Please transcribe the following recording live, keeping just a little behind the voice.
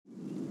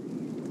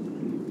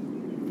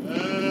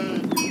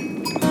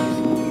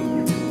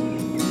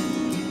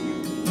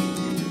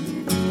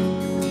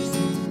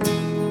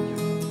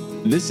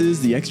This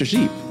is The Extra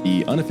Sheep,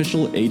 the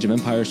unofficial Age of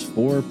Empires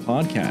 4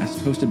 podcast,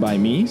 hosted by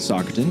me,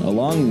 Socraton,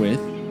 along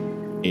with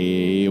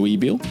AOE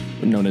Beal,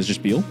 known as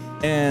just Beal,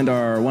 and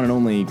our one and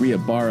only Gria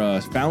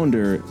Bara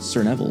founder,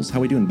 Sir Nevils. How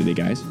are we doing today,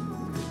 guys?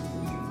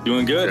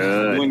 Doing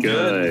good. Doing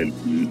good.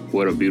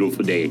 What a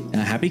beautiful day.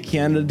 Happy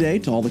Canada Day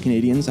to all the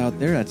Canadians out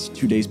there. That's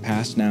 2 days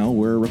past now.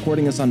 We're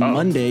recording this on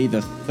Monday,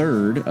 the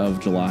 3rd of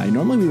July.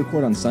 Normally we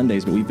record on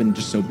Sundays, but we've been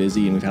just so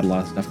busy and we've had a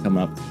lot of stuff come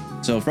up.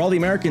 So for all the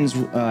Americans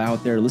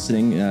out there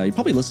listening, you're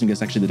probably listening to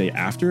this actually the day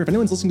after. If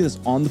anyone's listening to this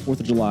on the 4th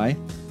of July,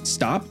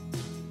 stop,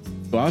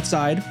 go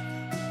outside,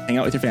 hang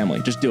out with your family.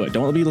 Just do it.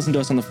 Don't be listening to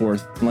us on the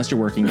 4th unless you're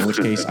working, in which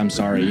case, I'm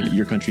sorry,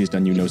 your country has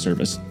done you no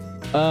service.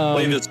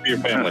 Play this for your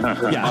family.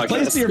 Yeah, play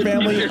this for your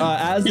family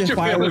as the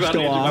fireworks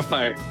go off.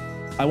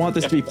 I want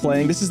this to be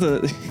playing. This is the...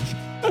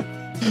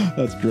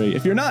 That's great.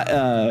 If you're not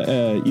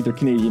either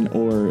Canadian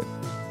or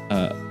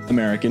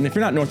American, if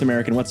you're not North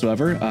American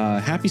whatsoever,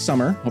 happy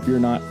summer. Hope you're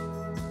not,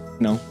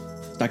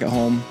 stuck at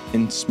home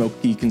in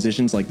smoky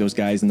conditions like those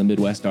guys in the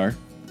Midwest are.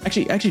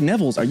 Actually,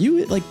 Nevils, are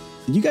you did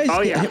you guys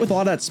get hit with a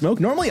lot of that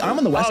smoke? Normally, I'm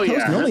on the West Coast.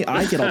 Yeah. Normally,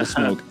 I get all the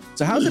smoke.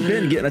 So how's it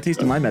been getting a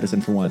taste of my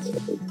medicine for once?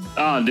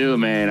 Oh, dude,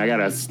 man, I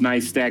got a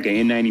nice stack of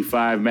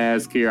N95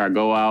 masks here. I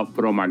go out,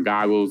 put on my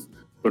goggles,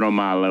 put on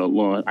my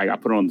I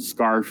put on the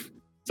scarf.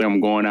 So I'm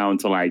going out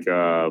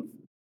into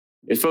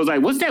it feels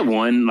like, what's that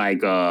one?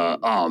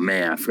 Oh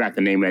man, I forgot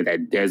the name of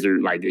that desert,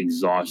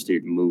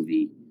 exhausted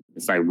movie.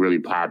 It's really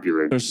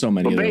popular. There's so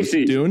many of those.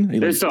 Dune?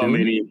 There's so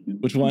many.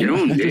 Which one?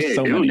 Dune, yeah,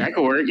 so Dune. many. That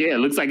could work. Yeah, it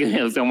looks like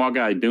I'm walking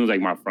out of Dune's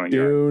like my front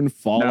yard. Dune,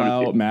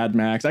 Fallout, Mad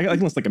Max. I can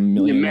list like a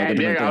million. I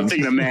was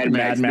thinking of Mad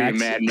Max.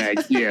 Mad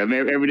Max. Yeah,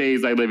 every day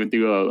is like living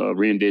through a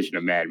rendition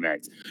of Mad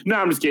Max. No,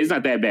 I'm just kidding. It's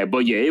not that bad.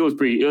 But yeah, it was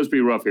pretty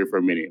rough here for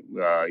a minute.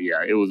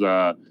 It was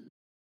I've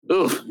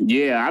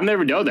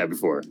never done that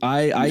before.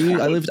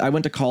 I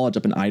went to college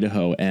up in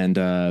Idaho,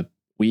 and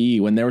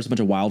when there was a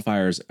bunch of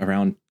wildfires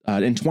around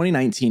in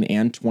 2019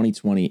 and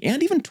 2020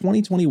 and even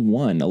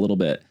 2021 a little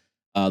bit,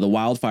 the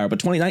wildfire, but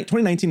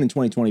 2019 and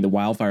 2020, the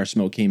wildfire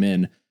smoke came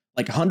in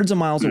like hundreds of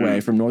miles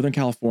away from Northern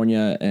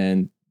California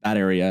and that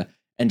area,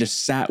 and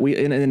just sat.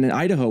 In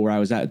Idaho, where I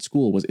was at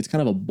school, it's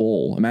kind of a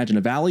bowl. Imagine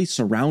a valley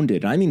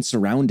surrounded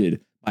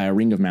by a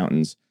ring of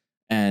mountains,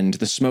 and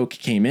the smoke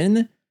came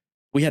in.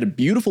 We had a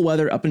beautiful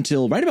weather up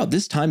until right about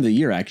this time of the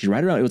year, actually.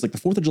 Right around, it was like the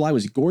 4th of July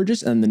was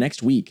gorgeous, and the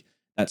next week,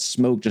 that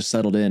smoke just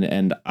settled in,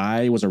 and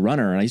I was a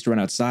runner and I used to run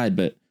outside,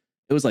 but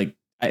it was like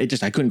I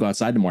couldn't go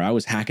outside anymore. I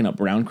was hacking up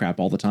brown crap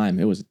all the time.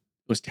 It was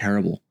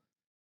terrible.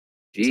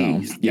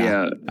 Jeez.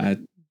 So,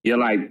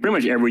 pretty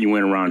much everywhere you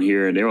went around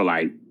here, they were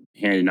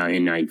handing out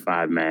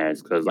N95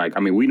 masks because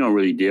we don't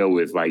really deal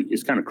with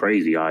it's kind of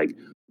crazy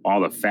all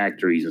the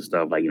factories and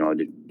stuff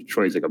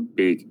Detroit's a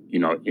big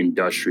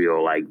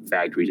industrial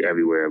factories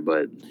everywhere,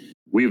 but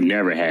we've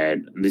never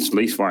had this, at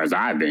least as far as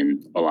I've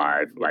been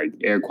alive,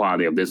 air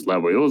quality of this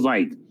level. It was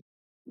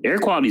air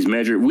quality is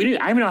measured. I don't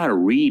even know how to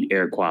read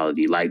air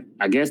quality.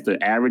 I guess the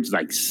average is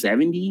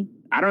 70.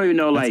 I don't even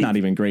know. That's not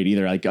even great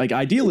either.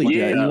 Ideally,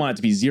 you want it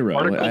to be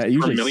 0. Usually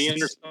per million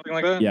or something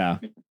like that. Yeah.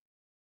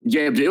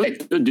 Yeah, but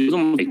it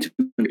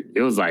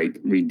was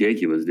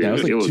ridiculous. Dude. Yeah,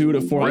 it was 2 to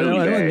 4. Really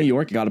I know in New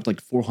York, it got up to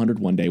 400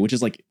 one day, which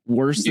is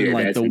worse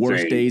than the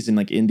worst days in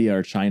India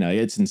or China.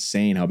 It's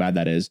insane how bad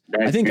that is.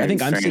 I think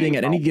I'm sitting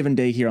at any given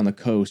day here on the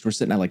coast. We're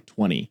sitting at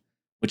 20,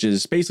 which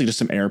is basically just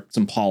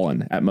some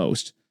pollen at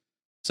most.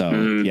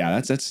 So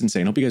that's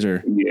insane. Hope you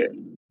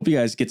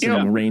guys get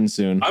some rain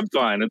soon. I'm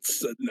fine.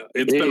 It's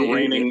been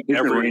raining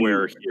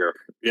everywhere here.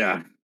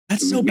 Yeah.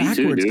 That's so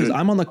backwards because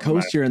I'm on the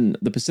coast here in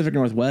the Pacific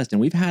Northwest,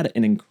 and we've had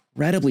an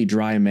incredibly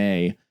dry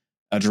May,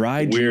 a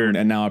dry June,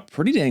 and now a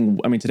pretty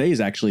today is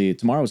actually,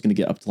 tomorrow is going to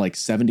get up to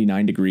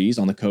 79 degrees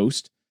on the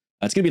coast.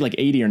 It's going to be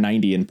 80 or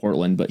 90 in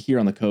Portland, but here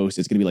on the coast,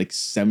 it's going to be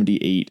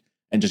 78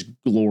 and just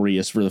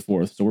glorious for the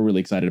 4th. So we're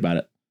really excited about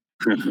it.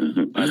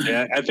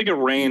 I think it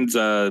rains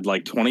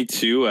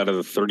 22 out of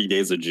the 30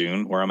 days of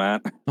June where I'm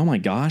at. Oh my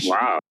gosh.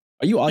 Wow.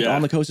 Are you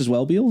on the coast as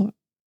well, Beal?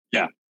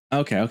 Yeah.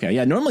 Okay.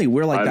 Yeah. Normally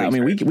we're like that.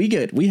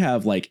 We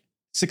have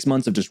 6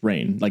 months of just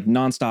rain,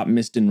 nonstop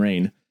mist and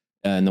rain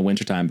in the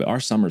wintertime, but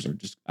our summers are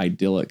just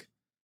idyllic.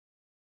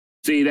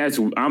 See,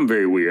 I'm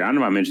very weird. I don't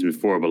know if I mentioned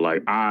before,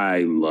 but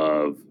I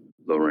love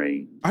the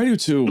rain. I do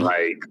too.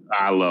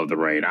 I love the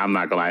rain. I'm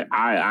not gonna lie.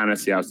 I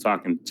was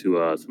talking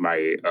to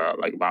somebody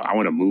about I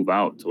want to move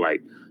out to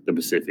the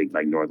Pacific,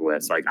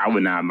 Northwest. I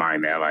would not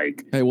mind that.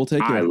 Hey, we'll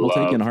take you. We'll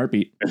take you in a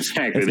heartbeat.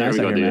 Exactly. It's nice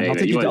out here, man. I'll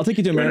take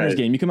you to a Mariners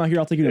game. You come out here,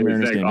 I'll take you to a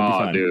Mariners game.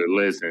 Oh, dude,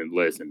 listen,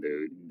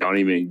 dude. Don't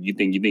even. You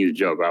think it's a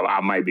joke? I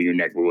might be in your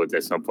neck of the woods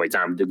at some point in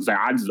time because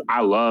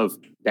I love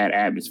that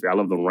atmosphere. I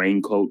love the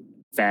raincoat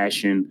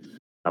fashion.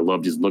 I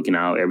love just looking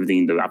out,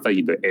 everything. I feel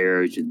like the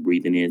air is just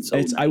breathing in.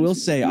 So I will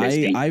say,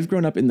 I've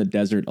grown up in the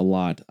desert a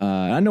lot.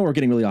 I know we're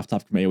getting really off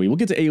topic from AoE. We'll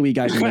get to AoE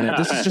guys in a minute.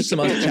 This is just some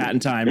other chatting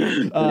time.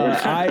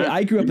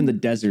 I grew up in the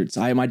deserts.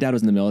 My dad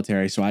was in the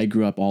military, so I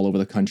grew up all over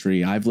the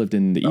country. I've lived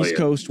in the East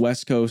Coast,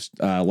 West Coast,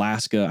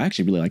 Alaska. I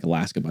actually really like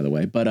Alaska, by the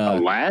way. But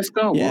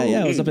Alaska?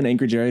 Yeah. I was up in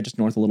Anchorage area, just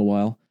north a little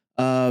while.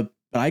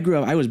 But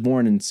I was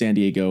born in San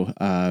Diego,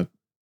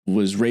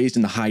 was raised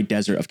in the high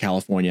desert of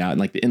California, out in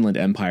like the Inland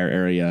Empire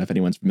area. If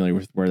anyone's familiar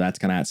with where that's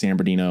kind of at, San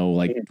Bernardino,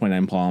 like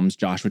 29 Palms,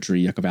 Joshua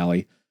Tree, Yucca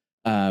Valley,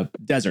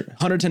 desert,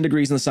 110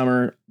 degrees in the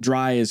summer,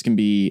 dry as can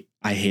be.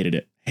 I hated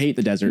it. Hate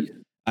the desert.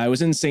 I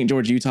was in St.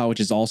 George, Utah, which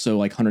is also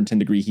like 110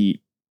 degree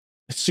heat,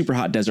 super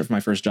hot desert for my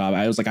first job.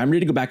 I was like, I'm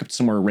ready to go back up to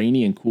somewhere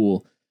rainy and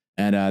cool.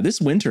 And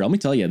this winter, let me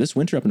tell you, this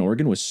winter up in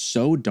Oregon was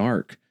so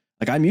dark.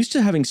 Like I'm used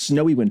to having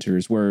snowy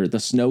winters where the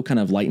snow kind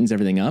of lightens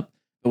everything up.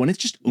 But when it's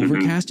just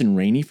overcast and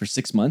rainy for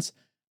 6 months,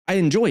 I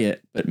enjoy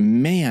it. But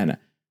man,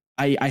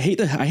 I hate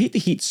the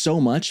heat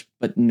so much.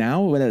 But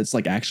now when it's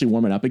like actually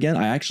warming up again,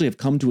 I actually have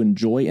come to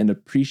enjoy and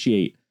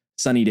appreciate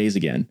sunny days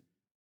again.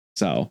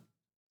 So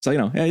you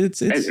know,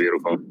 it's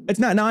beautiful. It's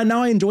not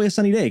now I enjoy a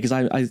sunny day because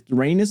I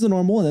rain is the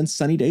normal and then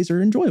sunny days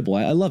are enjoyable.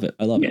 I love it.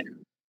 I love it.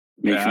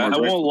 Yeah, I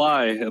won't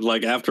lie.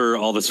 Like after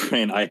all this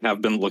rain, I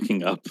have been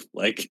looking up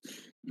like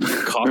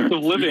cost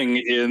of living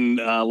in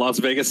Las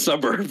Vegas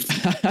suburbs.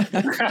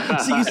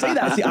 See, you say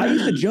that. See, I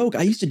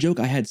used to joke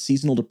I had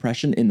seasonal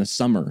depression in the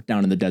summer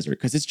down in the desert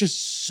because it's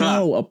just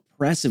so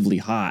oppressively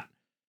hot.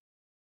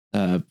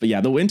 But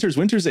yeah, the winters,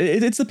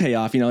 it's the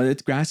payoff. You know,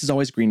 grass is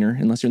always greener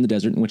unless you're in the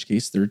desert, in which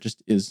case there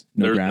just is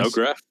no grass. No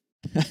grass.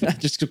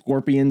 Just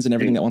scorpions and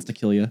everything that wants to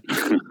kill you.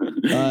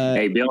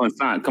 Hey, Bill and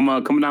Son,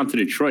 come down to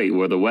Detroit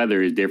where the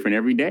weather is different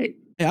every day.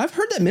 Hey, I've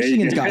heard that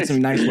Michigan's got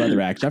some nice weather.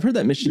 Actually, I've heard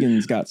that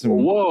Michigan's got some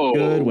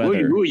good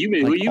weather. Who you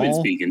been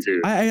speaking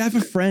to? I have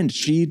a friend.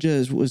 She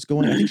just was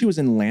going. I think she was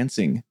in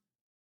Lansing.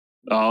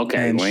 Oh,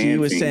 okay. And Lansing, she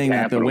was saying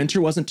capital. that the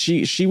winter wasn't.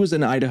 She was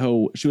in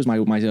Idaho. She was my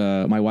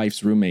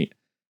wife's roommate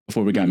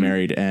before we got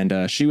married,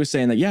 and she was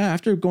saying that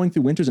after going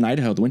through winters in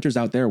Idaho, the winters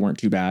out there weren't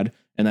too bad,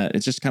 and that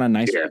it's just kind of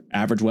nice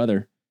average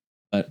weather.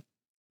 But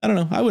I don't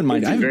know. I wouldn't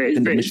mind. It's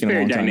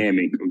very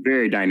dynamic.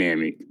 Very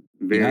dynamic.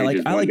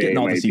 Very. I like getting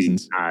all the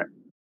seasons.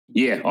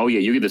 Yeah. Oh, yeah.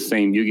 You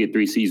get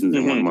 3 seasons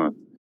in 1 month.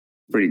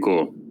 Pretty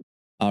cool.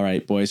 All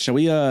right, boys. Shall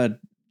we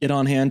get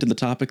on hand to the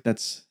topic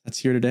that's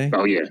here today?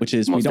 Oh, yeah. Which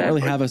is we don't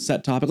really have a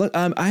set topic. Look,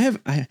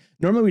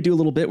 normally we do a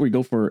little bit where we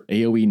go for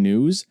AOE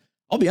news.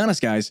 I'll be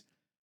honest, guys.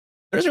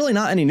 There's really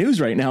not any news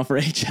right now for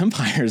Age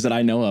Empires that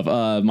I know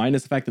of.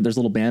 Minus the fact that there's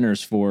little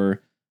banners for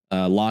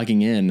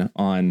logging in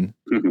on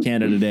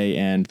Canada Day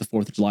and the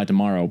 4th of July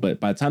tomorrow. But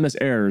by the time this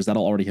airs,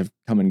 that'll already have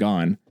come and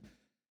gone.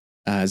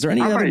 Is there any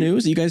other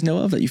news that you guys know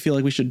of that you feel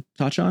like we should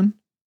touch on?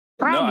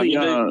 Probably.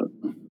 Go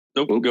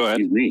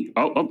ahead. Me.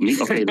 Oh,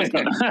 me. Okay.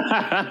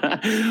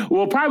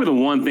 Well, probably the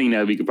one thing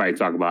that we could probably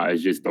talk about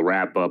is just the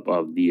wrap up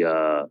of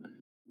the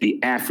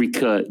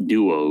Africa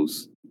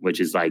Duos, which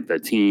is like the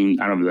team.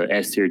 I don't know, the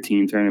S tier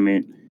team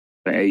tournament,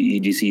 the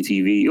EGC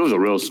TV. It was a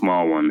real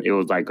small one. It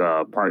was like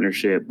a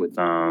partnership with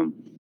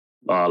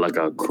like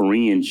a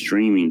Korean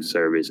streaming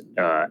service,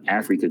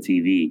 Africa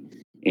TV.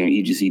 And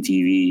EGC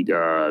TV,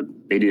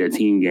 they did a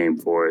team game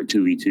for a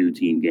 2v2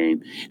 team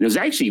game. And it was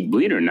actually,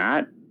 believe it or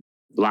not,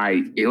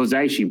 like it was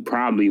actually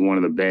probably one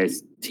of the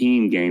best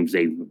team games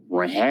they've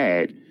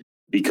had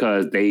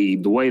because the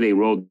way they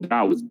rolled it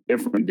out was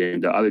different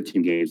than the other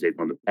team games they've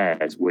done in the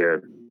past,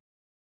 where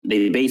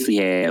they basically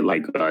had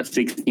like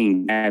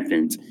 16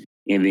 captains,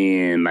 and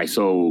then like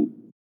so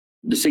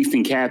the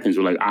 16 captains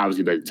were like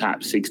obviously the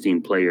top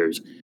 16 players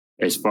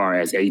as far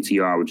as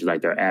ATR, which is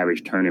like their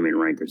average tournament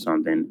rank or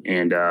something.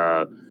 And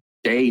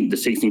the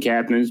 16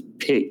 captains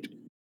picked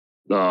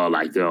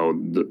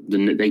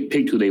they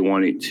picked who they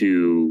wanted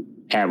to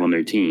have on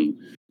their team.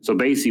 So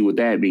basically with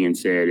that being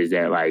said is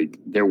that like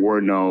there were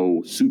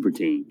no super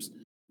teams.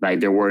 Like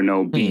there were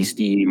no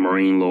Beastie,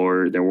 Marine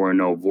Lord, there were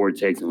no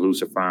Vortex and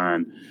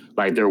Lucifron.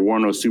 Like there were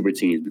no super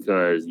teams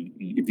because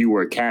if you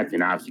were a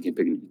captain, obviously you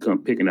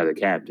couldn't pick another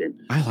captain.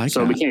 I like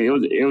so that.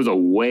 It was a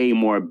way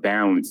more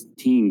balanced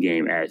team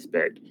game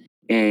aspect.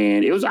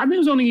 And I think it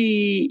was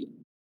only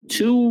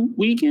 2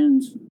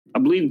 weekends, I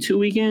believe 2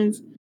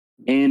 weekends.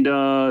 And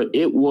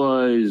it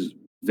was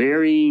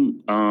very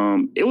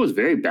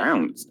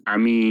balanced. I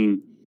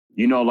mean,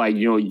 a lot of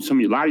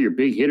your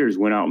big hitters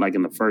went out like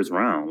in the first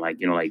round, like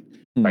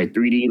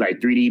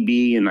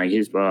 3DB and like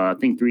his, I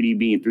think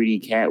 3DB and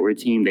 3D Cat were a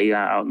team. They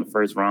got out in the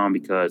first round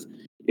because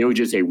it was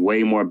just a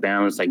way more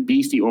balanced. Like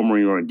Beastie or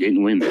Marine Lord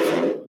didn't win this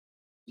one.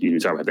 You can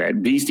talk about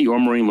that. Beastie or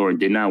Marine Lord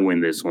did not win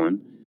this one.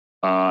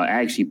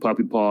 Actually,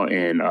 Puppy Paw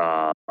and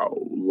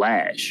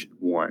Lash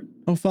won.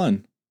 Oh,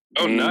 fun.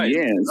 Oh, and nice.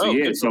 Yeah.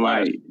 So, So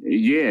like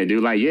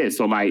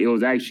it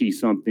was actually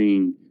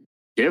something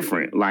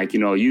different. Like,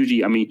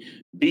 usually, I mean,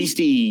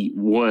 Beastie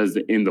was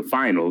in the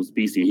finals,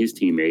 Beastie and his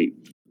teammate.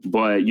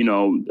 But,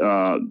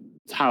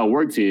 how it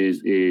works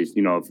is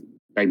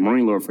like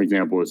Marine Lord, for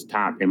example, is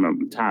top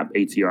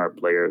ATR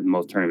player,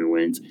 most tournament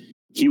wins.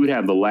 He would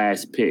have the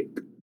last pick,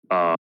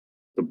 the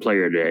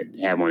player that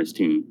have on his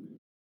team.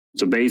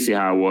 So basically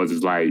how it was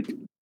is like,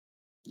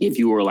 if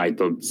you were like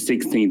the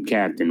 16th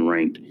captain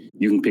ranked,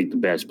 you can pick the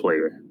best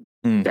player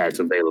that's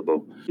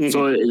available.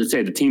 So as I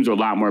said, the teams are a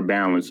lot more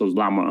balanced, so it's a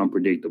lot more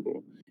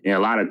unpredictable. And a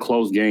lot of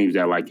close games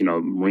that, like,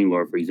 Marine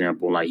Lord, for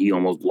example, like he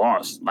almost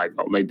lost. Like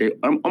they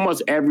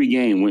almost every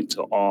game went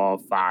to all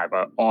 5.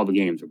 All the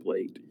games were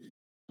played.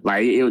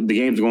 Like the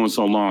games are going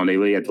so long, they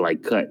really had to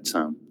like cut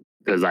some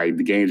because like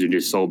the games are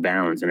just so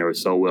balanced and they were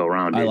so well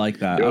rounded. I like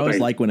that. I always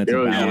like when it's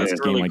a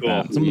balanced game like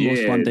that. Some of the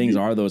most fun things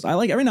are those. I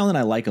like every now and then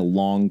I like a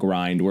long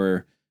grind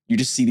where you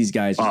just see these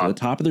guys just at the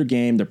top of their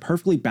game. They're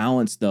perfectly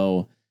balanced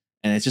though.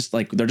 And it's just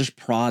like they're just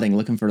prodding,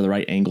 looking for the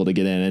right angle to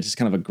get in. It's just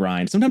kind of a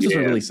grind. Sometimes it's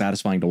really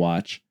satisfying to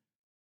watch.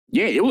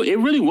 Yeah, it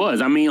really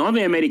was. I mean, only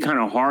thing that made it kind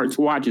of hard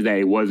to watch is that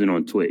it wasn't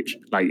on Twitch.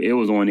 Like it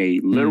was on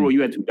a literal.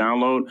 You had to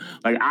download.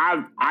 Like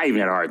I even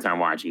had a hard time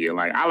watching it.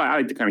 Like I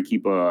like to kind of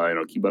keep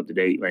up to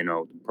date.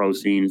 The pro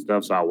scene and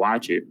stuff. So I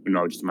watch it.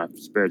 Just in my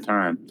spare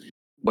time.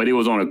 But it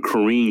was on a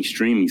Korean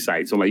streaming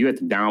site. So like you had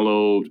to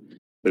download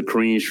the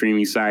Korean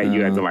streaming site.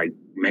 You had to like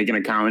make an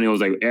account. And it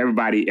was like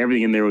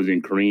everything in there was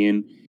in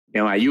Korean.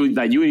 And you would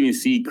even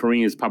see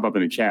Koreans pop up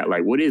in the chat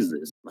like, "What is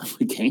this?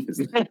 What game is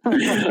that?"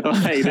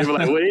 Like they were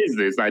like, "What is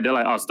this?" Like they're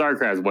like, "Oh,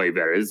 StarCraft's way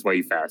better. It's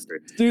way faster."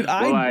 Dude,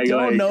 I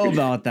don't know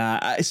about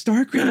that.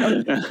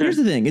 StarCraft. Here's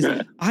the thing: is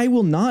I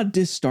will not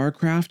diss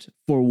StarCraft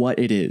for what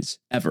it is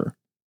ever.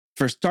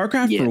 For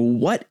StarCraft for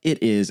what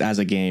it is as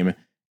a game,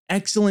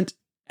 excellent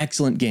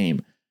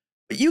game.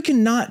 But you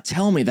cannot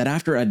tell me that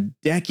after a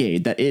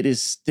decade that it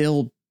is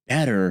still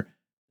better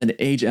than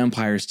Age of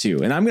Empires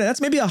 2. And that's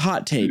maybe a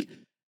hot take.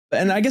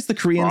 And I guess the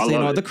Koreans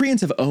the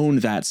Koreans have owned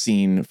that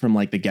scene from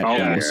like the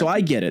get-go. So I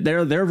get it.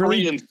 They're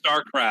really Korean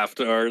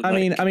StarCraft are I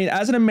mean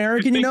as an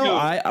American,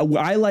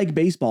 I like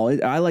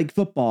baseball. I like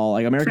football,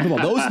 like American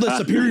football. Those are the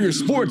superior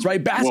sports,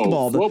 right?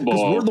 Basketball, because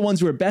we're the ones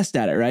who are best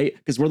at it, right?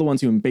 Because we're the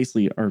ones who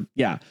basically are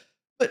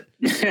But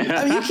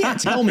I mean,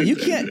 you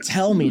can't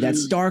tell me that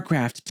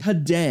StarCraft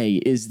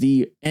today is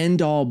the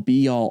end all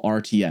be all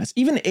RTS.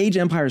 Even Age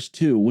of Empires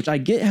 2, which I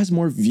get has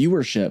more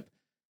viewership.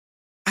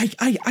 I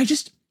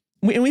just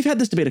and we've had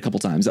this debate a couple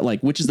times that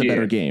like which is the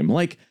better game.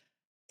 Like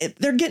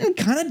they're getting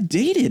kind of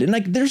dated and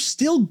like they're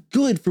still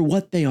good for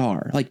what they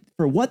are. Like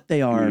for what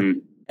they are,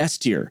 S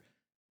tier.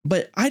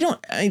 But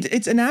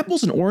it's an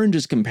apples and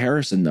oranges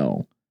comparison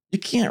though. You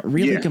can't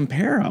really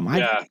compare them.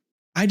 I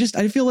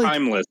feel like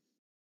timeless.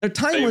 They're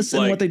timeless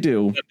in what they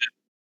do.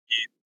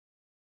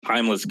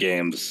 Timeless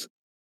games.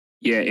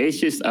 Yeah, it's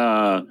just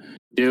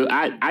dude,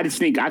 I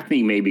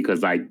think maybe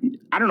because like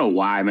I don't know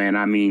why, man.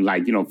 I mean,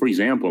 like, for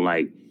example,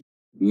 like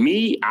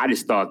me, I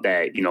just thought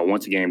that,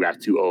 once a game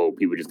got too old,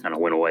 people just kind of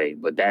went away.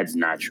 But that's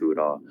not true at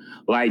all.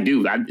 Like,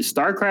 dude,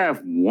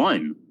 StarCraft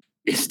 1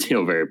 is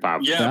still very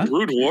popular. Yeah,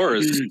 Brood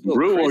Wars.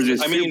 Brood Wars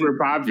is super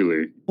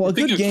popular. Well, a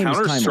good game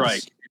is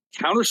timeless.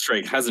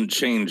 Counter-Strike hasn't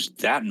changed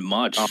that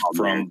much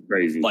from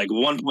like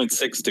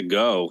 1.6 to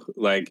go.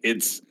 Like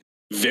it's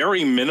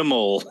very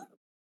minimal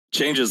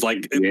changes,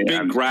 like big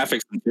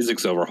graphics and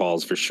physics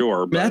overhauls for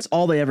sure. But that's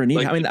all they ever need.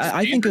 Like, I mean,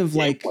 I think of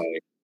like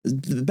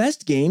the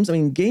best games. I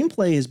mean, good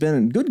gameplay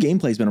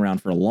has been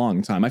around for a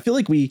long time. I feel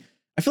like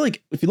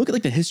if you look at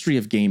like the history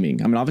of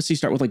gaming, I mean, obviously you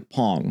start with like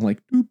Pong, like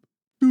boop,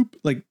 boop,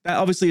 like that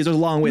obviously is a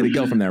long way to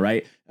go from there,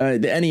 right? The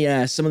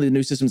NES, some of the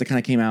new systems that kind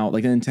of came out,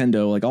 like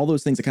Nintendo, like all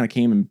those things that kind of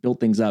came and built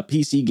things up.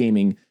 PC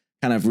gaming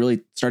kind of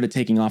really started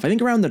taking off. I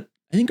think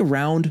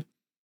around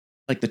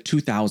like the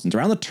 2000s,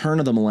 around the turn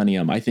of the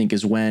millennium, I think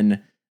is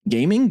when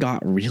gaming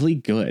got really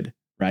good,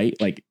 right?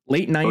 Like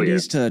late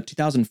 90s to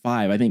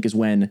 2005, I think is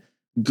when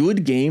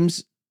good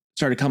games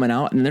started coming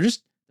out, and they're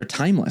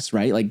timeless,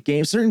 right? Like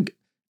the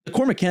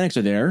core mechanics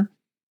are there.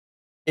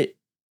 The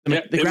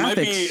graphics might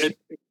be a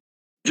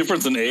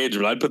difference in age,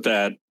 but I'd put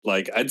that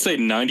I'd say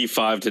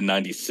 95 to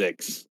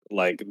 96.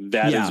 Like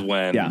that is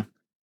when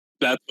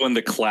that's when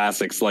the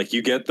classics, like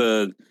you get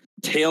the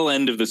tail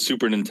end of the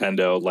Super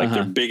Nintendo, like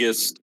their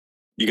biggest.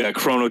 You got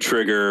Chrono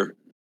Trigger,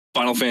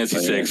 Final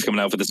Fantasy VI coming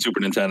out for the Super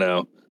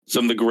Nintendo.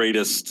 Some of the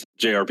greatest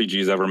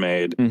JRPGs ever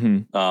made.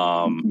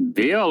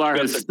 Bill, our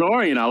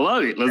historian, I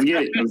love it. Let's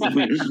get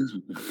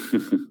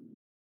it.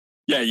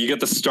 Yeah, you get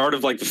the start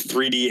of like the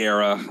 3D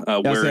era.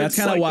 Where that's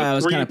kind of why I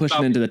was kind of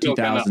pushing into the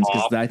 2000s,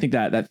 because I think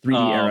that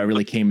 3D era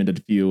really came into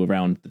view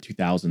around the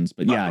 2000s.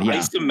 But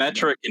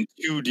isometric and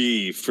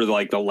 2D for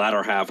like the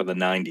latter half of the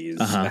 90s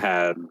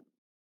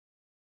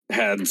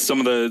had some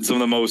of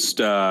the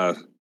most I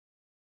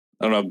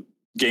don't know,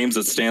 games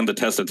that stand the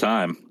test of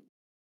time.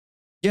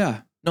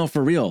 Yeah, no,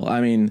 for real. I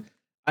mean,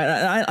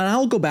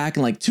 I'll go back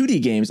and like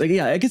 2D games. Like,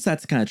 I guess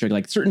that's kind of tricky.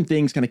 Like certain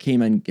things kind of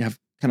came and have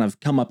kind of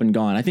come up and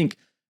gone. I think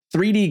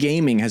 3D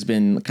gaming has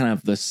been kind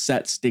of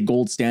the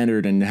gold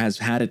standard and has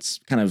had its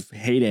kind of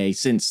heyday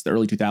since the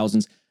early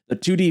 2000s. The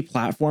 2D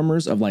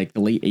platformers of like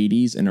the late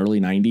 80s and early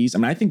 90s. I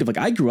mean, I think of like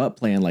I grew up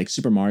playing like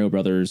Super Mario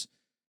Brothers,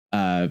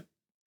 and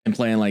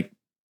playing like,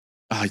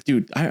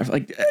 dude, I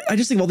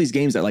just think of all these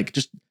games that like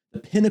just the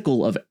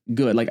pinnacle of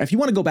good. Like if you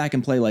want to go back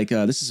and play like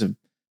this is a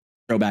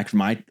throwback from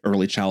my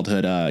early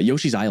childhood,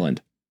 Yoshi's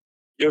Island.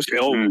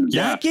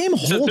 That game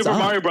holds up. Super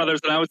Mario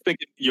Brothers, and I was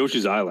thinking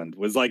Yoshi's Island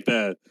was like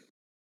the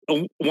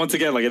once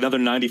again like another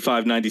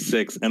 95,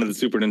 96 end of the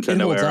Super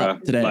Nintendo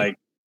era. Today. Like,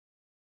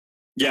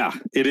 yeah,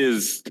 it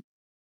is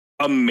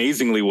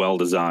amazingly well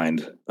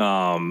designed.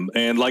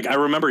 And like I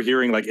remember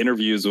hearing like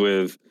interviews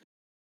with,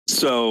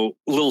 so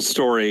little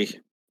story,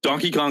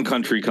 Donkey Kong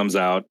Country comes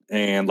out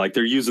and like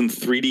they're using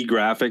 3D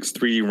graphics,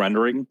 3D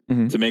rendering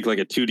to make like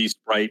a 2D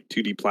sprite,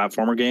 2D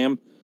platformer game,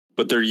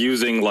 but they're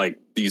using like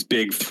these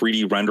big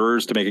 3D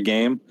renderers to make a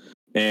game.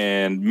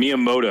 And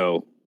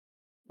Miyamoto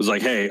was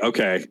like, hey,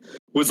 okay,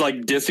 was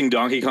like dissing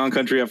Donkey Kong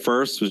Country at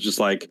first, was just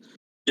like,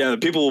 yeah, the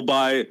people will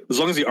buy as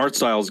long as the art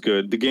style is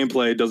good. The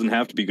gameplay doesn't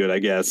have to be good, I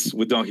guess,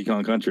 with Donkey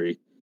Kong Country,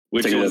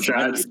 which is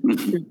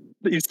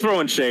he's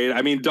throwing shade.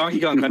 I mean,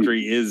 Donkey Kong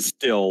Country is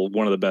still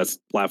one of the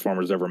best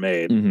platformers ever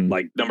made,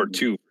 like number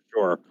 2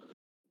 for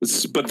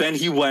sure. But then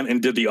he went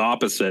and did the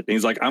opposite. And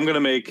he's like, I'm gonna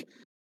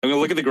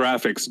look at the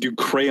graphics, do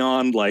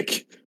crayon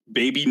like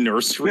baby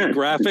nursery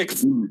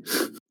graphics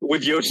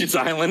with Yoshi's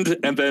Island,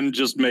 and then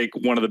just make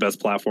one of the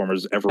best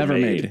platformers ever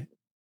made.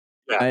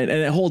 Yeah. And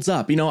it holds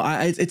up. You know,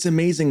 it's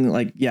amazing.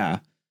 Like, yeah.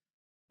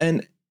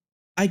 And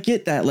I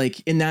get that,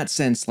 like, in that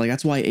sense, like,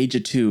 that's why Age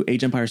of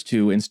Empires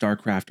 2 and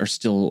StarCraft are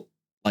still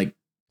like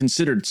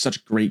considered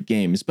such great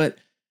games. But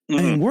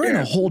I mean, we're in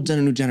a whole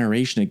new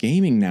generation of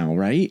gaming now,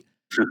 right?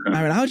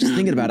 I mean, I was just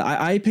thinking about it.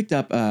 I picked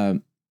up,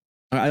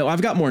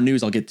 I've got more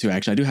news I'll get to.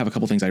 Actually, I do have a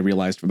couple things I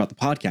realized about the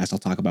podcast I'll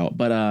talk about.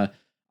 But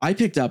I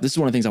picked up, this is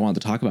one of the things I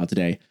wanted to talk about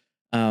today.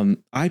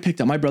 I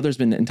picked up, my brother's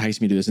been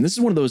enticing me to this. And this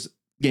is one of those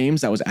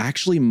games that was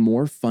actually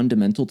more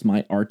fundamental to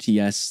my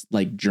RTS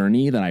like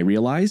journey than I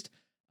realized.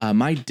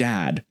 My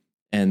dad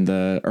in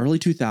the early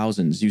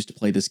 2000s used to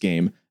play this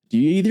game. Do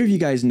either of you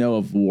guys know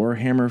of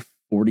Warhammer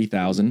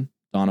 40,000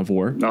 Dawn of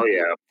War? Oh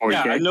yeah.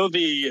 Yeah, I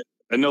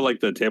know like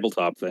the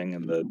tabletop thing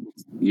and the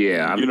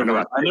I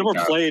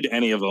never played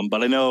any of them,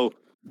 but I know.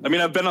 I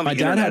mean, I've been on the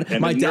internet.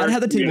 My dad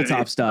had the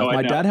tabletop stuff.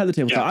 My dad had the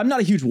tabletop. I'm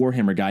not a huge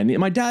Warhammer guy.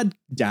 My dad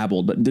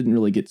dabbled, but didn't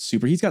really get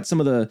super. He's got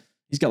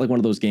like one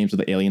of those games where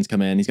the aliens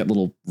come in. He's got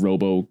little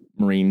robo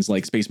marines,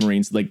 like space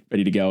marines, like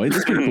ready to go.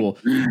 It's pretty cool.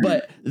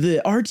 But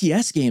the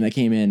RTS game that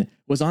came in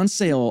was on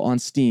sale on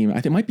Steam. I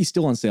think it might be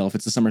still on sale if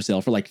it's the summer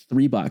sale for like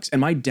 $3.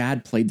 And my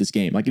dad played this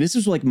game. Like, this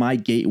was like my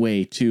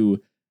gateway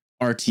to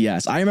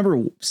RTS. I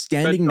remember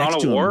standing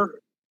next to him.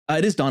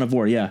 It is Dawn of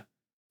War. Yeah.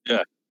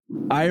 Yeah.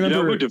 I remember.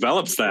 You know who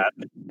develops that?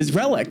 It's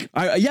Relic.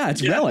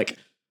 It's Relic.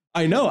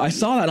 I know. I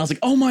saw that and I was like,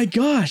 oh my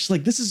gosh,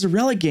 like this is a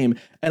Relic game.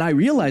 And I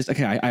realized,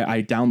 okay,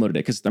 I downloaded it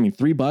because I mean,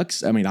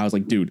 $3. I mean, I was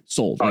like, dude,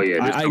 sold. Like,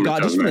 I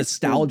got just the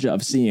nostalgia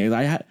of seeing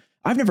it.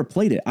 I've never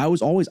played it. I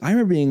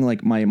remember being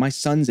like my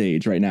son's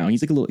age right now.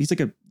 He's like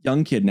a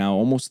young kid now,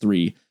 almost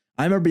 3.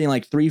 I remember being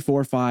like 3,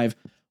 4, 5,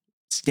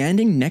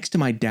 standing next to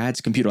my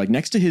dad's computer, like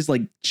next to his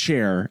like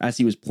chair as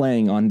he was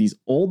playing on this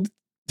old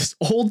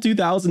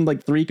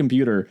 2003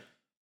 computer.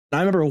 And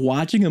I remember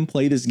watching him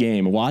play this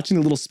game, watching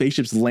the little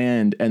spaceships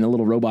land and the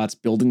little robots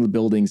building the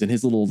buildings and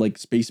his little like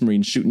space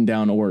marines shooting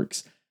down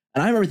orcs.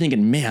 And I remember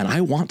thinking, man,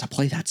 I want to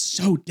play that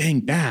so dang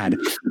bad.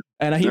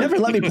 And he never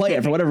let me play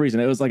it for whatever reason.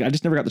 It was like, I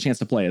just never got the chance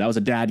to play it. That was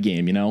a dad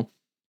game, you know,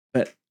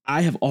 but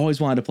I have always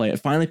wanted to play it.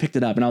 Finally picked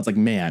it up and I was like,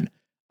 man,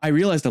 I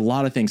realized a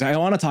lot of things. I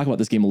want to talk about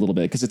this game a little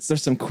bit because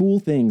there's some cool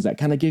things that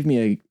kind of give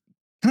me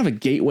a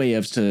gateway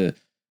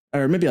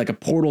or maybe like a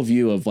portal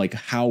view of like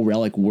how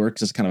Relic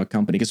works as kind of a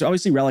company. Because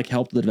obviously Relic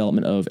helped the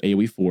development of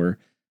AoE 4.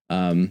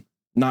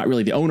 Not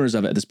really the owners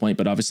of it at this point,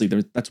 but obviously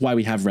that's why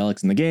we have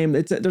relics in the game.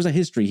 There's a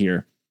history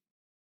here.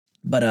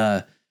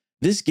 But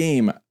this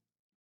game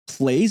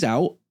plays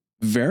out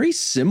very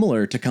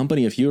similar to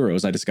Company of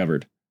Heroes, I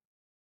discovered.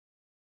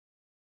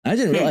 I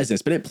didn't realize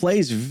this, but it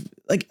plays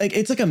like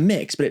it's like a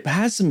mix, but it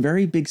has some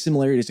very big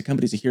similarities to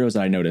Companies of Heroes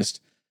that I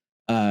noticed.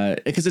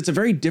 Because it's a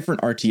very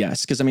different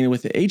RTS. Because I mean,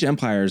 with Age of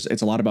Empires,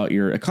 it's a lot about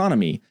your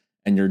economy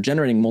and you're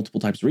generating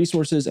multiple types of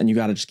resources, and you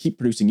got to just keep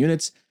producing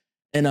units.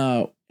 And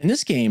in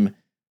this game,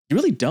 you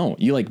really don't.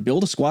 You like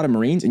build a squad of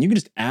Marines, and you can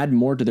just add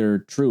more to their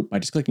troop by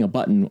just clicking a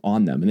button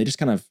on them, and they just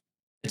kind of.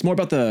 It's more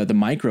about the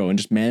micro and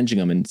just managing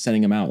them and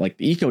sending them out. Like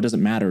the eco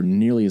doesn't matter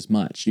nearly as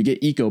much. You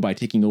get eco by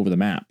taking over the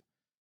map.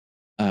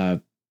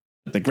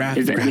 The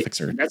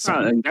graphics are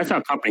that's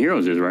how Company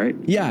Heroes is, right?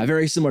 Yeah,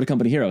 very similar to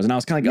Company Heroes. And I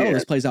was kind of like,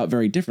 this plays out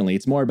very differently.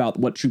 It's more about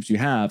what troops you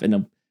have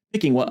and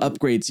picking what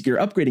upgrades. You're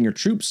upgrading your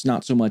troops,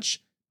 not so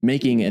much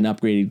making an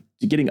upgrade,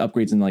 getting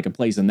upgrades in like a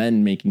place and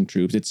then making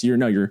troops. It's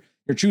you're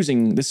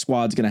choosing this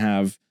squad's going to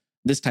have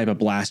this type of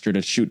blaster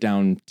to shoot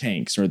down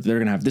tanks, or they're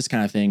going to have this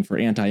kind of thing for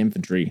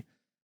anti-infantry.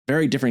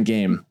 Very different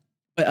game.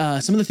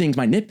 But some of the things,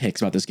 my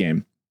nitpicks about this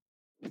game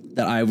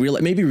that I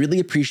really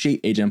appreciate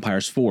Age of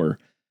Empires 4.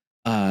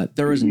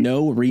 There is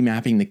no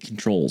remapping the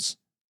controls.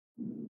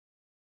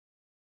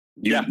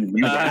 Yeah.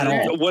 At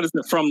all. What is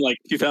it from, like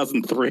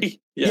 2003?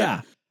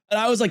 Yeah. And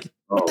I was like,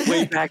 what the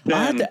heck? Back then.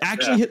 I have to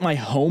actually hit my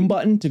home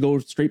button to go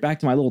straight back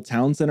to my little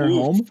town center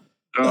home.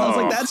 And I was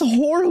like, that's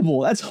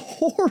horrible. That's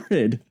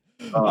horrid.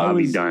 I'll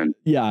be done.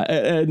 Yeah.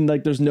 And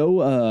like, there's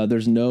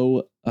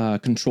no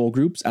control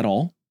groups at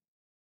all.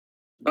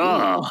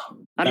 Oh,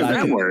 how does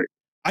that work?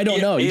 I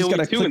don't know. You just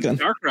gotta click on.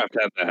 StarCraft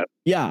had that.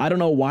 Yeah, I don't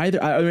know why.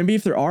 Maybe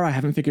if there are, I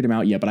haven't figured them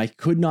out yet. But I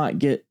could not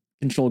get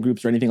control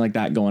groups or anything like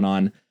that going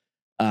on.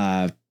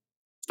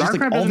 Just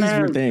like all these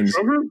weird things.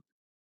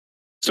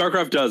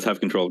 StarCraft does have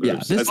control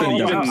groups. Yeah, this game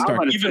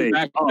even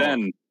back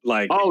then,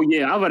 like. Oh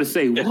yeah, I was about to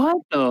say, what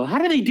the? How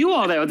do they do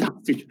all that?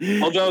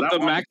 Although the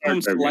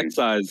maximum select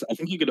size, I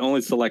think you could only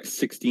select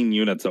 16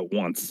 units at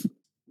once.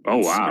 Oh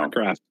wow.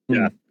 StarCraft.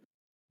 Yeah.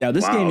 Now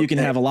this game you can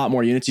have a lot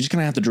more units. You just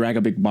kind of have to drag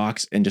a big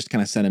box and just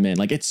kind of send them in.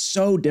 Like it's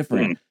so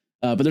different.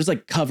 But there's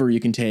like cover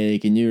you can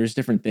take, and there's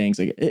different things.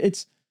 Like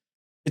it's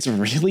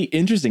really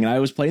interesting. And I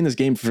was playing this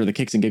game for the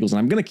kicks and giggles, and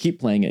I'm gonna keep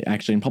playing it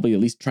actually, and probably at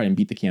least try and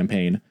beat the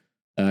campaign.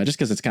 Just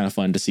because it's kind of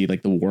fun to see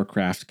like the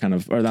Warcraft kind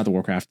of, or not the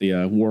Warcraft, the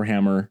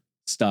Warhammer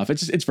stuff.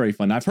 It's very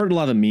fun. I've heard a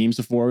lot of the memes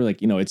before,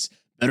 like, it's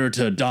better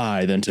to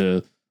die than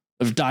to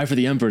die for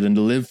the Emperor than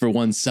to live for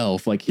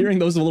oneself. Like hearing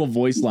those little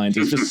voice lines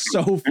is just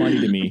so funny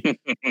to me.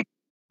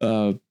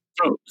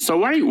 So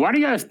why do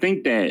you guys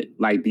think that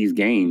like these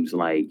games,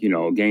 like,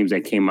 games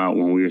that came out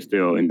when we were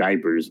still in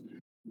diapers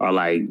are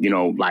like,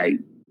 like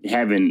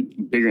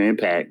having bigger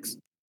impacts,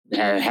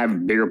 have a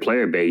bigger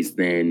player base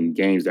than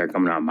games that are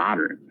coming out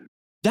modern?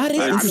 That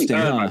is interesting.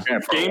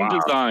 Game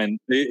design.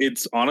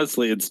 It's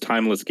honestly, it's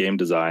timeless game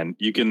design.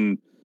 You can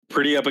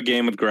pretty up a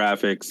game with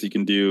graphics. You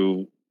can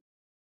do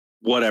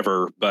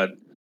whatever, but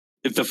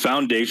if the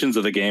foundations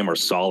of the game are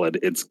solid,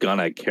 it's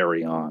gonna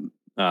carry on.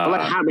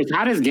 But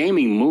how does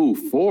gaming move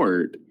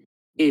forward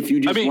if you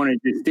just want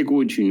to stick with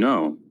what you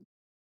know?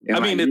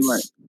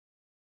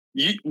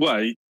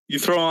 You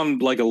throw on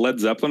like a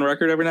Led Zeppelin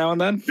record every now and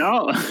then?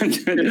 No.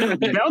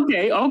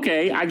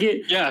 Okay. I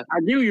get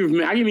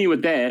you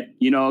with that.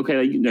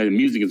 The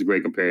music is a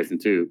great comparison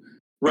too.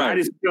 Right. But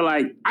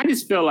I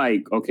just feel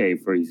like, okay,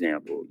 for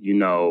example,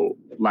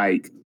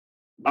 like,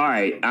 all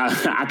right,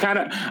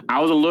 I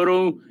was a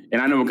little,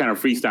 and I know we're kind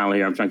of freestyling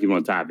here. I'm trying to keep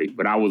on topic,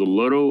 but I was a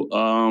little,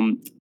 I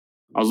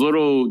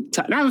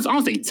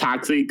don't say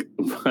toxic,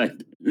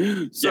 but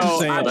just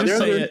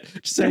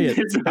say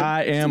it.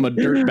 I am a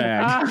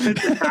dirtbag.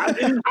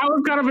 I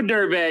was kind of a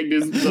dirtbag.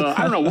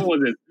 I don't know, what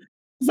was it?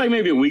 It's like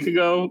maybe a week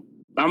ago.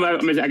 I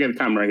got a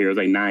comment right here. It was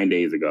like 9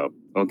 days ago.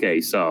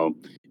 Okay, so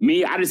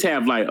I just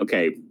have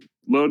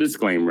little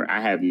disclaimer. I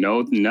have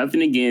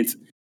nothing against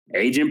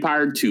Age of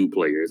Empires 2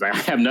 players. I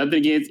have nothing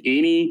against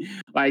any,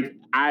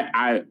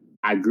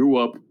 I grew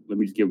up, let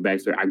me just give a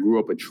backstory. I grew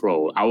up a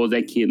troll. I was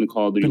that kid in the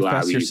Call of Duty lobby.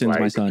 Confess your sins,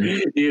 my son.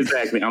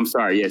 Exactly. I'm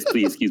sorry. Yes,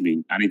 please, excuse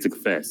me. I need to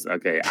confess.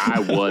 Okay. I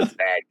was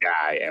that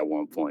guy at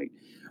one point.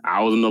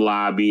 I was in the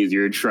lobbies.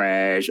 You're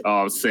trash.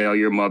 Oh, sell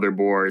your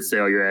motherboard.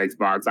 Sell your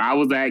Xbox. I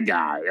was that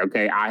guy.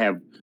 Okay. I have,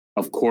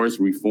 of course,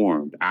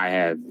 reformed. I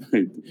have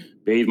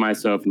bathed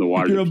myself in the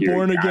water. You're a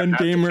born-again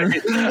gamer.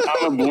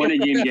 I'm a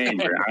born-again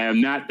gamer. I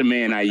am not the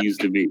man I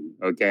used to be.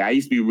 Okay. I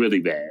used to be really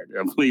bad.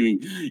 I'd be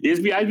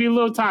a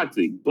little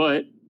toxic,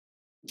 but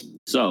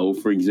so,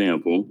 for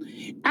example,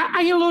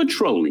 I get a little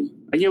trolling.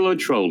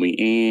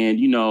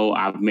 And,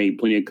 I've made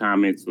plenty of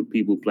comments for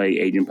people who play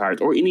Age of Empires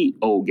or any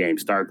old game,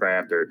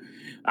 StarCraft, or,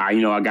 I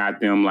got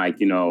them like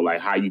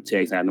how you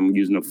text. I had them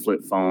using a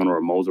flip phone or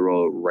a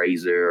Motorola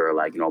Razor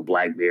or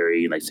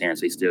BlackBerry, like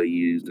Sans they still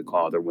use to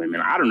call their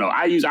women. I don't know.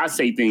 I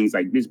say things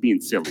like this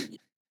being silly.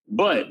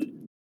 But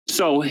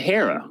so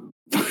Hera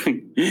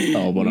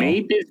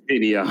made this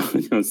video,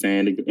 what I'm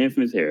saying, the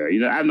infamous Hera.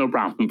 I have no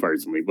problem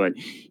personally, but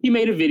he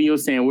made a video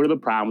saying, what are the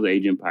problems with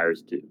Age of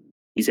Empires 2?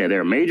 He said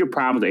there are major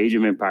problems with Age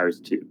of Empires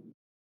 2.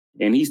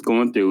 And he's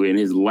going through it. And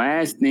his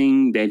last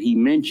thing that he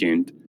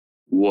mentioned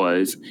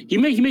was, he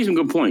made some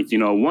good points.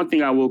 One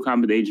thing I will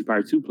comment the Age of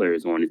Empires 2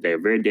 players on is they're a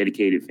very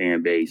dedicated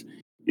fan base.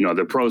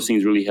 Their pro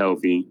scene's really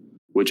healthy,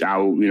 which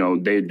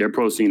their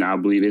pro scene, I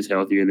believe, is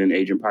healthier than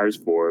Age of Empires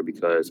 4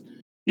 because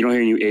you don't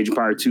hear any Age of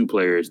Empires 2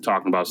 players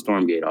talking about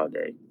Stormgate all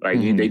day. Like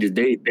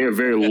they're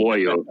very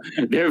loyal.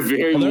 They're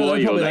very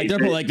loyal. They're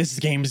probably like, this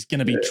game is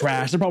gonna be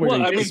trash. They're probably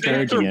they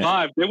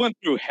survived. They went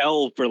through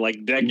hell for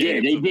like decades.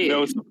 Yeah, they did.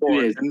 No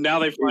support, and now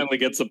they finally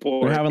get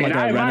support. They're having like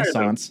a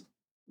renaissance.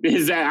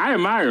 I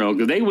admire them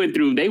because they went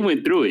through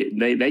it.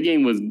 That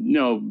game was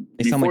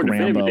before the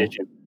Rambo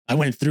edition. I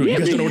went through it. You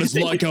guys don't know what it's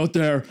like out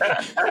there.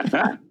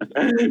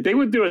 They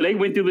went through it. They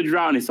went through the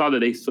drought and they saw that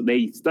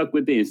they stuck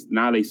with it.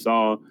 Now they're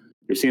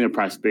seeing the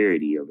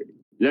prosperity of it.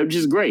 Which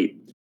is great.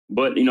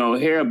 But,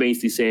 Hera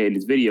basically said in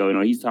this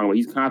video, he's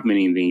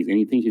complimenting things and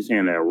he thinks you're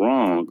saying that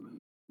wrong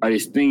are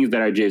just things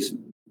that are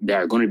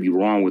going to be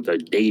wrong with a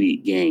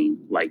dated game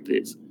like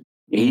this.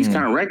 And he's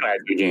kind of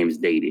recognizing the game is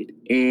dated.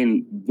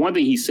 And one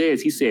thing he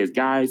says,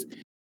 guys,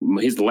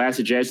 his last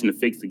suggestion to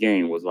fix the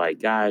game was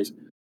like, guys,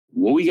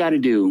 what we got to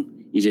do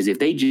is just, if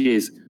they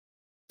just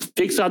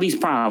fix all these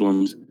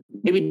problems,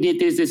 maybe did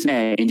this,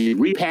 and just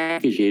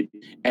repackage it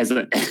as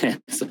like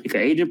an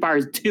Age of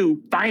Empires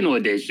 2 Final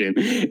Edition.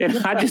 And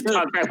I just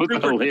thought that was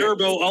hilarious.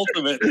 Turbo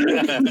Ultimate.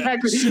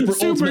 Exactly. Super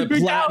Ultimate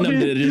Platinum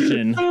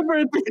Edition.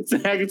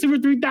 Super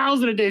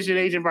 3000 Edition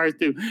Age of Empires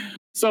 2.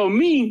 So I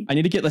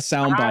need to get the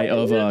soundbite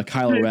of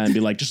Kylo Ren and be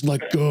like, just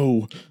let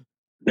go.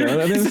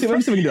 Let me see what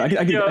we can do.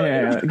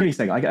 Give me a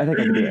second. I think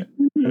I can do it.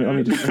 Let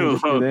me just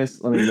do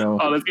this. Let me go.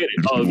 Oh, let's get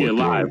it. Let's get it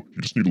live.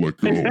 You just need to let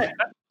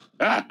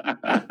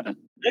go.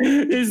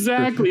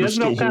 Exactly. That's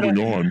still holding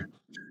on.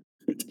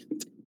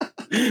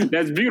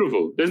 That's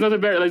beautiful. There's nothing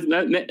better. Like,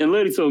 and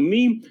literally, so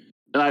me,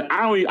 like,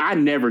 I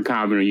never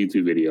comment on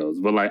YouTube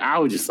videos, but like, I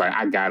was just like,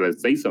 I gotta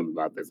say something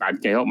about this. I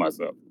can't help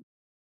myself.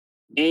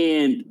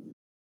 And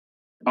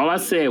all I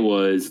said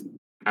was,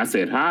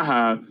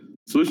 haha,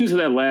 solution to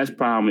that last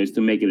problem is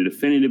to make it a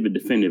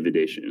definitive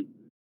edition.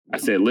 I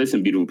said,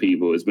 listen, beautiful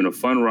people, it's been a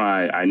fun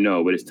ride, I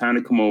know, but it's time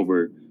to come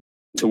over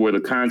to where the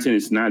content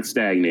is not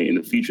stagnant and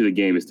the future of the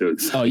game is still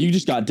exciting. Oh, you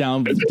just got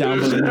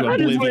downvoted into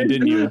oblivion,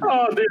 didn't you?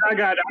 Oh, dude, I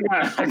got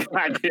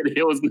it.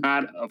 It was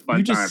not a fun time.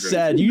 You just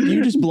said,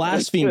 you just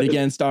blasphemed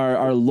against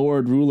our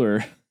Lord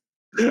Ruler.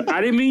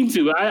 I didn't mean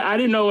to. I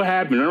didn't know what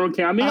happened. I don't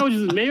care. I mean, I was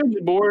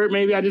just bored.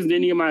 Maybe I just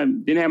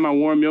didn't have my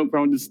warm milk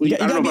going to sleep.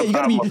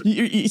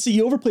 You see,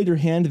 you overplayed your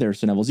hand there,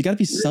 Snevels. You got to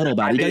be subtle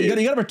about it. You got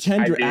to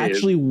pretend you're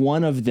actually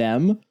one of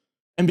them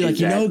and be like,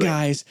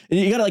 guys, and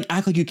you got to like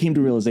act like you came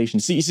to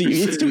realization. See, it's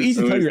too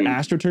easy to tell you're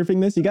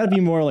astroturfing this. You got to be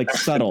more like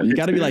subtle. You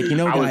got to be like,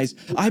 guys,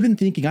 I've been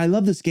thinking, I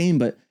love this game,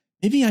 but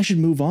maybe I should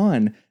move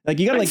on. Like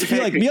you gotta like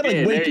be like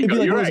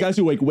one of those guys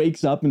who like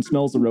wakes up and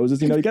smells the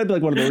roses. You gotta be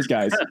like one of those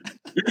guys.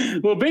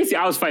 Well, basically,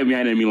 I was fighting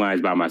behind enemy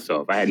lines by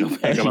myself. I had no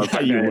backup.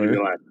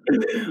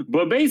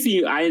 But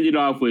basically, I ended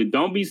off with,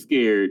 "Don't be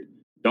scared.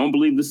 Don't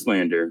believe the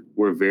slander.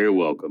 We're very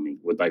welcoming,"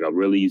 with like a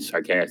really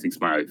sarcastic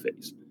smiley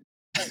face.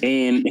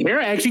 And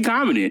Hera actually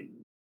commented.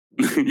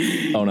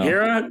 Oh no!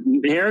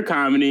 Hera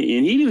commented,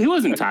 and he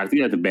wasn't toxic.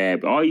 He wasn't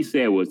bad, but all he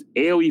said was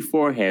AoE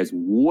 4 has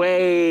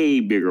way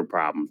bigger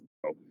problems.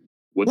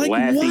 With like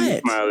laughing,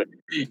 smiling.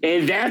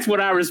 And that's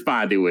what I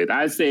responded with.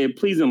 I said,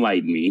 please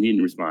enlighten me. He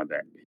didn't respond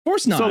back. Of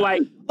course not. So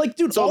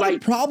dude, all the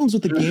problems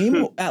with the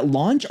game at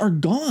launch are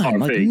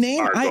gone.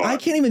 I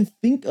can't even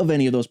think of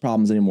any of those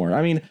problems anymore.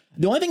 I mean,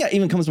 the only thing that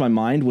even comes to my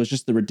mind was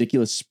just the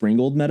ridiculous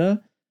Springled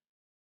meta.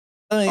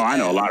 I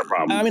know a lot of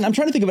problems. I mean, I'm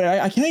trying to think of it.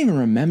 I can't even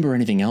remember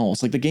anything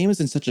else. Like the game is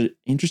in such an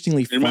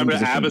interestingly fun Remember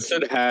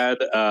position. Abbasid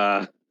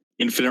had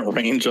infinite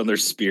range on their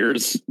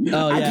spears?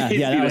 Oh yeah,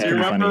 that was pretty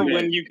funny. Remember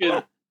when you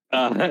could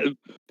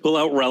pull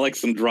out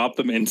relics and drop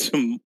them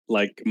into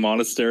like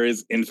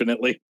monasteries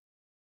infinitely?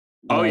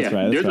 Oh yeah,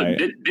 that's right.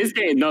 This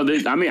game. I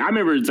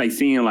remember it's like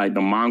seeing like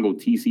the Mongol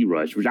TC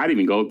rush, which I didn't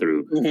even go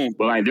through. Mm-hmm.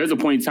 But like, there's a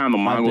point in time the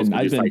Mongols could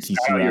just like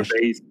scout your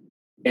face,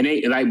 and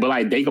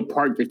they could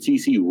park their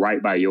TC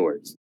right by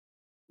yours,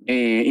 and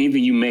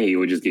anything you made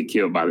would just get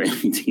killed by the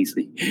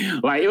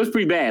TC. Like it was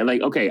pretty bad.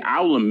 Like okay,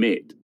 I will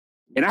admit.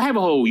 And I have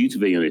a whole YouTube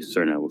video on this.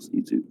 Certain levels,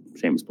 YouTube,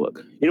 shameless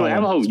plug. Anyway, I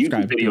have a whole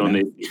YouTube video on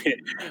this.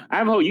 I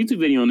have a whole YouTube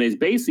video on this.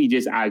 Basically,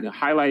 just I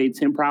highlighted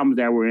 10 problems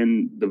that were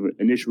in the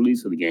initial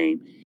release of the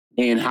game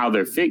and how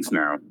they're fixed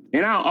now.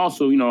 And I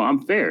also,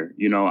 I'm fair.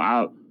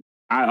 I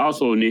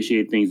also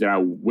initiate things that I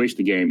wish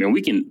the game, and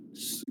we can,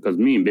 because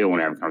me and Bill want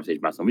to have a conversation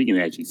about something. We can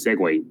actually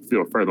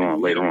segue further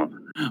on later on.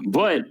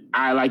 But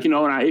I and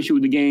I issue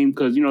with the game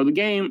because the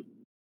game.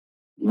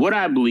 What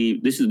I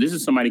believe, this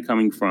is somebody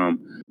coming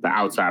from the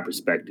outside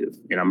perspective,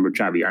 and I'm gonna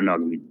try to be. I know I'm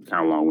gonna be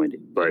kind of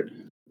long-winded, but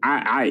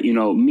I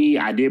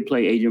did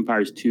play Age of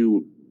Empires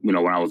 2. When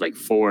I was like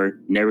 4,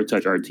 never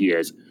touched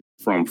RTS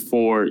from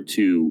 4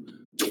 to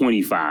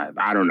 25.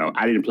 I don't know.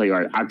 I didn't play.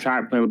 I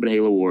tried playing a little bit of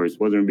Halo Wars.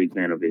 Wasn't a big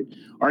fan of it.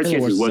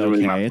 RTS wasn't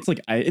really my.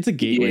 It's a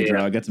gateway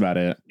drug. That's about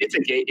it. It's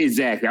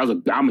exactly.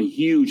 I'm a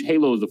huge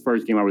Halo. Was the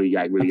first game I really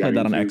got. I played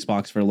that on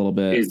Xbox for a little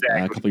bit.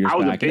 Exactly. A couple years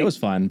back, and it was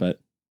fun,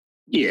 but.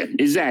 Yeah,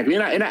 exactly.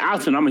 And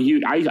I'm a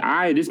huge.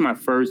 This is my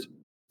first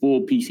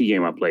full PC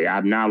game I played.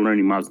 I'm now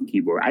learning mouse and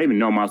keyboard. I didn't even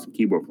know mouse and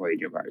keyboard for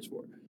Age of Empires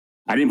 4.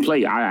 I didn't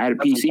play. I had a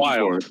PC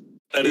before.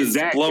 That is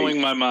blowing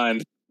my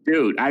mind,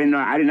 dude. I did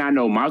not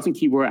know mouse and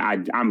keyboard.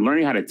 I'm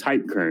learning how to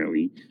type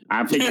currently.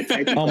 I'm taking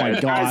type. Oh my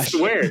gosh! I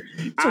swear.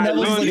 So that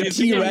was like a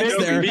T-Rex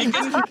there.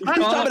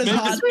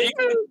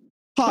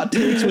 Hot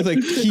takes with a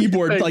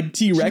keyboard like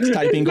T-Rex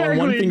typing, going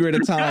one finger at a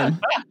time.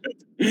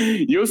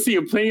 You'll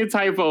see plenty of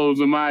typos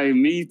of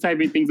me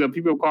typing things up.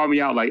 People call me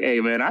out like,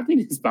 "Hey man, I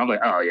think this." I'm like,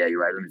 "Oh yeah, you're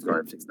right. Let me just go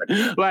ahead and fix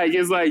that." Like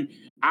it's like,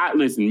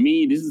 this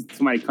is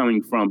somebody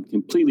coming from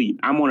completely.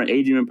 I'm on an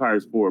Age of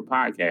Empires 4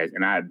 podcast,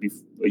 and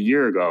a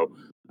year ago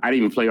I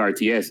didn't even play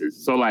RTSs.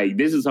 So like,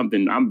 this is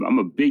something. I'm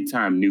a big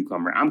time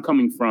newcomer. I'm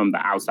coming from the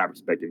outside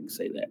perspective to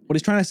say that. What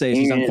he's trying to say is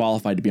he's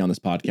unqualified to be on this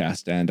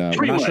podcast, and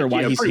we're not sure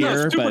why he's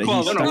here, but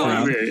he's stuck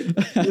around.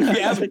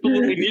 We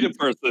absolutely need a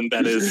person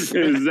that is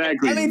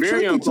exactly. I mean,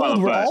 very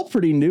unqualified. We're all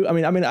pretty new.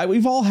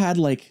 We've all had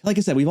like I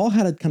said, we've all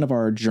had a kind of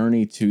our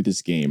journey to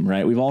this game,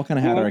 right? We've all kind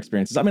of had our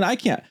experiences. I mean,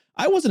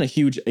 I wasn't a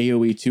huge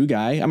AoE 2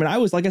 guy. I mean, I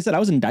was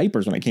in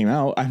diapers when it came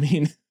out. I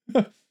mean.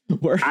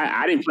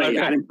 I didn't play. Okay.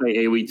 I didn't play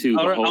AoE 2.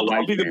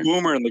 I'll be the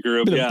boomer in the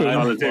group. Yeah, I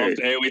loved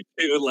AoE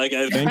 2. Like,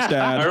 thanks,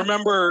 Dad. I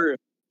remember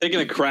taking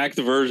a cracked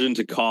version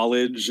to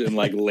college and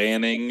like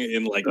landing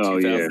in like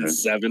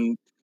 2007.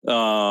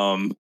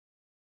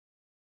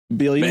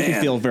 Bill, you make me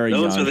feel very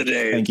young. Those are the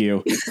days. Thank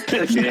you.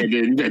 I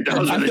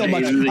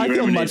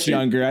feel much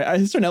younger.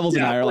 Mr. Neville's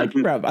and I are like,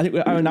 crap.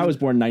 I was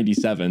born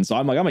 97, so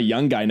I'm a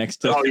young guy next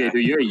to. Oh yeah,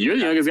 dude, you're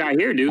the youngest guy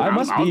here, dude. I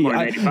must be.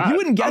 You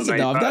wouldn't guess it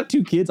though. I've got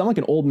 2 kids. I'm like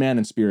an old man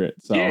in spirit.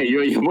 So yeah,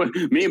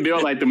 me and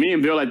Bill like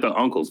the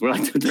uncles. We're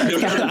like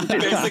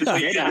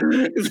basically, yeah.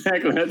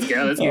 Exactly. Let's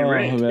get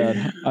ready. Oh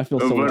man, I feel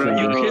so much.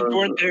 You kids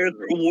weren't there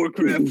for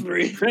Warcraft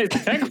 3.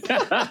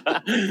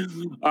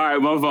 All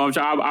right,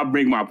 I'll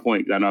bring my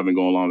point. I know I've been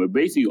going long, but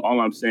basically all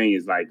I'm saying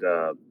is like,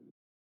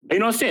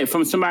 I said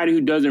from somebody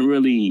who doesn't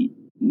really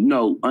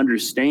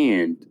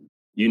understand,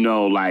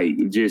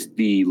 like just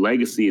the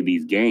legacy of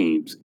these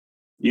games.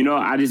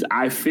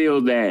 I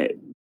feel that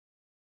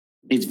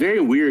it's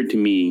very weird to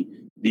me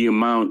the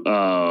amount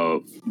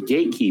of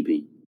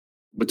gatekeeping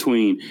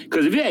between,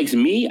 because if you ask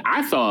me,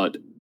 I thought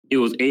it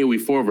was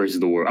AoE 4 versus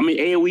the world. I mean,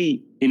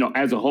 AoE,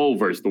 as a whole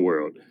versus the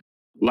world.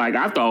 Like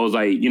I thought it was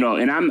like,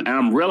 and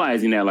I'm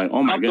realizing that like,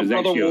 oh my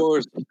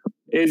goodness,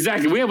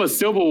 exactly. We have a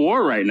civil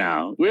war right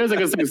now. We have like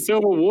a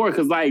civil war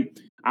because like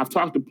I've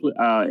talked to,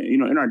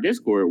 in our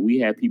Discord, we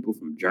have people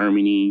from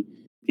Germany,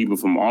 people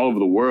from all over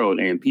the world,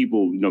 and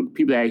people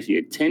that actually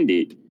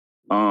attended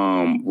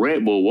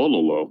Red Bull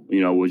Wololo,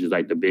 which is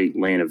like the big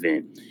LAN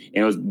event.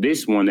 And it was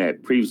this one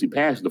that previously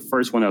passed, the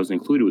first one that was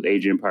included with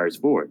Age of Empires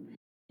 4.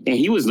 And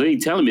he was literally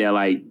telling me that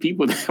like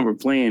people that were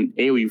playing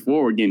AoE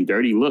 4 were getting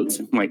dirty looks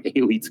from like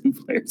AoE 2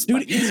 players. Dude,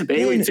 like,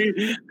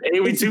 the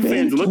AoE 2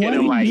 fans look at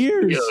him like,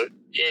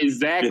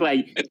 exactly.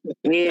 Like,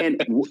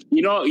 and and I'm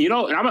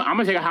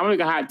gonna make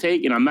a hot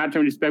take, and I'm not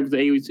trying to disrespect to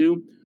AoE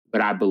 2, but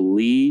I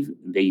believe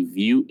they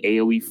view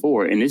AoE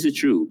 4, and this is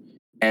true,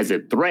 as a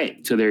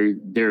threat to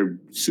their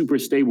super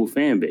stable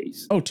fan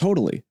base. Oh,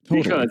 totally.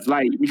 Because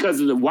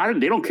why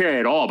they don't care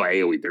at all about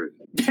AoE 3.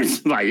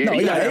 Like,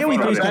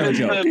 AoE 3 is kind of a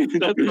joke.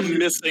 That's the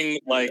missing,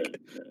 like,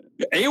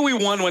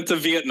 AoE 1 went to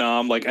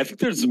Vietnam. Like, I think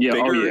there's a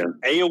bigger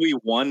AoE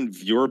 1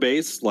 viewer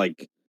base,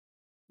 like,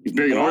 it's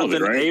bigger more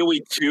than right? AoE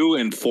 2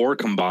 and 4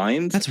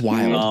 combined. That's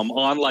wild.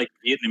 On like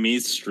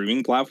Vietnamese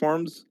streaming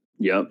platforms.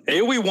 Yep.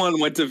 AoE 1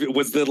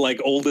 was the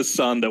like oldest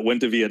son that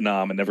went to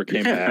Vietnam and never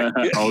came back.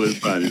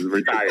 Oldest son is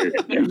retired.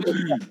 You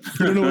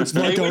don't know what it's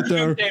like out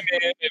there.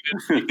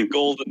 The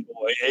golden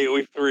boy.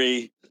 AoE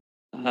 3,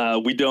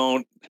 we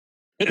don't.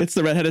 It's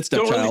the redheaded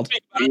stepchild.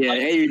 Yeah,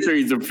 AoE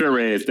 3 is the pure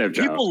redheaded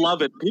stepchild. People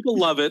love it,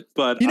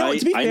 but to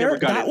be fair,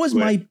 that was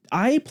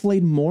I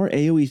played more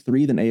AoE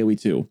 3 than AoE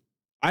 2.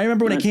 I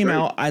remember when it came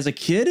out as a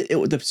kid,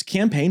 the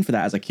campaign for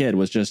that as a kid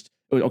was just,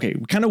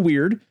 kind of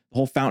weird. The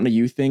whole Fountain of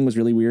Youth thing was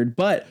really weird,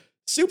 but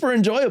super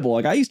enjoyable.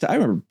 Like I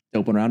remember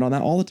doping around on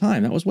that all the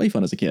time. That was way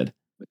fun as a kid.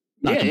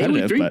 Not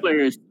AoE 3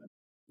 players.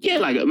 Yeah,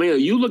 like, I mean,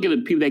 you look at the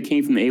people that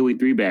came from the AoE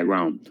 3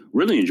 background,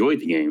 really enjoyed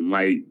the game.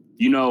 like,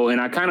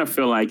 and I kind of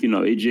feel like,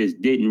 it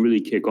just didn't really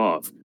kick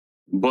off.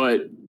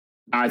 But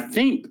I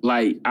think,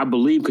 like, I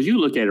believe, because you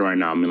look at it right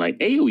now, I mean, like,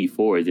 AoE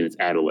 4 is in its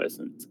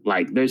adolescence.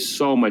 Like, there's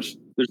so much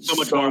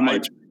more.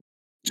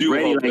 Do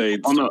hope they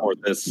support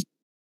this.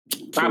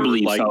 I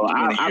believe so.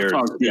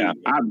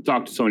 I've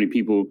talked to so many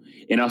people,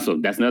 and also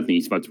that's another thing.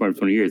 It's about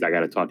 20 years. I got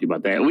to talk to you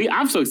about that.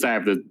 I'm so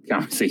excited for the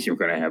conversation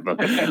we're gonna have.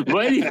 But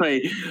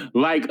anyway,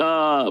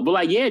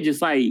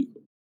 just like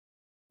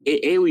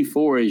AoE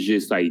 4 is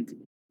just like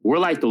we're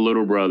like the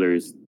little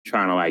brothers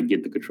trying to like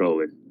get the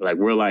controller. Like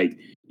we're like,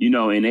 and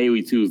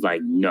AoE 2 is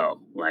like no,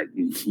 like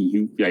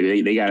you, like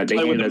they got they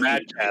gave you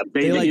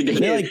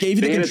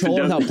the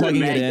controller without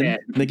plugging it in.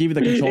 They gave you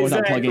the controller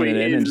without plugging it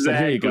in, and just like,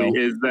 here you go.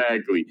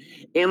 Exactly,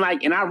 and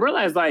I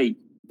realized like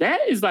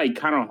that is like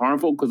kind of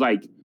harmful because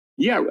like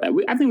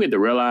I think we have to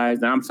realize,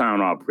 and I'm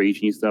sounding all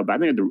preachy and stuff, but I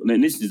think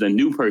and this is a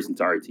new person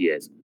to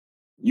RTS.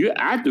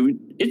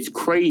 It's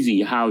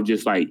crazy how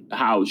just like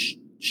how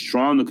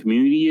strong the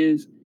community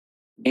is,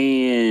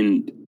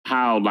 and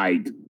how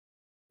like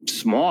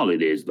small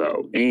it is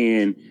though,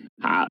 and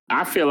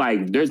I feel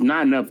like there's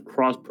not enough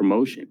cross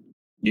promotion,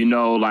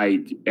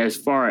 like as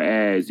far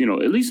as at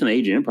least in the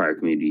Age of Empire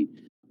community,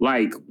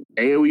 like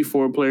AoE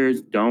 4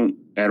 players don't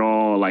at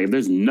all, like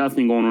there's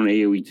nothing going on in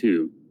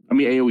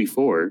AoE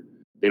 4,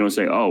 they don't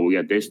say, oh, we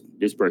got this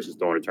person's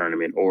throwing a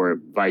tournament, or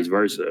vice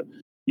versa,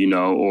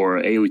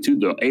 or AoE 2,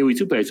 the AoE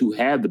 2 players who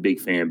have the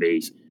big fan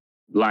base,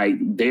 like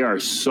they are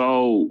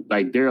so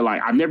like they're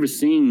like, I've never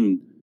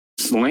seen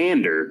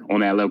slander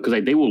on that level, because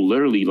like they will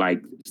literally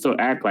like still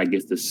act like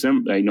it's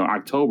December,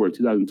 October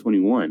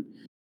 2021.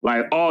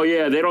 Like, oh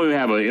yeah, they don't even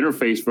have an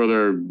interface for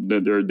their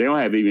they don't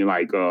have even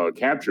like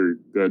capture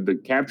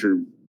the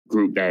capture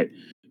group that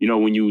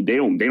when they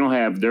don't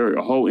have their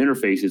whole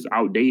interface is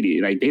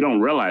outdated. Like they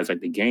don't realize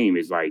like the game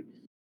is like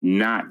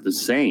not the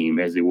same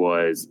as it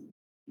was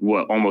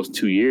almost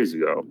 2 years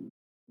ago.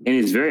 And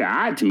it's very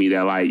odd to me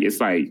that like it's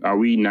like, are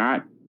we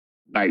not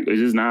like, is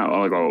this not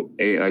like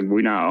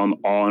we're not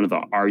all under the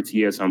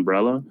RTS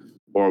umbrella,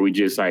 or are we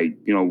just like,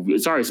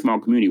 it's already a small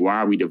community? Why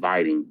are we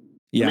dividing?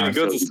 Yeah, it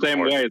goes the same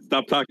way.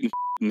 Stop talking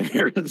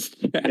Yeah,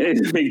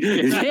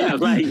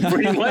 like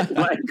pretty much.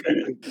 Like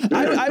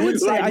I would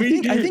say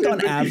like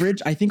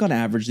I think on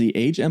average the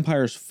Age of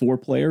Empires 4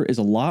 player is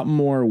a lot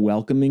more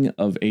welcoming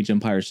of Age of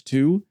Empires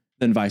 2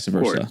 than vice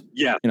versa.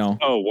 Yeah, you know.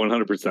 Oh,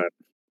 100%.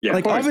 Yeah,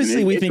 like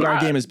obviously we think our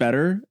game is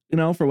better, you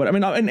know, for what I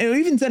mean, and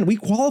even then we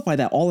qualify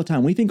that all the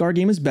time. We think our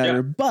game is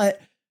better,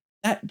 but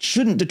that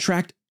shouldn't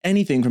detract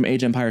anything from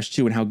Age of Empires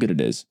 2 and how good it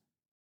is.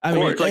 I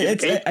mean,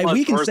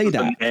 we can say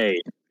that.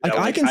 Like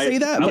I can say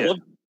that. I love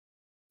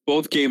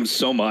both games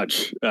so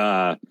much,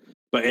 but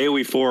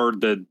AoE 4,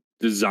 the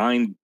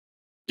design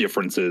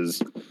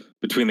differences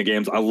between the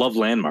games. I love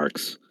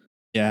landmarks.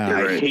 Yeah,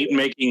 I hate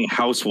making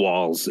house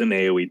walls in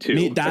AoE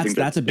 2.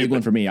 That's a big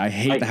one for me. I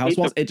hate the house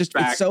walls. It's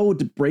so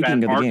breaking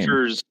of the game.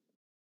 Archers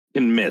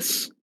can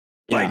miss.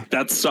 Like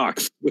that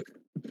sucks.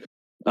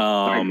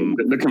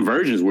 The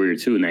conversion is weird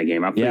too in that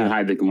game. I play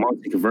high the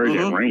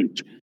conversion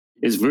range.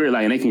 It's very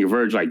like, and they can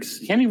converge like,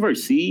 can they converge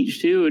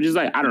siege too? It's just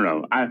like, I don't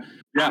know. I'm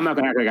not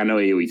gonna act like I know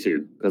AoE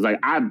 2 because like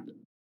I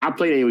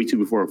played AoE 2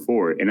 before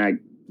 4 and I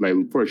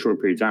like for a short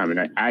period of time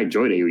and I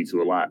enjoyed AoE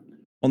 2 a lot.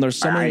 Well, there's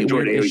so many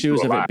weird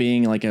issues of it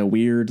being like a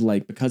weird,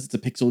 like, because it's a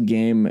pixel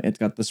game, it's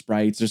got the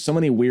sprites. There's so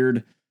many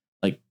weird,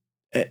 like,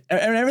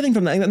 everything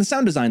from the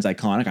sound design's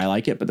iconic. I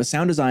like it, but the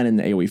sound design in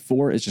the AoE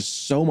 4 is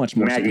just so much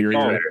more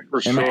superior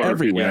in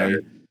every way.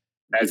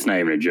 That's not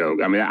even a joke.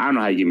 I mean, I don't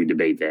know how you can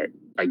debate that.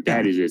 Like,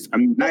 that is just,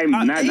 I'm not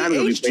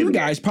H2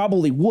 guys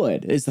probably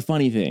would, is the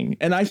funny thing.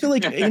 And I feel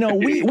like, you know,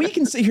 we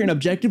can sit here and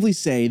objectively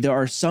say there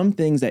are some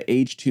things that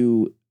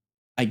H2,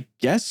 I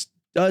guess,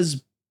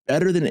 does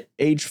better than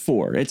Age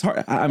 4. It's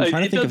hard. I'm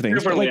trying to think of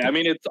things. Like, I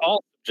mean, it's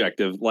all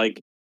subjective.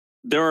 Like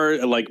there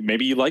are like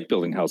maybe you like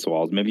building house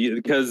walls, maybe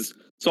because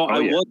I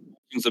was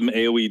watching some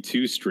AoE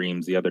 2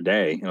 streams the other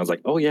day, and I was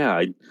like, oh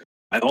yeah,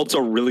 I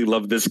also really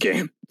love this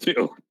game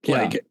too.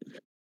 Like,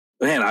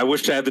 man, I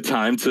wish I had the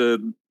time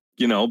to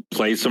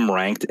play some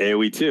ranked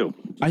AoE 2.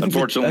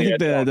 Unfortunately, I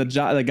think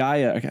the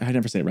Gaia. I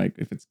never say it right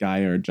if it's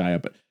Gaia or Jaya,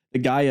 but the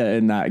Gaia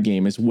in that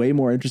game is way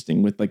more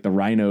interesting with like the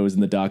rhinos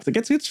and the ducks. Like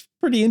it's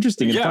pretty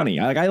interesting and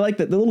funny. I like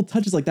that the little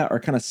touches like that are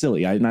kind of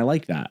silly. And I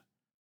like that.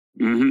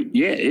 Mm-hmm.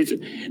 Yeah, it's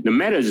the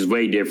meta is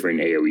way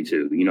different in AoE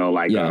 2. You know,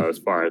 like as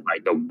far as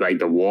like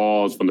the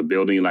walls from the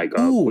building, like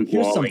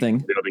here's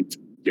something.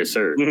 Yes,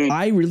 sir. Mm-hmm.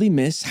 I really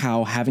miss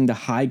how having the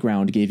high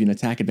ground gave you an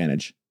attack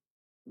advantage.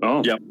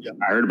 Oh, yeah,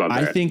 I heard about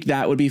that. I think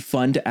that would be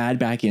fun to add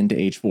back into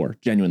Age 4.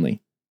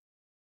 Genuinely.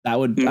 That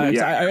would right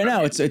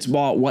now it's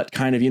about what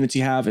kind of units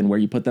you have and where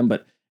you put them,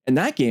 but in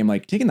that game,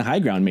 like taking the high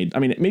ground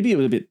maybe it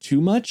was a bit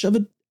too much of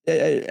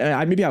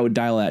a maybe I would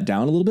dial that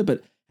down a little bit,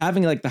 but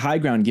having like the high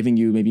ground giving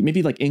you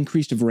maybe like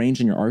increased of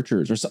range in your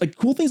archers or like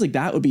cool things like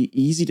that would be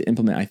easy to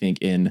implement, I think,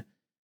 in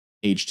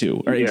Age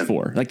 2 or Age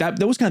 4. Like that,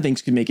 those kind of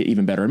things could make it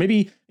even better.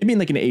 Maybe in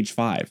like an Age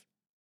 5.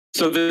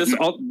 So this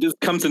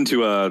comes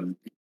into a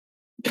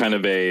kind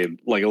of a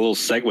little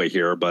segue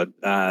here, but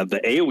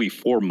the AoE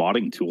 4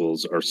 modding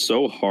tools are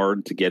so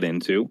hard to get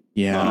into.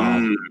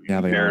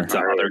 Compared to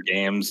other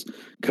games,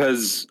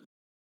 because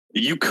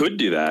you could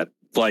do that.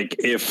 Like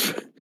if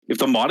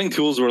the modding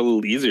tools were a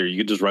little easier, you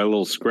could just write a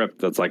little script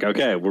that's like,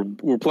 okay,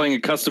 we're playing a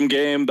custom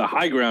game, the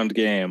high ground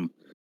game,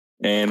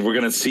 and we're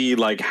gonna see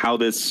like how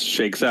this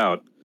shakes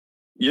out.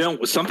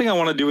 Something I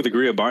want to do with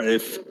Agria Bar,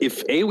 if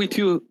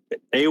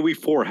AoE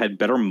 4 had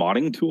better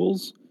modding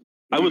tools,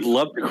 I would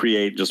love to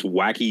create just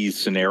wacky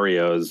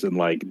scenarios and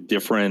like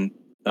different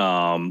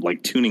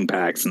like tuning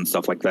packs and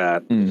stuff like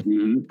that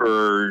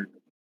for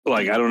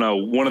like, I don't know,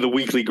 one of the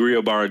weekly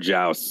Griobara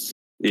jousts.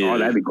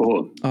 That'd be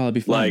cool. Oh, that'd be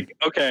fun. Like,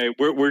 okay,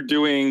 we're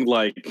doing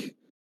like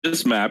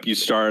this map.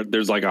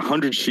 There's like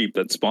 100 sheep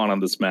that spawn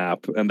on this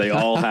map, and they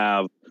all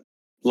have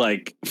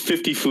like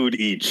 50 food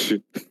each.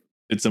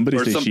 Did somebody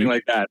or say something sheep?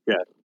 Like that? Yeah.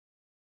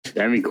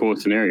 That'd be cool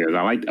scenarios.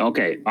 I like.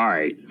 Okay, all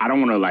right. I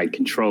don't want to like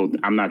control.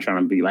 I'm not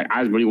trying to be like.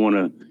 I really want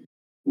to.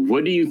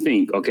 What do you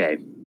think? Okay.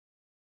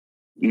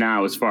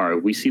 Now, as far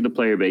as we see the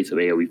player base of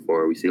AoE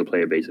 4, we see the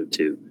player base of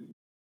 2.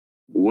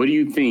 What do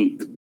you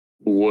think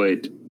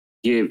would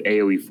give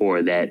AoE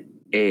 4 that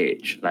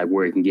edge, like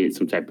where it can get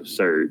some type of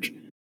surge?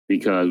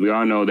 Because we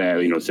all know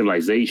that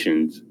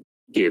civilizations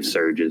give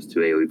surges to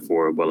AoE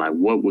 4, but like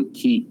what would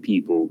keep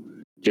people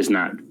just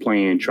not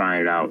playing,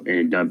 trying it out,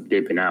 and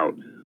dipping out?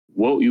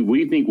 What do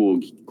you think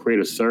will create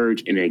a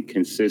surge in a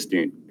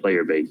consistent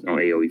player base on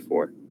AoE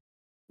 4?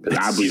 Because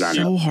I believe I know. It's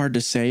so hard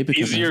to say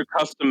because easier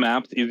custom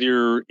maps,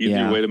 easier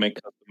way to make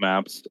custom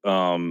maps.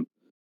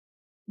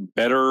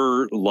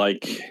 Better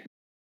like.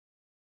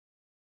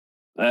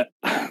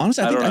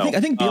 Honestly, I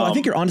think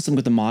you're onto something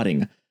with the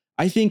modding.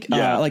 I think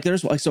like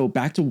there's like, so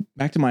back to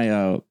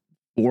my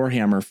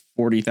Warhammer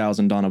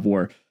 40,000 Dawn of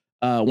War.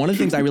 One of the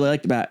things I really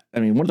liked about,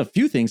 one of the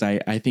few things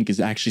I think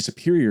is actually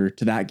superior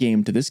to that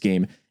game, to this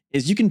game,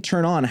 is you can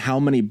turn on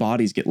how many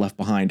bodies get left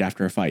behind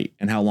after a fight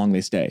and how long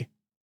they stay.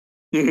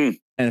 And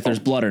if there's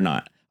blood or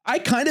not. I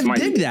kind of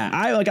dig that.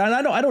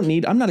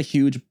 I'm not a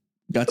huge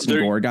guts and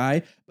gore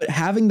guy, but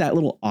having that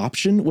little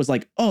option was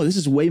like, oh, this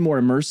is way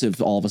more immersive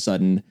all of a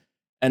sudden.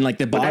 And like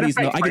the bodies,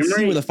 I could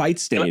see where the fight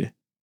stayed.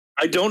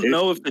 I don't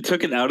know if they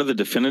took it out of the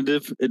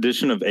definitive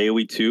edition of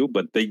AoE 2,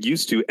 but they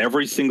used to.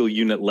 Every single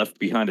unit left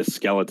behind a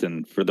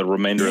skeleton for the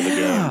remainder of the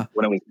game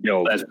when it was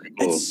killed. That's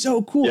cool. It's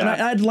so cool. Yeah.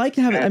 And I'd like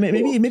to have it. I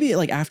mean, maybe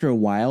like after a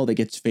while that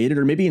gets faded,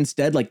 or maybe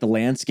instead like the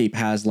landscape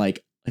has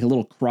like a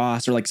little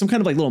cross or like some kind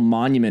of like little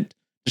monument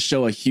to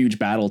show a huge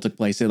battle took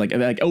place. So like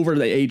over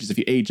the ages, if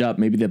you age up,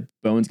 maybe the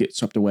bones get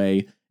swept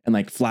away and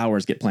like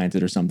flowers get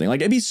planted or something. Like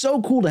it'd be so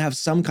cool to have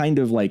some kind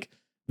of like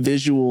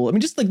visual. I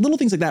mean, just like little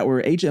things like that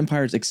where Age of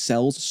Empires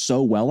excels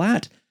so well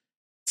at.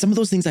 Some of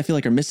those things I feel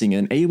like are missing,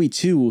 and AoE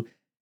 2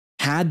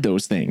 had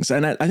those things.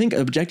 And I think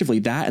objectively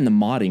that and the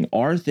modding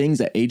are things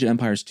that Age of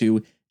Empires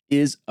 2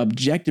 is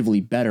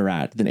objectively better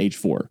at than Age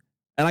 4.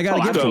 And I got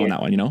to give it to you on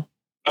that one, you know?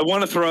 I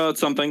want to throw out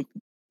something.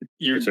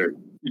 You're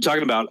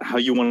talking about how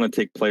you want to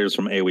take players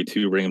from AoE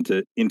 2, bring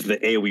them into the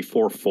AoE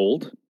 4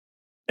 fold.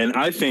 And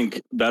I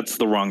think that's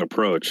the wrong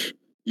approach.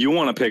 You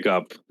want to pick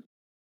up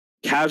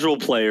casual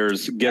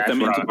players, get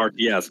them into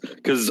RTS,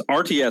 because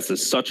RTS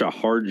is such a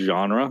hard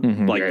genre.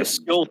 Like the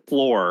skill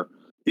floor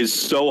is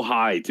so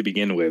high to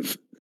begin with,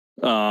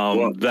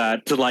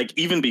 that to like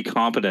even be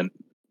competent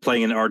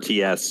playing in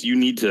RTS, you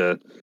need to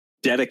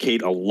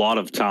dedicate a lot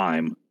of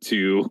time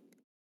to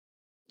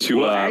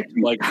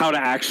like how to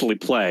actually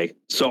play.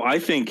 So I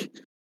think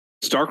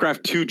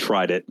StarCraft 2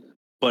 tried it,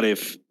 but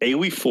if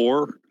AoE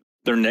 4,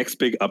 their next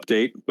big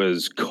update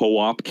was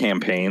co-op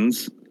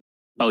campaigns.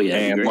 Oh yeah,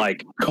 and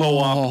like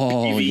co-op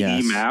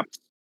PvE maps,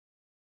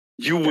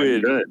 you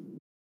would.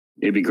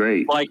 It'd be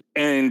great. Like,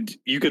 and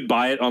you could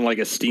buy it on like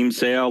a Steam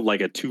sale,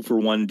 like a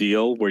 2-for-1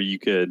 deal, where you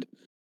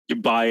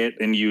buy it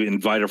and you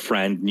invite a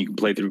friend and you can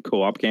play through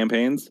co-op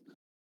campaigns.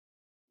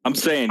 I'm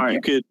saying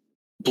you could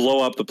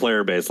blow up the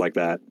player base like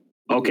that.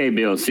 Okay,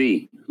 Bill.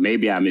 See,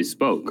 maybe I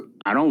misspoke.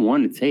 I don't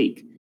want to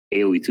take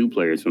AoE 2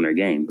 players from their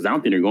game because I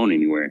don't think they're going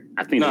anywhere.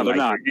 I think they're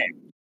not.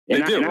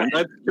 They do.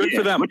 That's good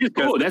for them. Which is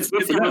cool. That's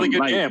good for them. Really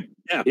good game.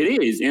 Yeah,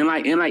 it is. And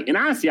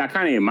honestly, I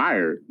kind of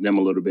admire them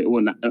a little bit.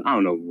 Well, I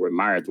don't know if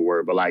admire is the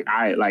word, but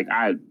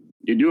I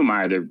do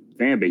admire their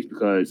fan base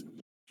because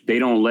they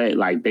don't let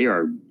they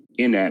are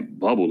in that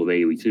bubble of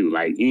AoE 2.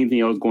 Like anything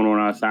else going on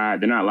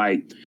outside, they're not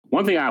like.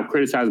 One thing I've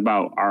criticized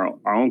about our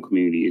own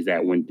community is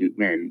that when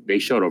they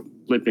showed a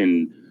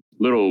flipping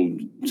little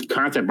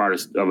concept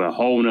artist of a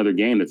whole nother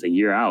game that's a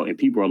year out, and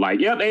people are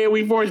like, "Yep,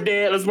 AoE 4 is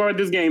dead. Let's start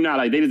this game now."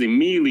 Like they just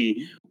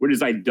immediately were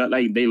just like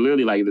they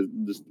literally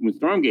when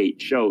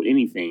Stormgate showed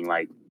anything,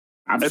 like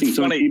I've seen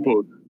some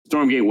people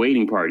Stormgate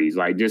waiting parties,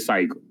 like just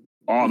like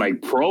all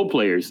like pro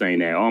players saying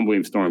that, "Oh, I'm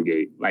blaming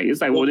Stormgate." Like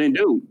it's like, well then,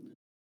 dude,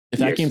 if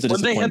that game's a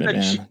disappointment,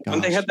 man. When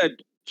they had that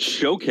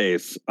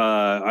showcase,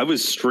 I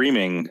was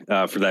streaming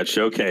for that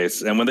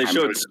showcase, and when they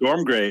showed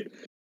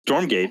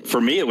Stormgate,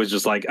 for me it was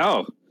just like,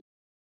 oh.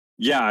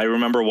 Yeah, I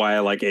remember why I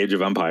like Age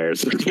of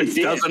Empires. This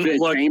doesn't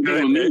look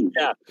good.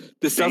 Yeah,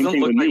 this doesn't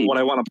look like what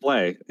I want to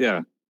play.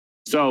 Yeah.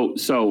 So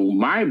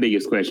my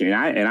biggest question, and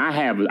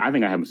I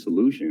think I have a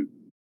solution,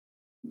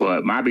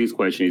 but my biggest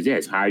question is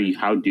yes, how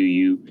do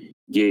you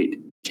get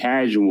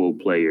casual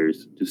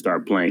players to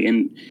start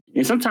playing?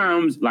 And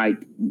sometimes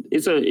like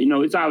it's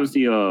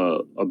obviously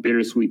a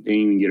bittersweet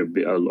thing to get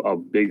a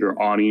bigger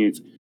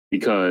audience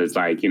because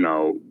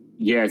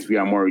yes,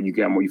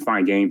 you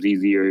find games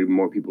easier,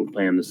 more people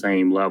playing the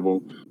same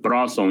level, but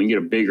also when you get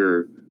a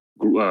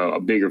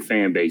bigger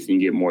fan base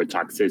and you get more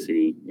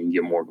toxicity and you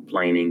get more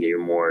complaining, get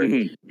more,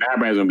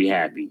 everybody's gonna be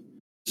happy.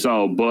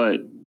 So,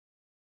 but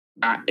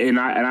I'm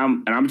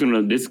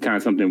doing this is kind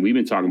of something we've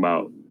been talking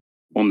about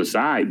on the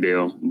side,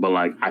 Bill, but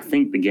like, I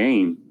think the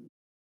game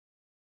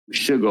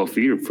should go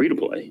free to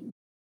play.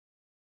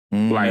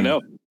 I know.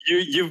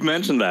 You've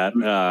mentioned that.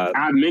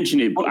 I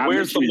mentioned it.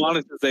 Where's the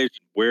monetization?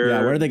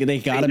 Where they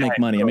got to make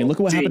money. I mean, look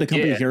at what happened to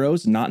Company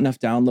Heroes. Not enough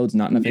downloads,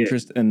 not enough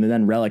interest, and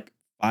then Relic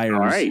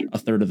fires a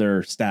third of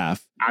their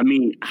staff. I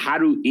mean, how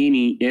do I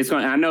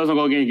know it's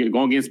going to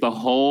go against the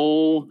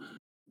whole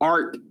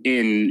art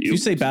in. If you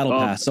say Battle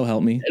Pass, so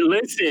help me.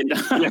 Listen,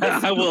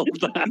 I will.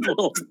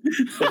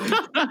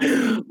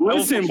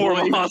 Listen,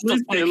 boys.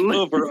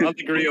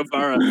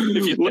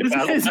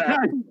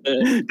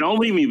 Don't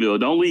leave me, Bill.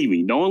 Don't leave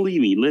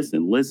me.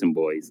 Listen,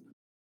 boys.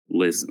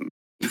 Listen.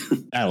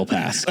 Battle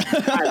Pass.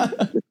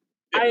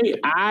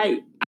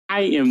 I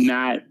am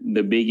not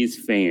the biggest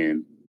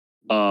fan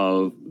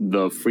of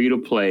the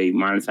free-to-play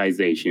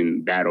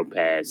monetization Battle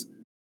Pass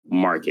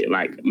market.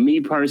 Like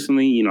me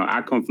personally,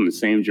 I come from the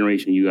same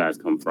generation you guys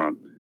come from.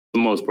 For the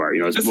most part,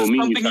 this is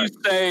something you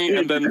say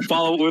and then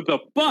follow with a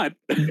but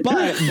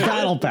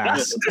Battle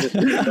Pass.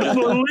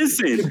 Well,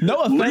 listen,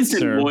 no offense,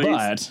 sir, boys,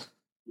 but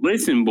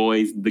listen,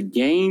 boys, the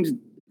games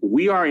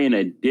we are in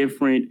a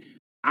different.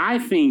 I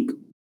think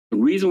the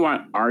reason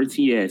why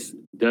RTS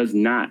does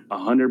not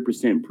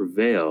 100%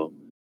 prevail,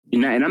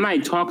 and I'm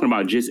not talking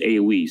about just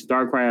AoE,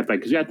 StarCraft,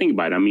 because you got to think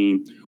about it. I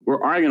mean,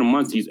 we're arguing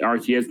amongst these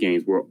RTS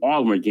games where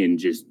all of them are getting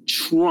just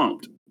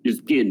trumped,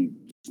 just getting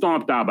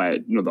stomped out by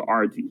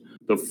the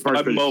the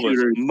first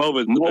shooters,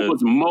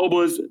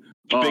 MOBAs.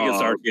 The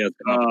biggest RTS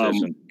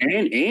competition.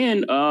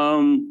 And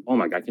oh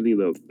my God, I can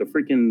think of the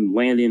freaking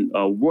landing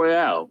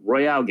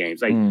Royale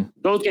games. Like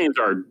those games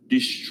are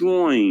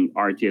destroying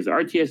RTS.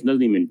 RTS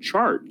doesn't even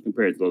chart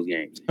compared to those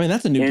games. I mean,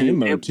 that's a new game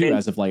mode too.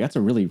 As of like, that's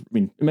a really, I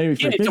mean, maybe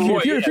if you're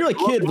a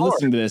kid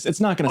listening to this, it's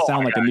not going to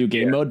sound like a new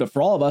game mode. But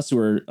for all of us who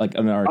are like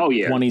in our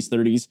 20s,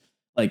 30s,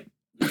 like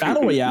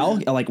Battle Royale,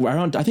 like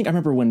around, I think I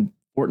remember when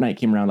Fortnite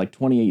came around, like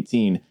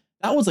 2018.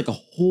 That was like a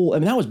whole. I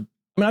mean,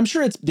 I'm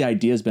sure the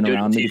idea has been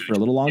around maybe for a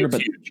little longer,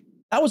 but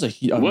that was a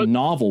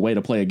novel way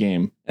to play a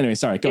game. Anyway,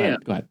 sorry, go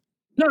ahead.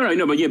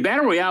 No, but yeah,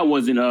 Battle Royale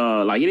wasn't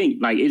like it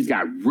ain't like it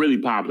got really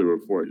popular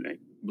with Fortnite.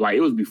 Like it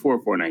was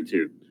before Fortnite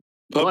too.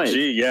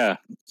 PUBG, yeah.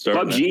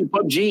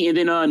 PUBG, and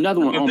then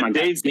another one. Oh my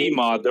God, DayZ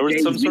mod. There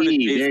was some sort of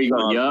there you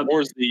go. Yep,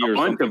 a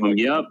bunch of them.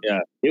 Yep. Yeah,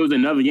 it was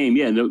another game.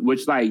 Yeah,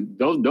 which like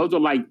those are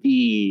like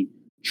the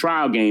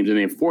trial games, and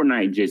then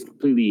Fortnite just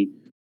completely.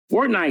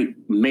 Fortnite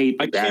made.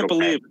 I can't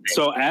believe.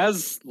 So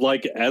as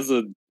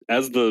the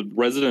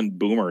resident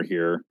boomer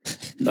here,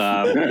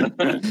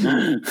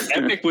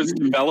 Epic was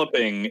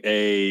developing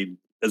a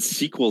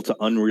sequel to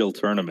Unreal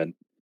Tournament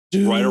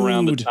right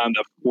around the time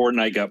that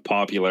Fortnite got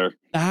popular.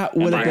 That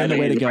would have been the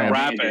way to go.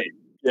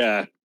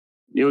 Yeah.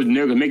 It was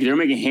they're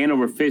making hand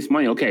over fist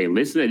money. Okay,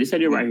 listen to this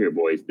idea right here,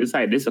 boys.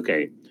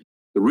 Okay.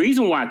 The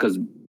reason why, because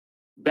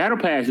Battle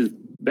Royale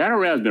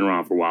has been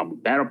around for a while,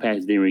 but Battle Pass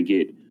didn't even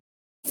get.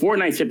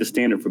 Fortnite set the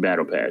standard for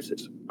battle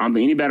passes. I don't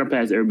think any battle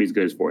pass ever be as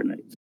good as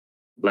Fortnite.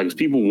 Like, if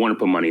people want to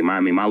put money, my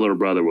little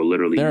brother will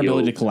literally. Their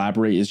ability to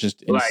collaborate is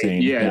just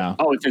insane. Yeah.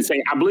 Oh, it's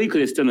insane. I believe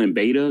because it's still in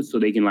beta, so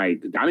they can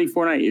like. I think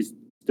Fortnite is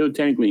still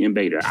technically in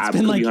beta. It's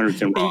been like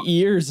 8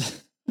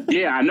 years.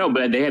 Yeah, I know,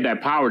 but they had that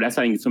power. That's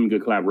how you get some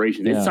good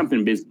collaboration. It's something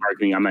in business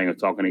marketing. I'm not going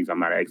to talk on it because I'm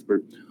not an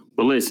expert.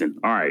 But listen,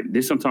 all right,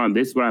 this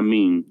is what I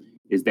mean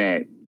is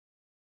that.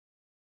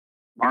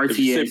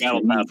 RTS.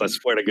 Battle Pass, I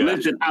swear to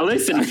God.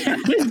 Listen.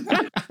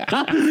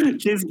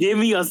 Just give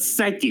me a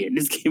second.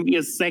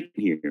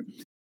 Here.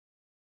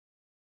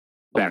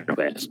 Battle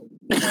Pass.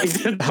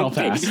 Battle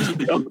Pass.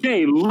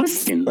 Okay,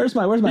 listen. Where's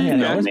my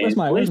hand?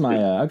 Where's my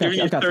okay,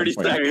 Give me 30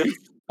 seconds.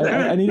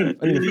 I need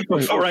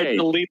to all right,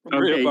 delete the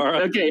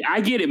okay, I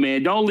get it,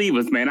 man. Don't leave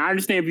us, man. I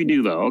understand if you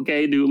do, though.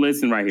 Okay, dude,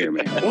 listen right here,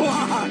 man.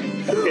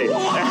 Okay.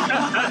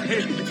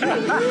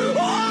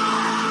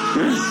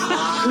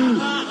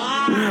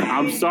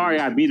 I'm sorry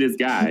I beat this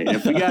guy.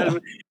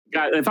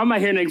 If I'm not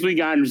here next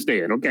week, I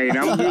understand. Okay, and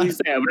I'm really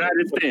sad, but I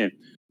understand.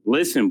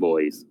 Listen,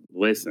 boys,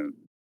 listen.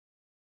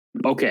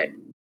 Okay,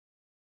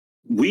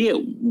 we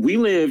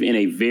live in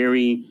a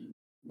very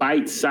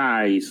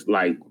bite-sized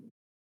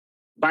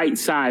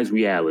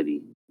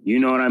reality. You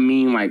know what I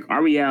mean? Like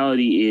our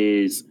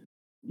reality is,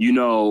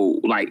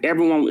 like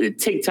everyone, the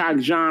TikTok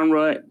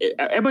genre,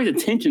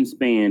 everybody's attention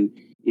span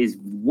is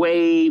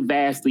way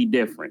vastly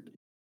different.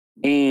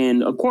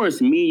 And of course,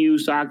 me, you,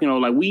 Sock,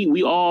 like we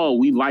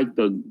like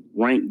the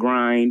rank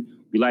grind.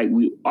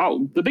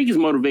 The biggest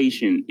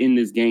motivation in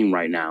this game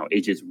right now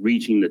is just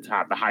reaching the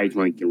top, the highest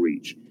rank you can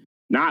reach.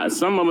 Not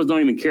some of us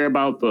don't even care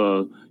about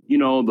the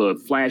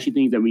flashy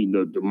things that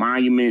the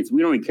monuments.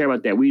 We don't even care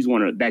about that. We just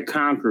want that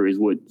conquer is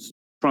what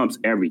trumps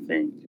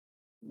everything.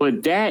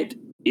 But that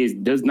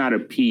does not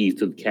appease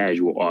to the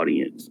casual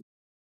audience.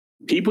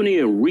 People need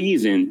a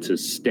reason to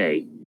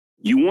stay.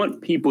 You want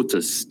people to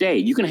stay.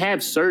 You can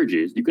have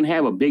surges. You can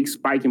have a big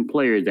spike in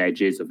players that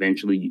just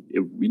eventually,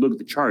 if you look at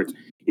the charts,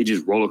 it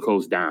just roller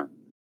coasters down.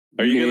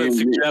 Are you going to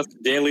suggest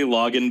daily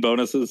login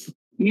bonuses?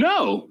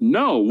 No.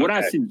 What I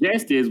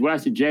suggest is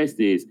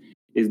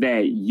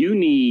that you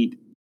need,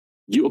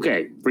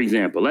 for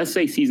example, let's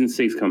say season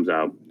 6 comes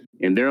out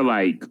and they're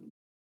like,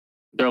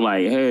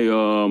 hey,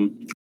 we're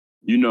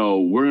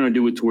going to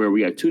do it to where we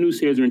got 2 new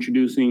series we're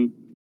introducing.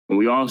 And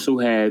we also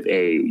have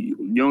you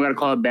don't got to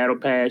call it Battle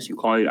Pass. You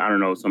call it, I don't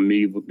know, some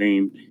medieval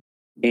theme.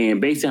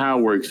 And basically how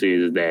it works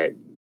is that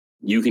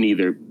you can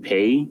either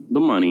pay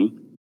the money,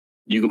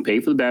 you can pay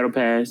for the Battle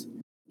Pass,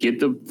 get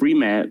the free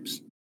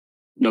maps,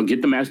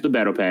 get the maps of the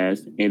Battle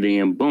Pass, and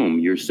then boom,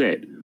 you're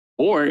set.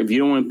 Or if you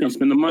don't want to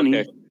spend the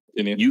money,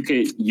 you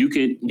could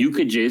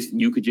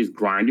just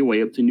grind your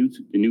way up to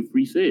new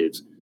free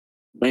civs.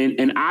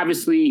 And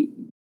obviously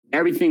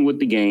everything with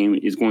the game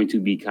is going to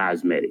be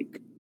cosmetic.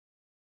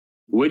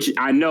 Which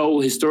I know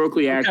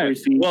historically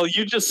accuracy. Well,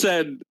 you just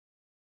said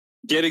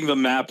getting the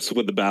maps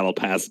with the Battle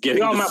Pass. My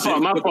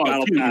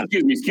fault.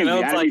 Excuse me.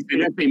 I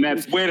didn't say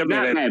maps. Wait a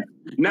minute.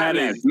 Not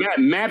maps.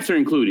 Maps are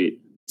included.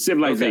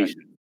 Civilization.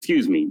 Okay.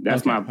 Excuse me.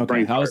 That's my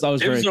brain fart. Is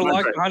there a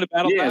lot behind the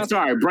Battle Pass? Yeah,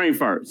 sorry, brain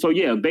fart. So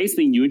yeah,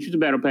 basically you introduce the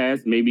Battle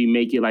Pass, maybe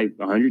make it like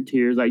 100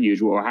 tiers like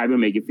usual, or however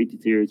make it 50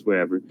 tiers,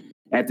 whatever.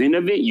 At the end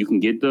of it, you can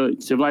get the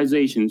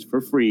civilizations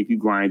for free if you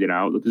grind it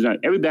out. Because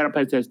every Battle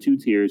Pass has 2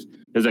 tiers.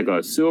 There's like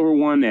a silver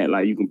one that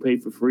like you can pay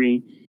for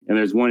free, and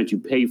there's one that you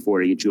pay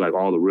for to get you like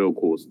all the real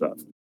cool stuff.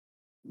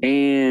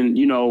 And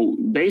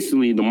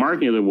basically the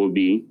marketing will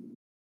be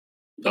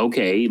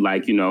okay.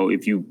 Like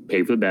if you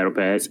pay for the Battle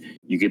Pass,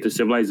 you get the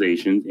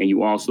civilizations, and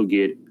you also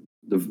get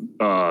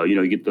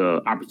you get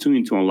the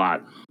opportunity to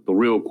unlock the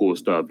real cool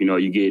stuff.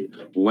 You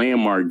get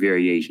landmark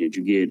variations.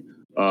 You get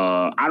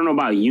I don't know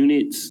about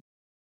units,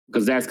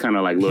 because that's kind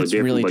of like a little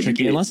different. It's really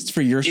tricky unless it's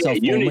for yourself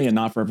only and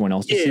not for everyone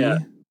else to see.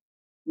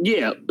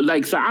 Yeah,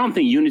 so I don't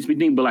think units be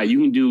thing, but like you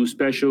can do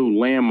special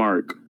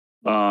landmark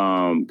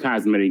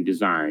cosmetic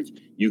designs.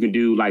 You can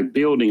do like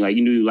building, like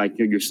you do like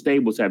your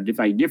stables have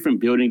different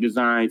building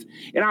designs,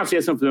 and obviously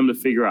that's something for them to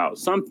figure out.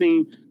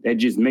 Something that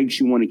just makes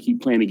you want to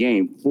keep playing the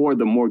game for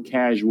the more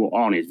casual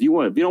audience. If you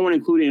don't want to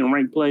include it in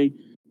ranked play,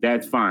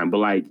 that's fine. But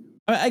like,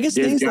 I guess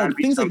things like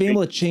being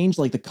able to change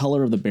like the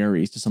color of the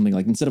berries to something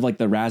like, instead of like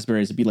the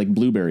raspberries, it'd be like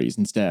blueberries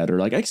instead, or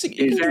like you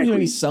can do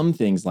maybe some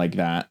things like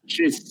that.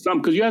 Just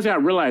some, because you guys got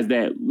to realize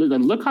that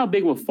look how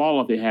big of a fall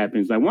off it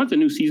happens. Like once a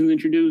new season's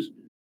introduced,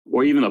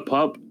 or even a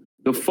pup,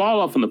 the fall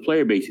off on the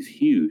player base is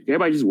huge.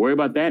 Everybody just worry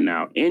about that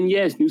now. And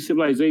yes, new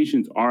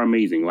civilizations are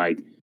amazing. Like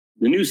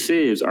the new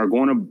civs are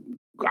going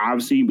to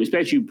obviously,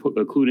 especially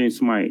including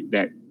somebody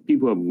that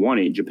people have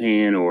wanted,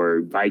 Japan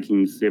or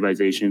Viking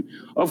civilization.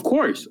 Of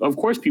course,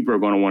 people are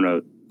going to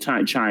want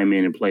to chime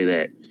in and play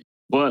that.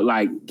 But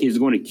like, it's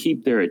going to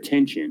keep their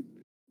attention.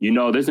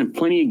 There's been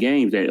plenty of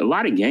games a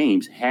lot of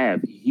games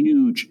have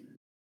huge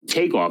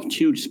takeoffs,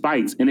 huge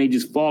spikes, and they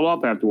just fall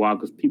off after a while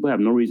because people have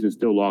no reason to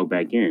still log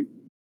back in.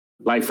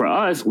 Like for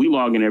us, we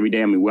log in every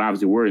day. I mean, we're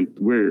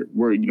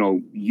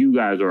you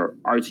guys are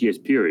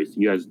RTS purists.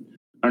 You guys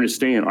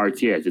understand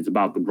RTS. It's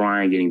about the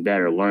grind, getting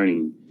better,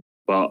 learning.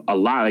 But a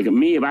lot, like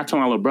me, if I tell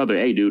my little brother,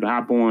 hey, dude,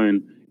 hop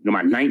on,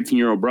 my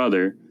 19-year-old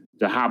brother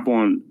to hop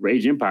on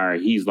Rage Empire,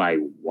 he's like,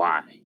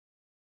 why?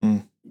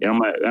 And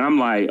I'm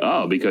like,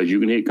 oh, because you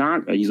can hit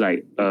he's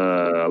like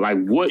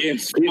what?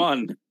 It's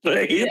fun.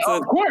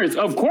 Of course.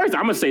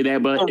 I'm gonna say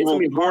that, but it's a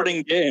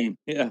rewarding game.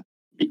 Yeah.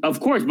 Of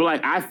course, but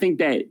like I think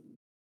that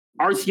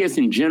RTS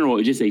in general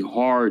is just a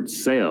hard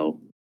sell.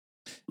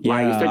 Yeah,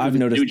 I've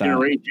noticed that.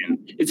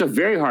 Generation, it's a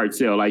very hard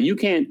sell. Like you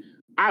can't.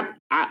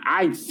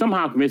 I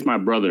somehow convinced my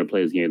brother to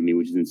play this game with me,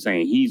 which is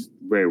insane. He's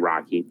very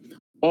rocky.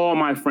 All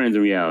my friends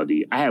in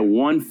reality, I had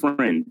one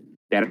friend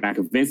that I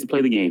convinced to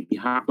play the game. He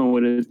hopped on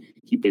with us.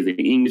 He plays in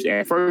English.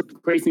 At first,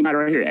 crazy thing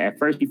right here. At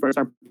first, he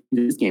started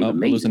this game.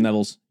 Amazing. Losing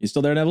Neville's. You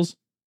still there, Neville's?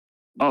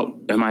 Oh,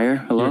 am I here?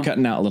 Hello? You're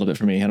cutting out a little bit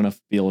for me. I don't know if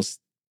Beal's.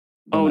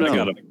 Oh, no.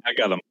 I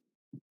got him.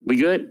 We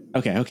good?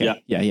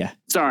 Okay. Yeah.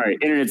 Sorry,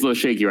 internet's a little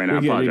shaky right now. I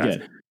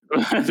apologize.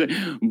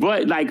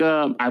 But like,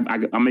 I'll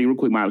make it real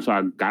quick. So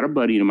I got a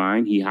buddy of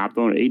mine. He hopped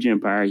on Age of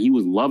Empire. He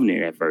was loving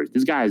it at first.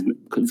 This guy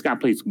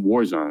plays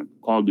Warzone,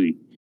 Call of Duty.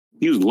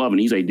 He was loving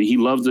it. He's like, he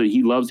loves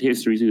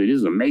history. He's like, this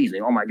is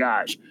amazing. Oh my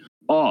gosh.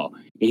 Oh,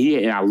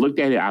 and I looked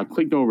at it. I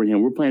clicked over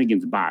him. We're playing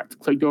against bots.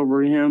 Clicked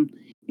over to him,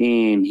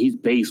 and his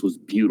base was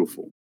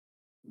beautiful.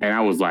 And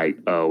I was like,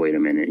 oh, wait a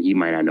minute. He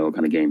might not know what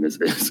kind of game this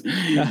is.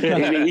 And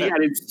then he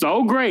got it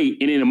so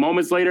great. And then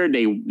moments later,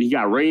 he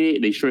got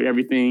raided. They destroyed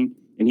everything.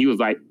 And he was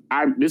like,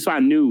 I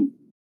knew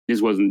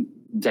this wasn't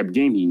the type of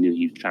game he knew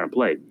he was trying to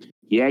play.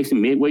 He asked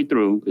him midway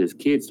through, because his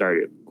kid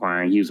started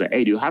crying. He was like,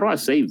 hey, dude, how do I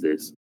save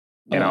this?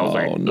 And I was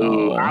like,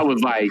 no. I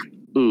was like,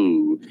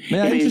 ooh.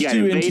 Man, I just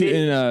do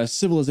in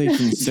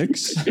Civilization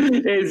 6.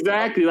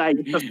 Exactly. Like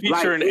a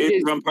feature in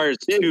Age of Empires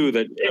 2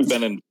 that could have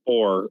been in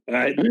 4.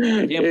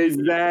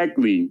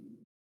 Exactly.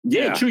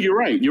 Yeah, true. You're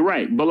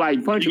right. But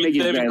like, Punch make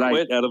it bad,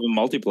 quit out of a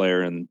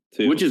multiplayer and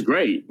 2, which is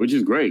great.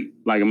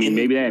 Like, I mean,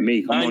 maybe that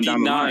may come on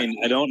down the line.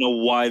 I don't know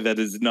why that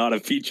is not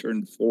a feature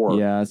in 4.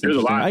 Yeah, that's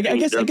interesting. I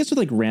guess with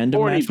like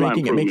random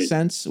matchmaking, it makes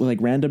sense with like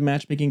random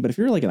matchmaking. But if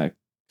you're like in a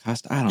I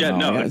don't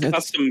know. Yeah, no, a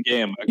custom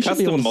game, a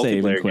custom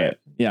multiplayer game.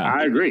 Yeah,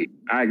 I agree.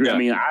 Yeah. I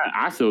mean,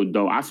 I still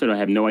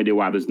have no idea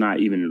why there's not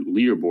even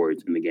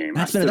leaderboards in the game.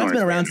 That's been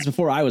around since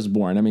before I was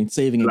born. I mean,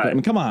 saving it. I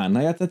mean, come on,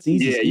 that's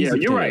easy. Yeah,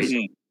 you're right.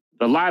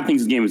 A lot of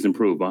things in the game has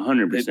improved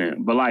 100%.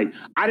 But like,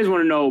 I just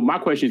want to know. My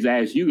question is to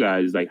ask you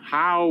guys, like,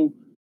 how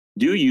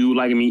do you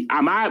like? I mean,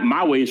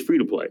 my way is free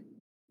to play,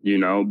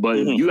 but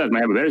you guys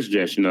might have a better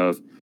suggestion of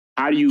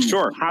how do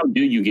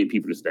you get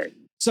people to stay?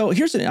 So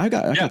here's I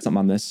got something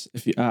on this.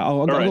 If you,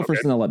 I'll go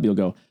first, and then I'll let Beal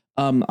go.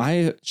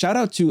 I shout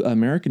out to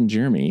American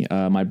Jeremy,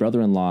 my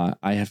brother-in-law.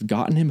 I have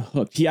gotten him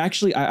hooked. He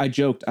actually, I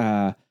joked.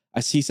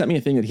 He sent me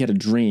a thing that he had a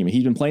dream.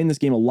 He'd been playing this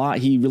game a lot.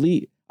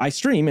 I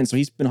stream, and so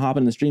he's been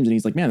hopping in the streams, and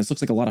he's like, man, this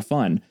looks like a lot of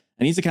fun.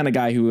 And he's the kind of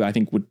guy who I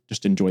think would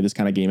just enjoy this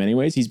kind of game,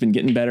 anyways. He's been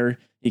getting better.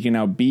 He can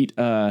now beat.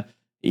 I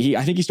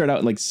think he started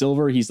out like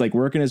silver. He's like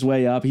working his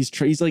way up.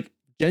 He's like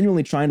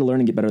genuinely trying to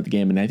learn and get better at the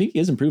game, and I think he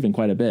is improving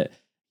quite a bit.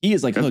 He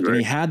is like, look, and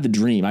he had the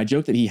dream. I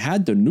joked that he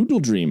had the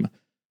noodle dream.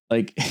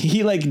 Like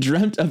he like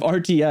dreamt of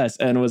RTS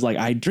and was like,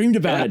 I dreamed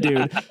about it, dude.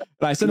 And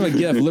I sent him a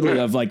gif literally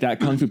of like that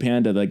Kung Fu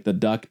Panda, like the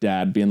duck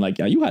dad being like,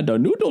 yeah, you had the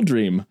noodle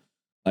dream.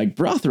 Like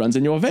broth runs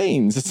in your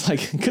veins. It's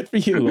like, good for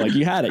you. Like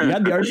you had it. You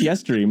had the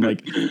RTS dream.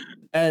 Like,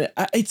 and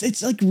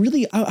it's like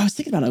really, I was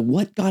thinking about it.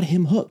 What got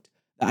him hooked?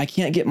 I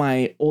can't get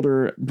my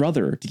older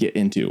brother to get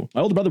into.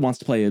 My older brother wants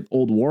to play an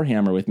old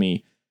Warhammer with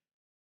me,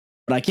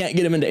 but I can't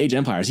get him into Age of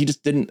Empires. He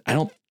just didn't,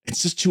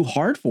 it's just too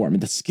hard for him.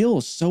 The skill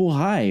is so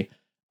high.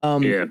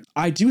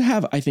 I do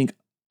have, I think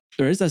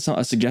there is a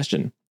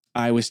suggestion.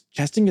 I was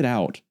testing it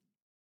out.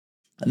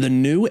 The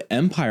new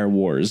Empire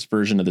Wars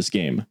version of this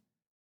game,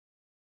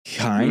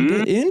 kind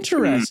of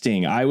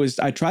interesting.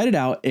 I tried it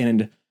out,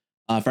 and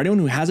for anyone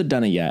who hasn't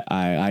done it yet,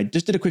 I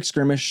just did a quick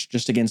skirmish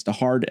just against a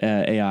hard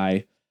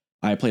AI.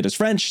 I played as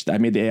French. I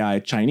made the AI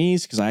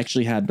Chinese because I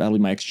actually had, that'll be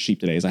my extra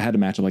sheep today, is I had a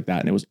matchup like that,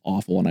 and it was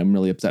awful, and I'm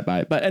really upset by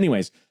it. But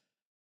anyways,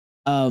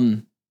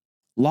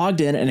 logged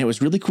in, and it was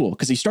really cool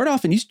because you start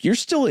off and you're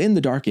still in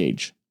the Dark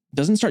Age. It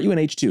doesn't start you in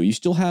H2. You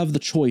still have the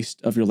choice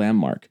of your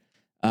landmark.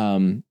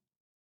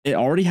 It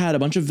already had a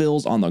bunch of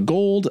vills on the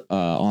gold,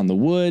 on the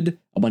wood,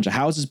 a bunch of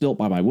houses built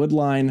by my wood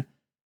line.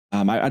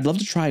 I'd love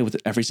to try with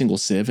every single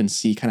civ and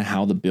see kind of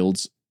how the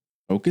builds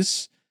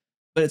focus,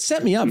 but it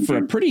set me up for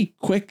a pretty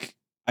quick.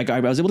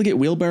 I was able to get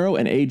wheelbarrow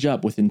and age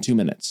up within 2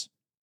 minutes,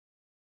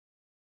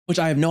 which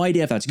I have no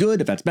idea if that's good,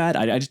 if that's bad.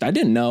 I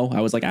didn't know.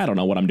 I was like, I don't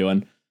know what I'm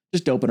doing,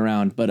 just doping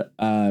around. But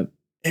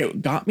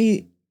it got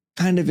me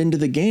kind of into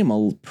the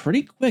game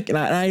pretty quick, and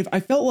I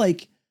felt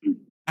like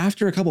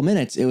after a couple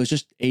minutes, it was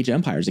just Age of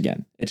Empires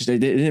again. It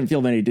didn't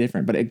feel any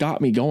different, but it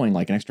got me going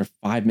like an extra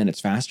 5 minutes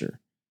faster.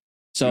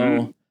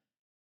 So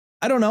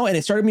I don't know. And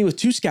it started me with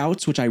 2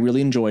 scouts, which I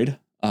really enjoyed.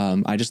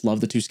 I just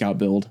love the 2 scout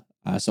build.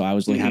 So I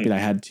was really happy that I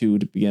had 2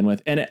 to begin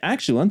with. And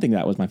actually, one thing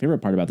that was my favorite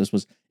part about this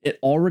was it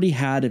already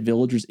had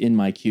villagers in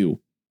my queue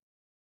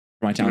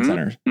for my town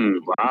center.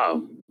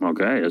 Wow.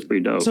 Okay. That's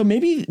pretty dope. So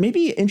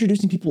maybe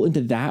introducing people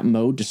into that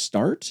mode to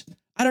start.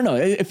 I don't know.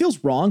 It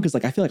feels wrong because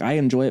like I feel like I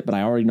enjoy it, but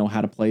I already know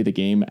how to play the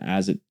game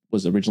as it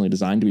was originally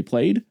designed to be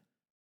played.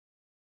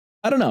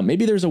 I don't know.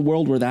 Maybe there's a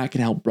world where that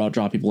can help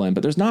draw people in,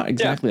 but there's not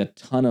exactly a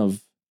ton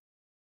of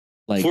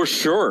like. For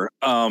sure.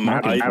 I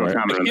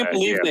can't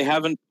believe they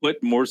haven't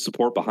put more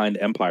support behind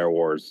Empire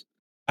Wars.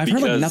 I've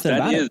heard like nothing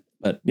about it,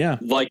 but yeah.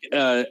 Like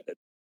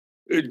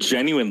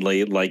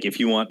genuinely, like if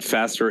you want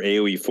faster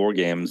AoE 4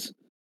 games,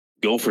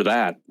 go for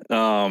that.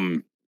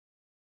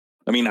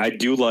 I mean, I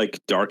do like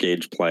Dark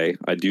Age play.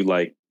 I do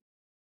like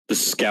the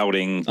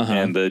scouting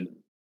and the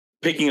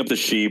picking up the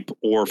sheep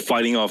or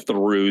fighting off the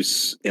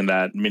Roos in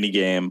that mini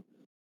game.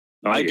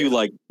 I do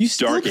like you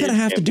still kind of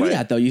have to do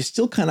that though. You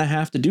still kind of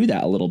have to do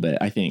that a little bit,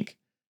 I think,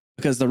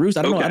 because the Roos.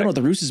 I don't know what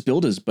the Roos's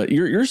build is, but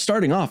you're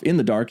starting off in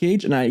the Dark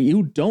Age, and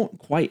you don't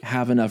quite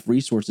have enough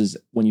resources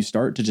when you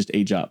start to just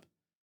age up.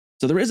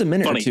 So there is a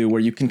minute or two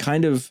where you can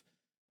kind of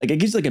like it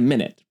gives you like a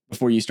minute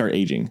before you start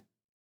aging.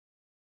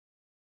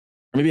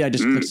 Or maybe I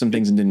just clicked some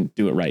things and didn't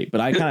do it right.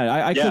 But I kind of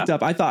I clicked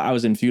up. I thought I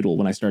was in feudal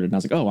when I started, and I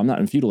was like, oh, I'm not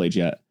in feudal age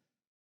yet.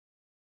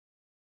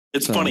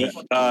 It's funny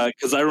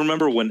because I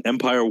remember when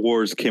Empire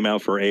Wars came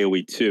out for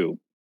AoE 2,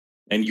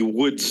 and you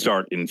would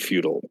start in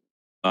feudal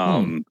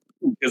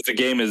because the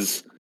game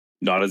is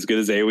not as good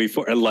as AoE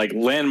 4. And like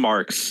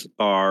landmarks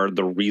are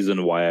the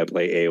reason why I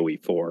play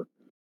AoE 4.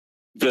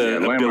 The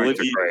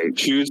ability to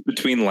choose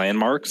between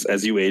landmarks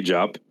as you age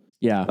up,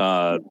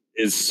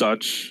 is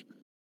such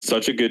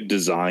a good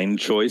design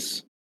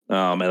choice.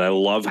 And I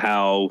love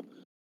how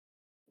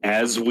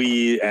as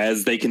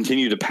they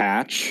continue to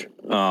patch,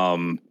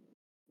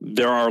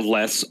 there are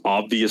less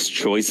obvious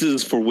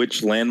choices for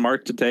which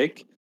landmark to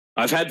take.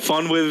 I've had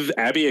fun with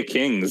Abbey of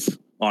Kings,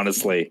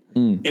 honestly.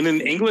 In an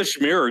English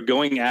mirror,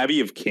 going Abbey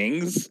of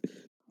Kings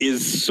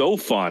is so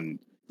fun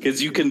because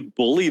you can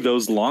bully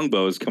those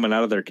longbows coming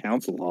out of their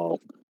council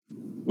hall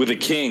with a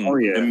king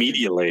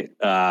immediately.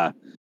 But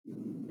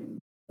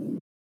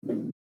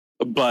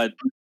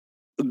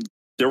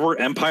there were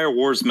Empire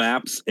Wars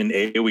maps in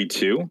AoE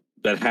 2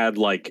 that had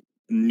like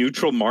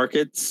neutral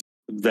markets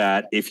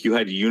that if you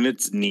had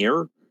units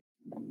near,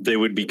 they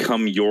would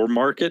become your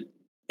market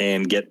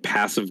and get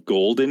passive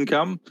gold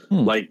income.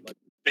 Like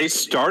they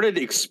started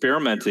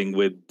experimenting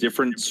with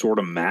different sort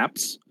of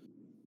maps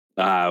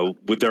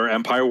with their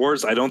Empire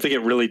Wars. I don't think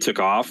it really took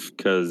off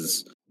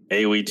because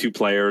AoE 2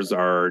 players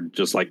are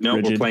just like, no,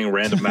 we're playing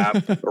random map,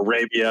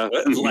 Arabia.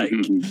 Like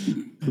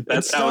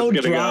that's it's how so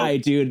it's gonna dry,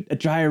 go. dude. A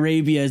dry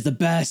Arabia is the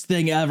best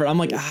thing ever. I'm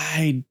like,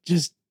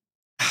 it's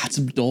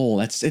dull.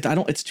 That's it.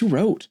 It's too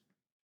rote.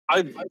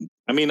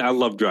 I mean, I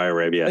love dry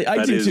Arabia.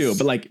 I do too,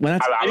 but like when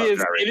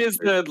it is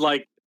the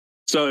like.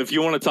 So if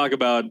you want to talk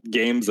about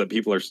games that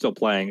people are still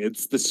playing,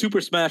 it's the Super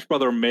Smash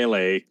Brother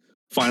Melee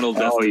Final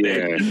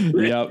Destination.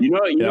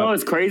 You know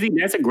what's crazy?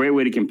 That's a great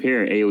way to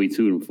compare AoE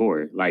 2 and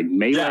 4. Like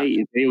Melee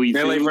is AoE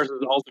 2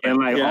 versus Ultimate, and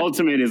like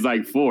Ultimate is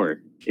like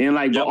 4. And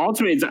like the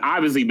Ultimate is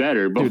obviously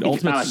better, but dude,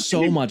 Ultimate's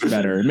so much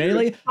better.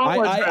 Melee.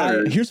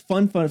 Here's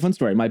fun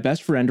story. My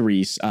best friend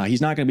Reese.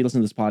 He's not going to be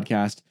listening to this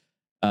podcast.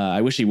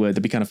 I wish he would.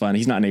 That'd be kind of fun.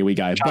 He's not an AoE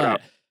guy,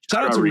 but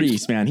shout out to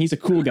Reese, man. He's a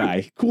cool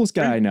guy. Coolest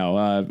guy I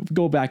know.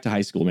 Go back to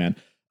high school, man.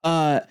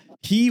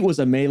 He was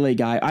a Melee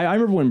guy. I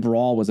remember when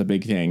Brawl was a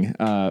big thing.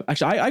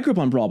 Actually, I grew up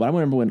on Brawl, but I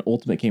remember when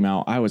Ultimate came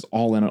out, I was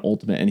all in on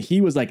Ultimate. And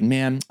he was like,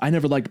 man, I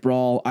never liked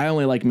Brawl. I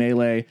only like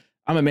Melee.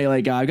 I'm a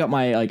Melee guy. I got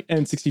my like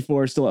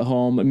N64 still at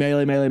home.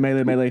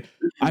 Melee.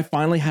 I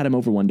finally had him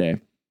over one day.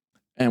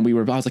 And I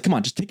was like, come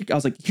on, just take it. I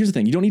was like, here's the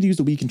thing. You don't need to use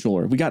the Wii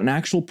controller. We got an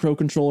actual Pro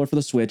controller for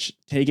the Switch.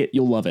 Take it.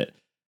 You'll love it.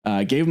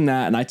 Gave him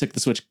that. And I took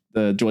the Switch,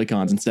 the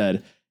Joy-Cons and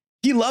said,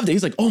 He loved it.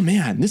 He's like, oh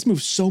man, this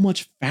moves so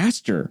much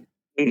faster.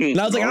 And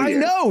I was like, I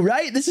know,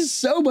 right? This is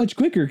so much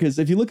quicker because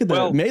if you look at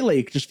the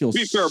melee, it just feels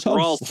so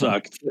Brawl slow.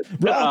 sucked.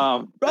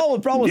 Brawl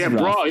was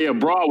rough.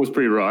 Brawl was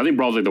pretty raw. I think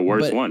Brawl's like the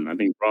worst one. I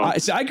think Brawl.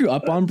 I grew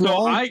up on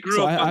Brawl,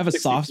 so I have a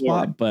soft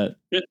spot, but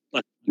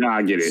no,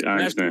 I get it. I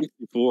understand.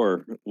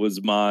 64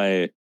 was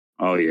my.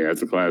 Oh yeah,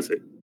 it's a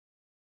classic.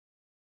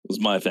 Was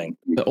my thing.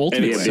 The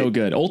Ultimate is so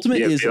good.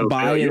 Ultimate is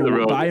by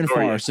and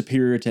far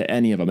superior to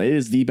any of them. It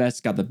is the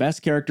best. Got the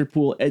best character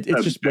pool. It's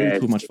just way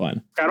too much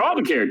fun. Got all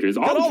the characters.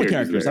 All the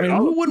characters. I mean,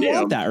 who wouldn't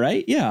want that,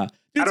 right? Yeah.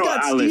 It's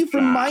got Steve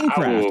from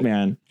Minecraft,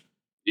 man.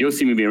 You'll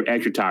see me being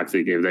extra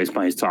toxic if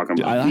somebody's talking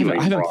about. I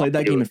haven't played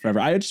that game in forever.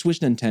 I just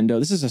wish Nintendo.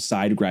 This is a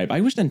side gripe. I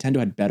wish Nintendo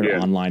had better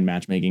online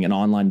matchmaking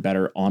and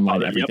better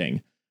online everything.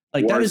 Yep.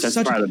 Like that is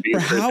such for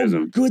how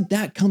good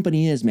that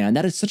company is, man.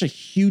 That is such a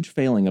huge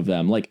failing of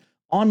them. Like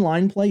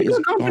online play is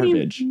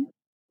garbage.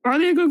 Are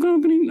they a good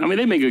company? I mean,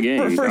 they make good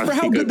games. For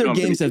how good their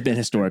games have been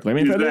historically. I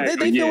mean,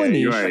 they fill a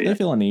niche. Right. They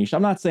fill a niche.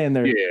 I'm not saying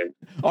they're. Yeah.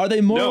 Are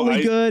they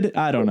morally good?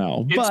 I don't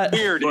know. It's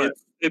weird.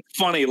 It's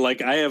funny.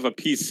 Like I have a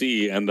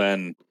PC, and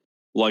then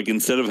like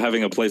instead of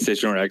having a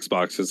PlayStation or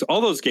Xbox, because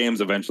all those games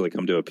eventually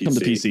come to a PC. Come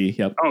to PC.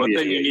 Yep. Oh, but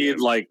then you need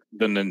like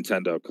the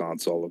Nintendo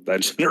console of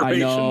that generation. I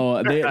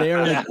know they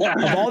are.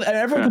 Like,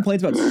 everyone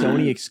complains about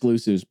Sony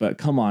exclusives, but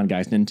come on,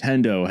 guys,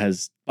 Nintendo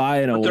has by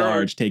and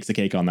large takes the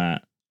cake on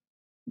that.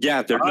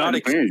 Yeah, they're not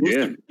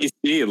exclusive to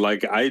PC.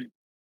 Like I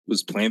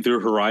was playing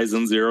through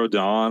Horizon Zero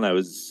Dawn.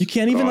 You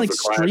can't even like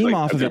stream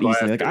off of it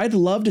easily. Like I'd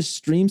love to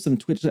stream some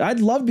Twitch. I'd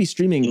love to be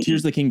streaming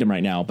Tears of the Kingdom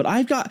right now, but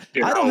I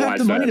don't have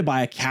the money to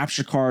buy a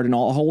capture card and a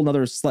whole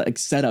other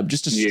setup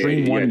just to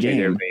stream one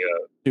game.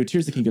 Dude,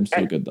 Tears of the Kingdom's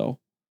so good though.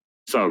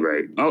 So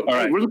great. Oh, all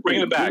right.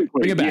 Bring it back.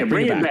 Bring it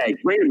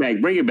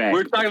back.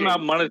 We're talking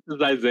about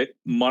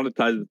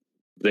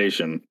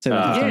monetization.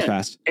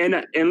 Fast.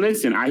 And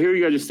listen, I hear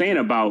you guys are saying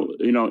about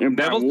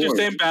Devil's just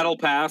saying Battle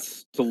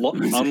Pass to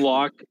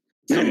unlock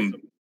some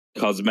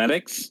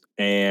cosmetics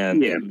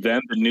and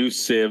then the new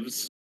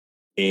civs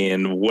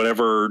in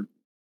whatever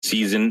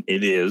season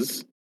it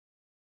is.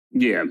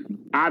 Yeah,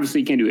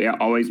 obviously can't do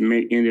always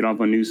end it off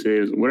on new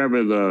civs.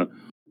 Whatever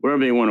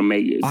they want to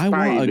make it. I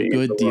want a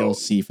good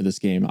DLC for this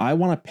game. I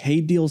want a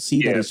paid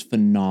DLC that is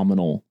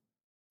phenomenal.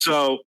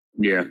 So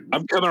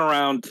I'm coming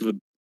around to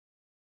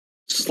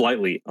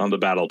slightly on the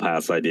Battle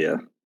Pass idea.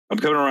 I'm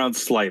coming around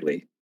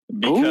slightly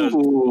because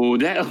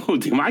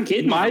my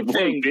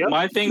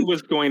thing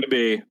was going to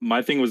be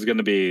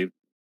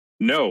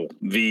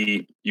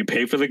you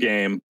pay for the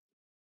game,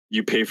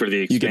 you pay for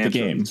the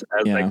expansions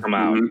as they come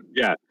out.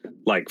 Yeah,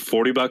 like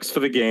 $40 for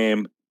the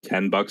game,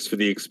 $10 for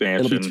the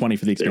expansion. It'll be 20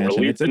 for the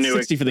expansion. It's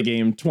 60 for the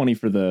game, 20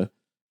 for the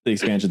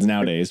expansions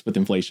nowadays with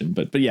inflation.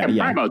 But yeah.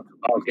 Right.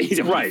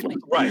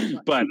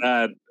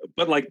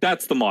 But like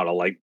that's the model.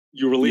 Like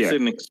you release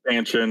an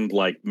expansion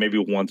like maybe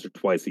once or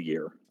twice a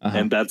year,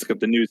 and that's got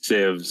the new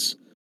civs.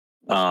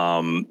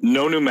 No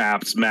new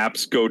maps.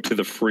 Maps go to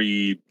the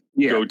free.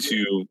 Go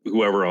to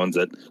whoever owns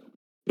it.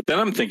 But then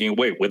I'm thinking,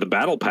 wait, with a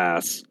battle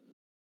pass,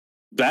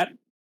 that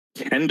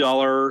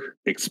 $10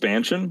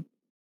 expansion,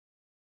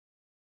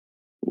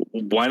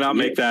 why not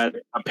make that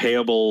a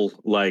payable?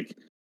 Like,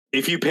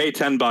 if you pay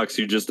 $10,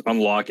 you just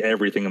unlock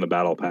everything in the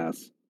battle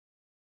pass.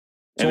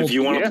 And if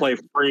you want to play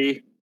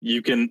free,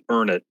 you can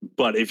earn it.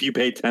 But if you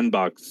pay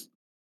 $10,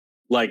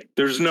 like,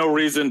 there's no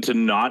reason to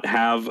not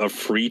have a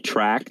free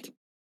tract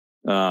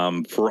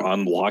for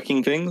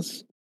unlocking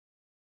things.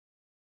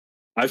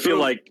 I feel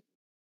like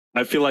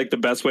the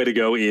best way to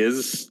go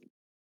is,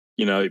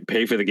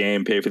 pay for the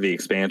game, pay for the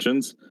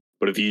expansions.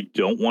 But if you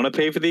don't want to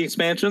pay for the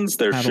expansions,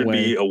 there should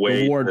be a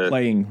way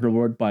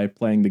reward by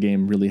playing the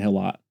game really a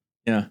lot.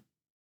 Yeah.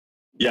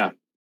 Yeah.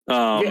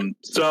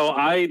 So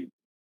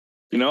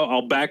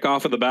I'll back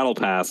off of the battle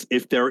pass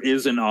if there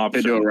is an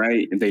option.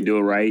 If they do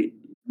it right.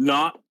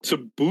 Not to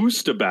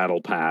boost a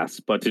battle pass,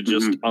 but to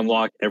just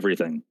unlock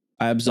everything.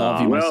 I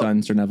absolve you, my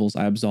son, Sir Nevils.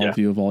 I absolve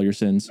you of all your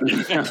sins.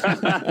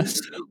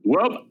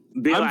 Well,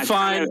 Bill, I'm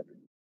fine.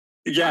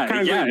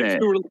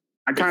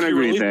 I kind of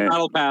agree with that.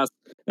 Battle pass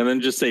and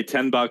then just say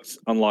 $10,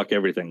 unlock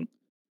everything.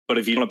 But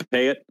if you don't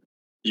pay it,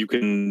 you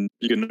can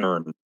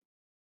earn.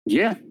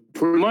 Yeah,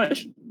 pretty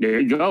much.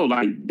 There you go.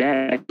 Like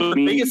that.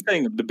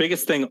 The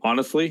biggest thing,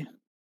 honestly.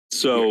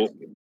 So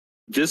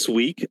this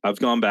week I've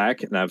gone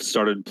back and I've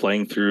started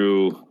playing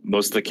through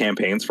most of the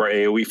campaigns for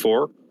AoE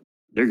 4.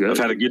 They're good. I've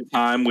had a good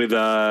time with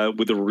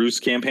the Rus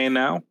campaign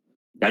now.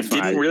 I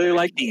didn't really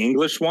like the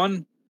English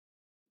one.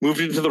 Moved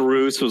into the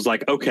Rus, was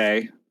like,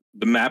 okay,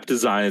 the map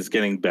design is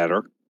getting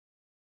better.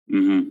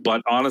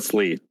 But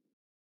honestly,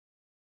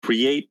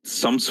 create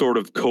some sort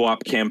of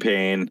co-op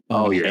campaign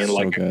and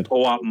like a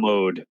co-op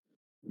mode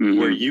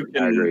where you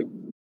can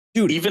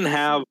even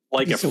have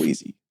like so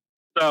easy.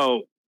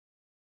 So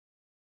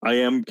I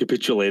am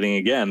capitulating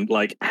again,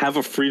 like have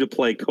a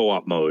free-to-play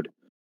co-op mode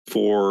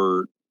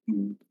for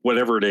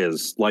whatever it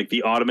is, like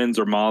the Ottomans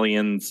or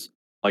Malians,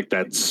 like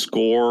that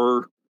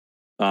score,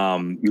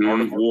 Art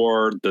of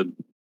War,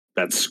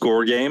 that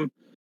score game.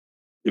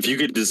 If you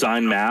could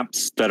design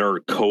maps that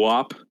are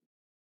co-op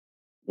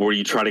where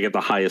you try to get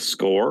the highest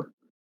score.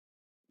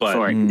 But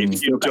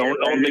if you don't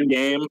own the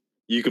game,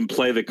 you can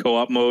play the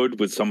co-op mode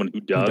with someone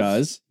who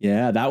does.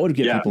 Yeah, that would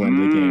get people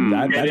into the game.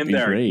 That'd be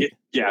great.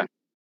 Yeah.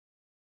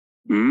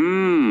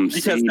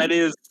 Because that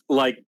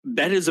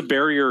is a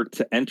barrier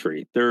to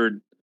entry.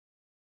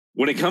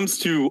 When it comes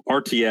to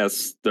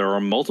RTS, there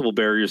are multiple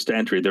barriers to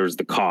entry. There's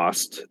the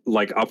cost,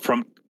 like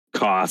upfront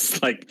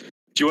cost. Like,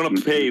 do you want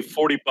to pay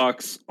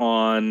 $40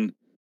 on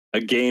a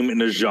game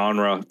in a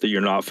genre that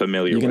you're not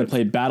familiar with? You're going to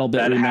play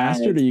BattleBit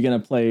Remastered, or are you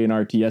going to play an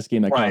RTS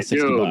game that costs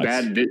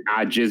 $60?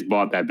 I just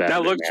bought that.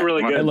 That looks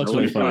really good. It looks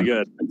really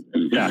good.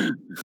 Yeah.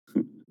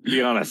 To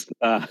be honest.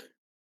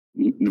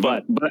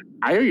 But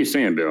I hear you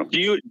saying, Bill. Do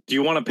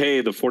you want to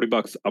pay the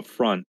 $40 up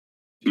front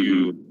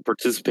to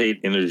participate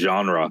in a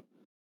genre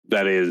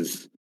that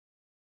is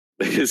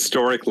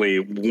historically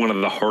one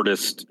of the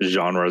hardest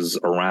genres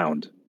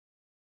around?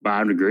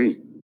 I would agree.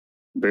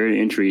 Barrier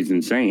to entry is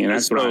insane, and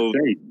that's what I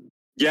say.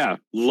 Yeah,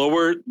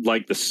 lower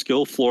like the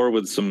skill floor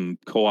with some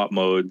co-op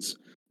modes,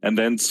 and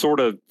then sort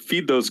of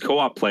feed those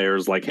co-op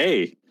players like,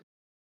 hey,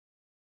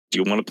 do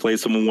you want to play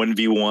some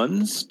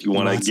 1v1s? Do you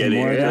want to get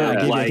in?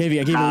 Yeah, I gave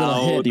you a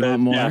little hit. Do you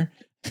want more? Yeah.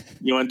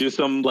 You want to do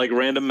some like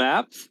random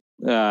maps?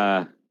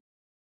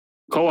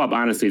 Co-op,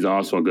 honestly, is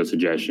also a good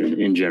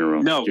suggestion in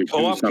general. No,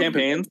 co-op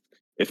campaigns.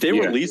 If they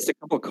released a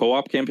couple of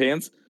co-op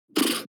campaigns,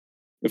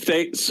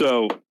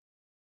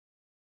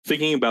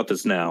 thinking about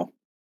this now,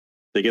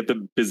 they get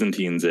the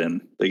Byzantines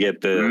in. They get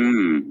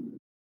the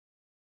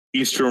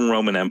Eastern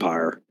Roman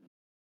Empire.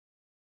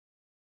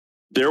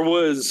 There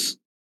was,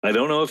 I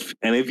don't know if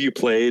any of you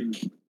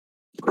played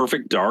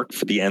Perfect Dark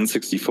for the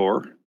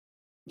N64.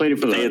 Played it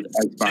for the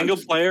single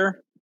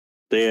player.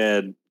 They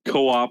had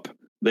co-op.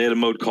 They had a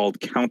mode called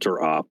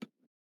Counter-Op.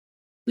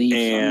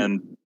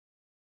 And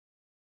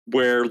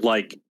where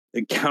like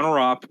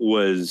Counter-Op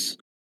was,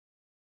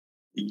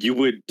 you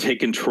would take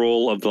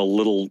control of the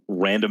little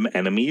random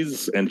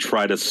enemies and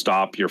try to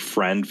stop your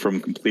friend from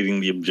completing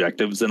the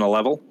objectives in a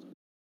level.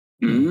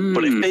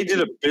 But if they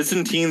did a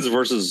Byzantines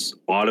versus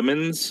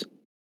Ottomans,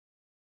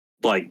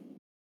 like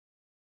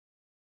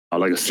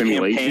a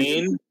simulation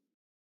campaign,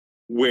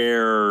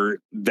 where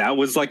that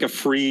was like a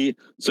free,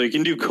 so you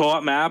can do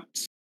co-op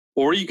maps,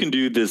 or you can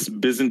do this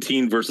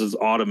Byzantine versus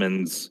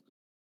Ottomans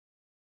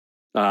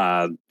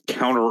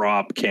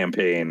counter-op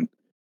campaign,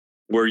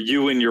 where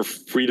you and your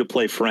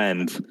free-to-play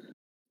friend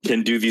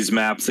can do these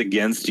maps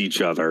against each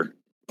other.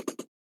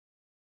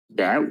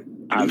 Weird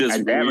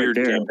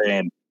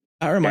campaign.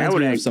 That reminds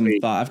me of some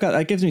thought.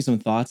 That gives me some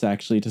thoughts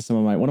actually to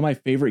one of my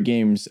favorite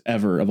games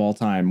ever of all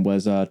time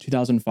was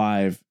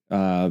 2005,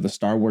 the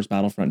Star Wars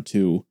Battlefront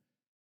 2.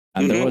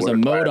 And there was a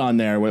mode on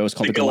there where it was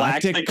called the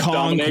Galactic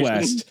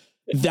Conquest.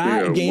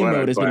 That game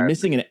mode has been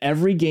missing in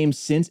every game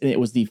since, and it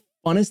was the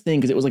funnest thing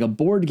because it was like a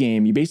board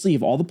game. You basically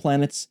have all the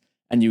planets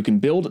and you can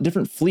build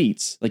different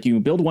fleets. Like you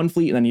can build one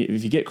fleet, and then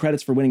if you get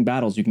credits for winning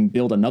battles, you can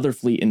build another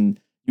fleet, and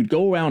you'd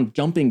go around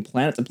jumping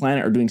planet to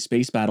planet or doing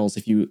space battles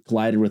if you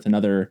collided with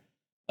another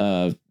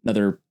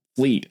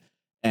fleet.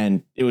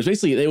 And it was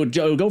basically, it would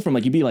go from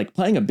like, you'd be like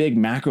playing a big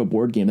macro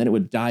board game, then it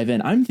would dive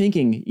in. I'm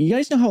thinking, you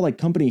guys know how like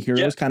Company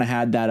Heroes kind of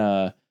had that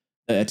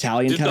the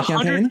Italian kind of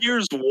campaign? 100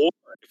 Years War.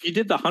 If you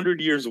did the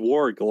 100 Years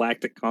War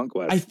Galactic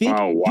Conquest. I think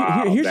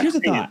here's the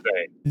thought.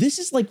 This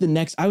is like the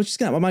next, I was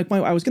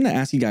gonna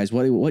ask you guys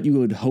what you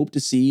would hope to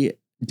see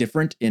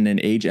different in an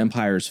Age of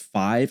Empires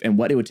 5 and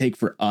what it would take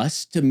for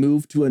us to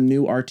move to a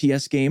new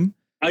RTS game.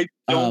 I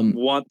don't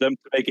want them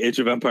to make Age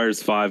of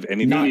Empires 5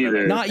 anything.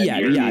 Not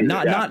yet. Yeah,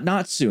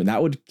 not soon.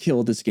 That would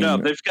kill this game. No,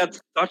 they've got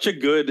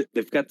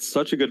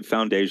such a good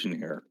foundation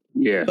here.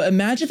 Yeah. But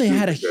imagine if they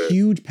had a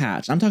huge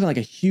patch. I'm talking like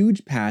a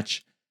huge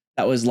patch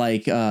that was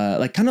like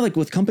kind of like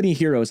with Company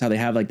Heroes, how they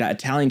have like that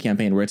Italian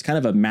campaign where it's kind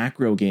of a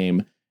macro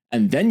game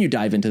and then you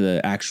dive into the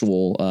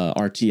actual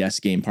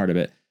RTS game part of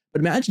it.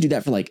 But imagine do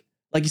that for like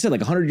you said,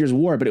 like 100 Years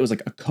War, but it was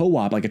like a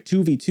co-op, like a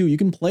 2v2. You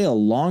can play a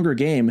longer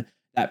game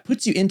that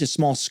puts you into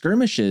small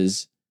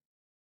skirmishes,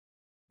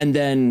 and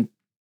then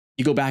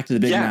you go back to the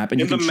big map, and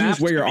you can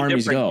choose where your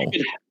armies go.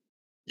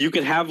 You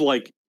could have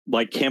like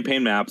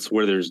campaign maps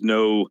where there's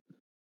no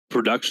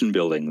production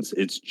buildings;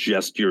 it's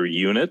just your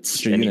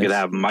units, and you could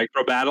have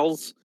micro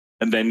battles,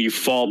 and then you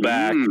fall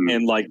back,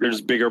 and like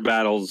there's bigger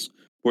battles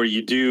where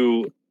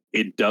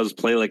it does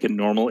play like a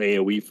normal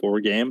AoE 4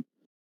 game.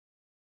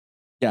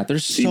 Yeah,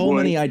 there's so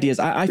many ideas.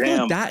 I feel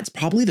like that's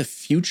probably the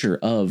future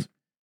of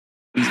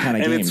these kind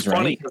of games, it's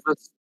funny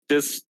because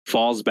this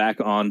falls back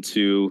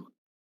onto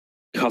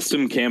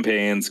custom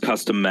campaigns,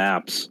 custom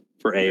maps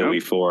for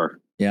AoE 4.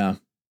 Yeah.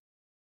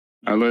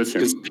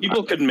 Listen, because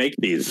people could make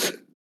these.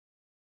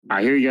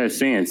 I hear you guys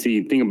saying,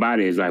 see, the thing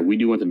about it is like we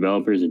do want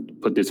developers to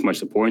put this much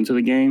support into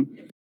the game,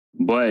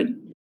 but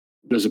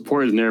the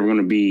support is never going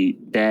to be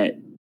that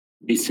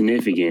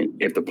significant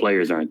if the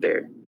players aren't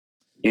there.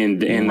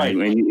 And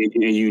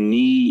you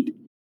need,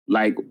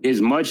 like,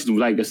 as much,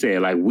 like I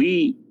said, like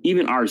we,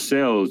 even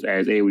ourselves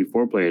as AoE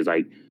 4 players,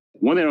 like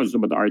one thing I was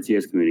about the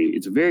RTS community,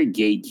 it's a very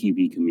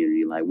gatekeepy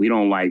community. Like we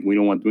don't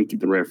want to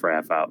keep the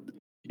riffraff out.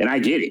 And I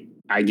get it.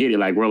 I get it.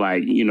 Like we're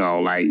like,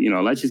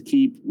 let's just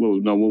keep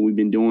what we've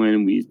been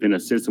doing. It's been a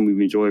system we've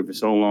enjoyed for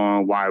so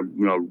long. Why,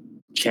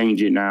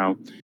 change it now?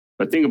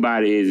 But the thing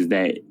about it is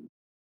that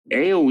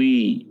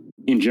AOE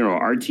in general,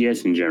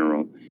 RTS in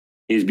general,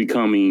 is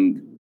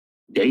becoming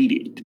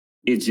dated.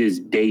 It's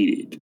just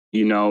dated.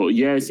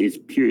 Yes, it's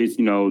pure. It's,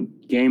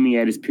 gaming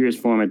at its purest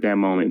form at that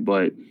moment.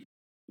 But,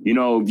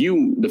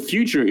 the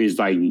future is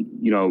like,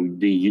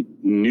 the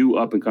new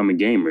up and coming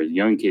gamers,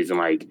 young kids, and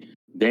like,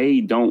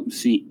 they don't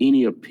see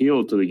any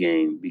appeal to the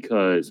game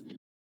because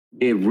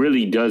it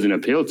really doesn't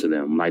appeal to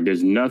them. Like,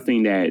 there's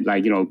nothing that,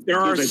 like, there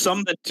are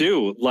some that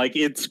do. Like,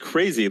 it's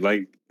crazy.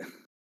 Like,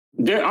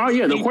 there are,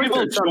 yeah, of course,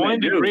 people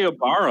join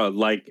Riobara,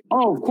 like,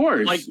 of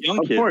course, like young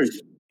kids.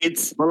 Course.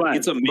 It's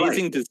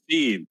amazing to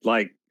see.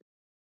 Like,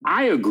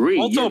 I agree.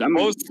 Also,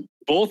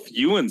 both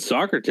you and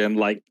Soccerton,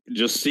 like,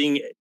 just seeing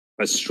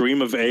a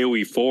stream of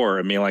AOE 4.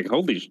 I mean, like,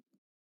 holy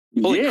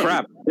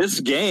crap, this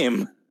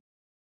game.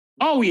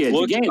 Oh yeah,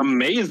 looks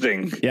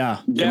amazing. Yeah,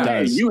 yeah.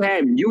 You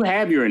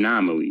have your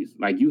anomalies.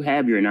 Like, you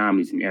have your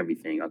anomalies in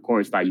everything. Of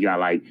course, like, you got,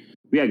 like,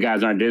 we have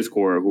guys on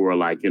Discord who are,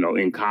 like,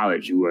 in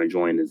college who are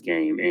enjoying this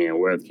game, and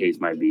wherever the case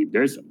might be.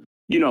 There's,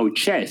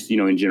 chess,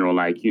 in general,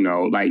 like,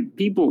 like,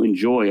 people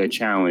enjoy a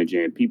challenge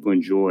and people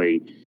enjoy,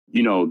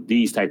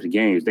 these types of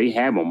games. They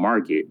have a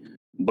market,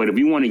 but if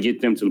we want to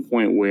get them to the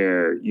point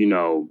where,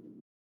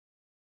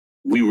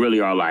 we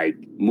really are, like,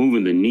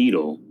 moving the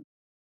needle,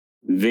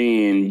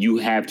 then you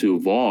have to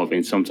evolve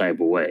in some type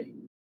of way,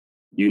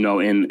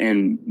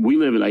 and we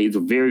live in, like, it's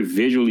a very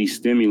visually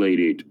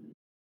stimulated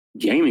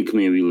gaming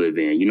community we live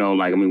in.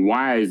 Like, I mean,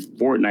 why is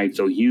Fortnite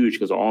so huge?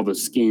 Because of all the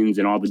skins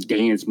and all the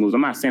dance moves.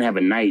 I'm not saying have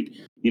a night,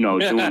 doing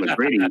the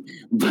gritty,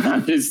 but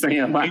I'm just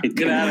saying, like,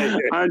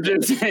 I'm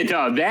just saying,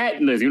 no,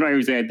 that, listen, you're not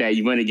even saying that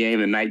you win a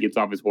game and the knight gets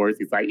off his horse.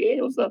 He's like, hey,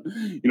 what's up?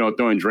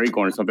 Throwing Drake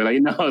on or something. Like,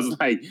 it's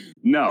like,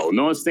 no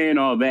one's saying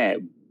all that.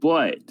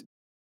 But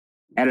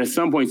at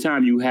some point in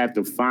time, you have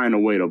to find a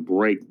way to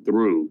break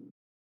through,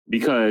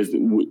 because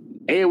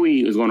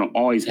AOE is going to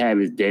always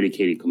have its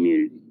dedicated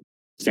community.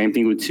 Same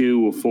thing with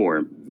 2 or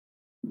 4.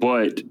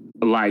 But,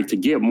 like, to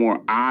get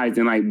more eyes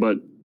and, like, but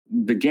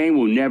the game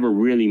will never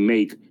really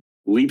make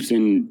leaps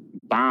and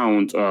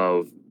bounds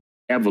of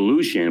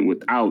evolution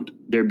without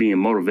there being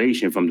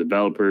motivation from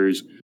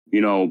developers,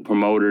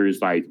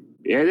 promoters. Like,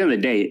 at the end of the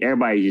day,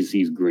 everybody just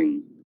sees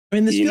green. I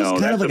mean, this feels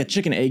kind of like a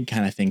chicken egg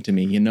kind of thing to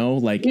me,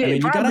 Like, I mean,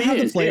 you got to have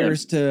the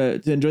players to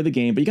enjoy the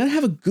game, but you got to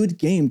have a good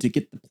game to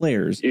get the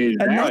players. Exactly.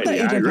 And not that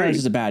Age of Empires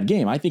is a bad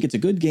game. I think it's a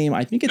good game.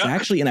 I think it's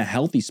actually in a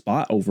healthy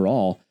spot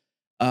overall.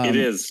 It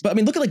is. But I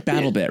mean, look at, like,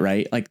 BattleBit,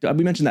 right? Like,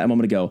 we mentioned that a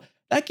moment ago.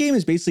 That game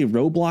is basically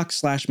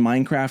Roblox /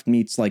 Minecraft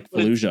meets, like,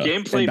 Fallujah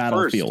and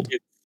Battlefield.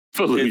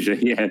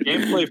 Fallujah, yeah.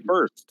 Gameplay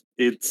first.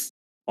 It's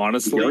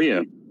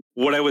honestly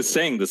what I was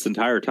saying this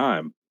entire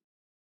time.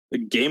 The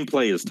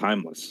gameplay is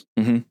timeless.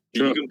 Mm-hmm.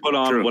 You can put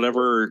on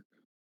whatever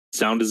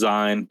sound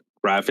design,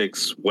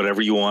 graphics,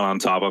 whatever you want on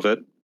top of it,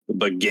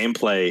 but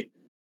gameplay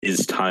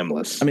is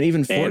timeless. I mean,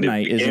 even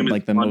Fortnite isn't,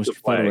 like, the most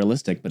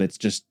photorealistic, but it's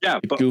just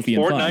goofy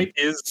and fun. Fortnite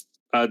is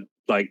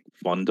like,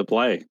 fun to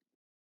play.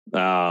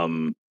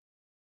 I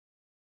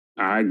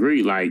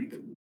agree. Like,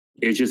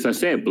 it's just, I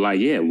said, but, like,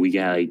 yeah, we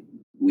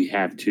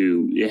have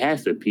to. It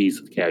has to appease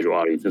the casual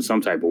audience in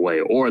some type of way,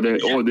 or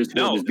this will just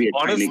be a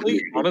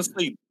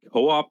honestly,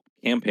 co-op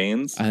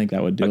campaigns. I think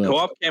that would do a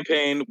co-op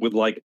campaign with,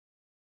 like,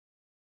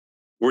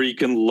 where you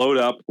can load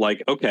up,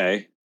 like,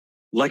 okay,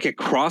 like a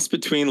cross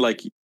between,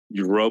 like,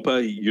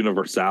 Europa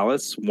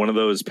Universalis, one of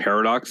those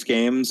Paradox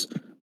games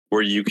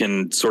where you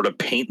can sort of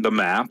paint the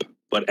map,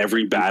 but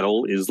every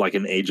battle is like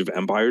an Age of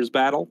Empires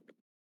battle.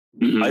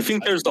 Mm-hmm. I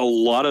think there's a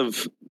lot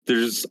of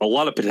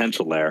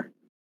potential there.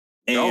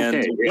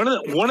 And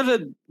one of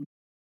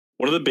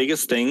the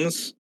biggest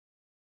things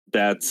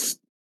that's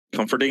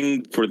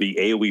comforting for the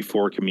AOE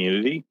 4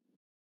 community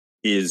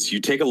is you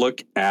take a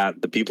look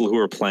at the people who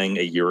are playing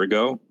a year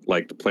ago,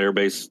 like the player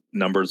base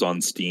numbers on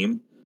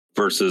Steam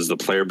versus the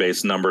player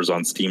base numbers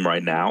on Steam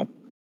right now.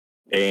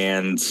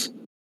 And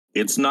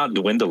it's not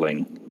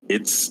dwindling.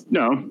 It's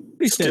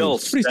still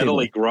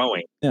steadily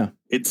growing. Yeah.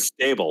 It's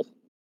stable.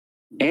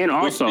 And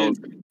also,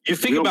 you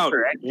think about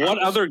what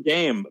other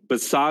game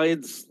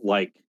besides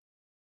the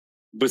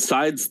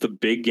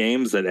big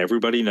games that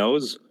everybody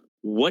knows,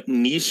 what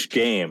niche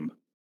game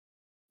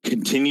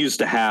continues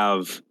to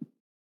have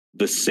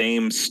the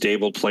same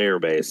stable player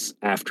base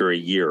after a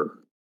year?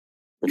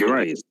 You're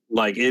right.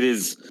 Like, it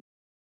is,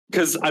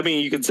 because, I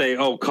mean, you can say,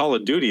 oh, Call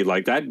of Duty,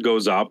 like, that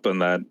goes up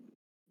and that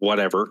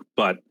whatever,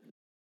 but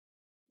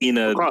in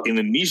a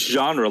niche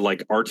genre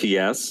like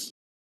RTS,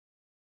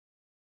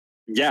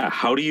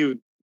 how do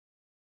you?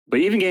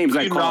 But even games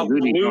like Call of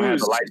Duty don't have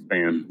a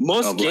lifespan.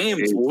 Most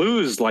games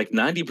lose like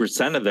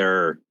 90% of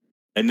their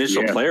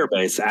initial player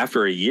base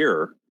after a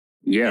year.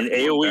 Yeah, and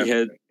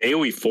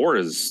AOE 4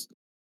 is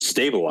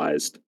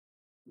stabilized.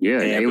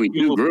 Yeah, and AOE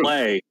 2 grew.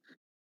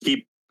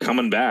 Keep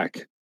coming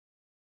back.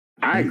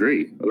 I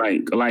agree.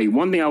 Like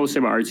one thing I would say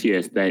about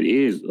RTS that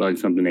is, like,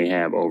 something they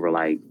have over,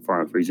 like,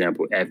 for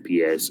example,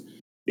 FPS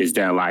is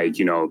that like,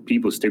 you know,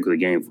 people stick with the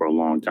game for a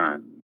long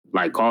time.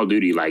 Like Call of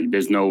Duty, like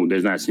there's not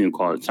a single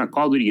Call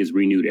of Duty gets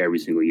renewed every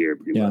single year,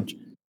 pretty much.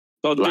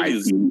 Call of Duty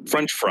is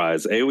French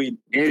fries. AOE,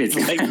 it is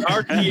like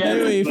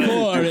AOE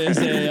 4 is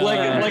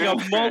like a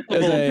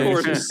multiple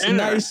course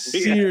nice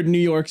seared New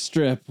York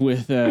strip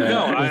with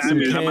some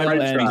kale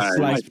and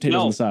sliced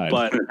potatoes on the side.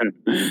 But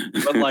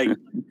like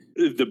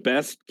the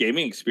best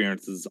gaming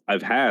experiences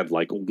I've had,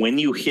 like when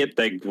you hit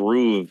that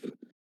groove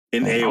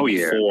in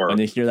AOE 4, and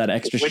you hear that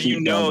extra when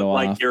sheet go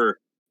like off. you're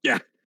you're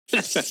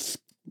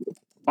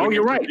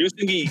right.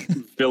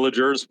 Producing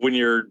villagers, when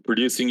you're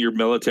producing your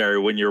military,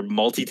 when you're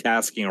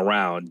multitasking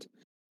around,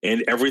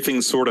 and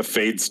everything sort of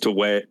fades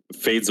away,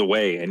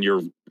 and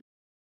you're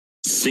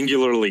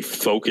singularly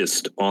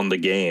focused on the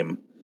game.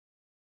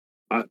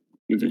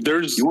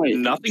 There's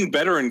nothing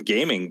better in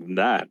gaming than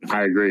that.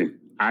 I agree.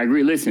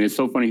 Listen, it's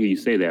so funny how you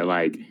say that.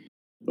 Like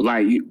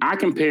I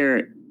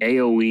compare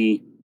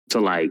AOE to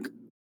like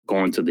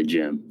going to the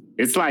gym.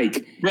 It's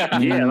like, like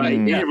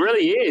it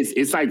really is.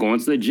 It's like going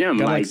to the gym. You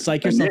gotta like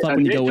psych yourself up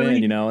when you go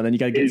in, you know, and then you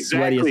gotta get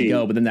sweaty as you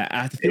go. But then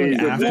that feeling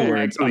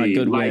afterwards on a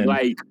good win.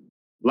 Like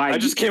I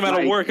just came out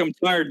of work. I'm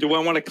tired. Do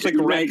I want to click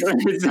rank?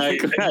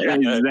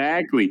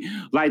 Exactly.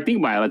 Like think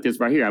about it like this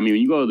right here. I mean,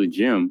 when you go to the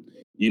gym,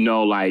 you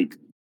know, like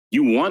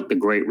you want the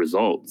great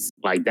results.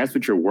 Like that's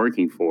what you're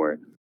working for.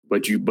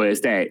 But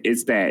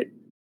it's that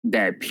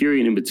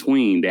period in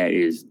between that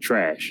is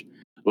trash.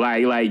 We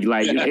all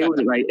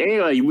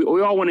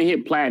want to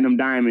hit platinum,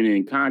 diamond,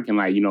 and content.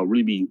 Like, you know,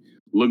 really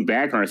look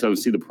back on ourselves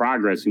and see the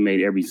progress we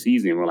made every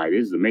season. We're like,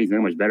 this is amazing.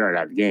 How much better I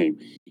got the game.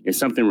 And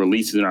something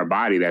releases in our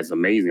body that's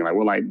amazing. Like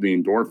we're like the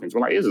endorphins. We're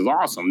like, this is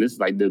awesome. This is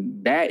like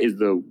that is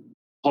the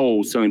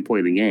whole selling point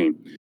of the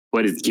game.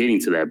 But it's getting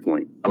to that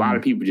point. A lot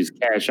of people just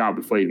cash out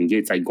before it even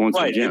gets like going to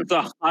the gym. It's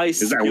a high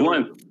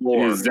skill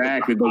floor.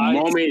 Exactly. The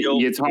moment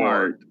it gets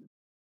hard.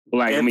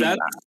 Like, and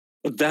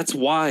that's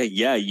why,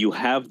 you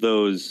have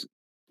those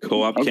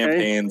co-op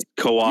campaigns,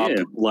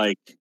 like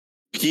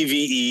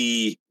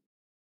PvE,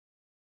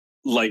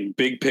 like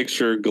big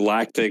picture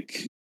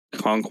galactic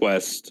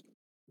conquest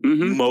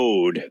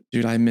mode.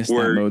 Dude, I miss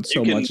that mode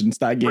so much in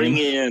that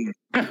game.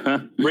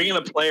 Bring in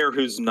a player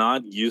who's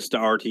not used to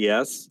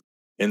RTS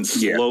and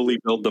slowly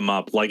build them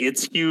up. Like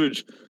it's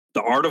huge.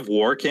 The Art of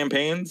War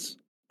campaigns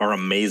are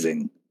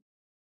amazing.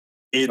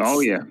 I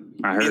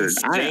heard.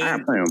 I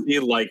play them.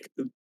 Like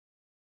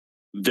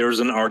there's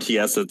an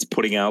RTS that's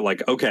putting out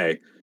like, okay,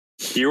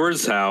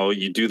 here's how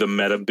you do the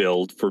meta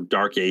build for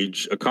Dark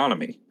Age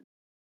economy.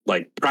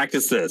 Like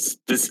practice this.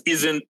 This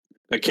isn't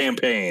a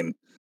campaign.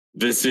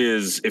 This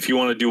is if you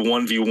want to do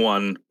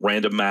 1v1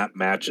 random map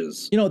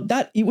matches. You know,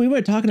 that we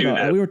were talking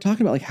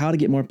about like how to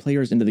get more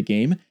players into the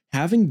game.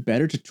 Having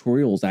better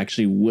tutorials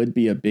actually would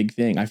be a big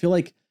thing. I feel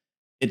like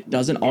it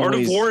doesn't always. Art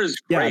of War is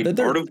great.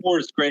 Art of War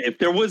is great. If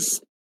there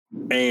was,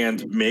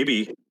 and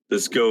maybe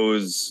this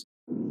goes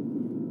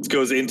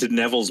into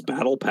Neville's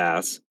Battle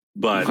Pass,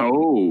 but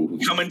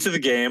come into the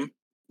game,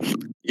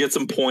 get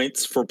some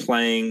points for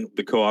playing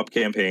the co-op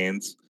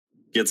campaigns,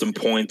 get some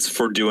points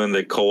for doing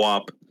the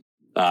co-op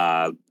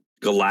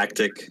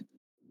galactic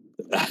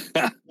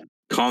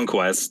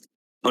conquest,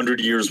 100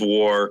 Years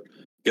War,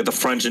 get the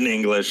French and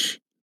English,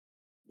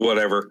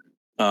 whatever.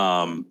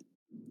 And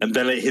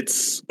then it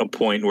hits a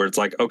point where it's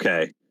like,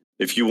 okay,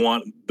 if you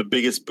want the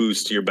biggest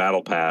boost to your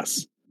battle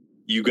pass,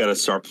 you got to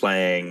start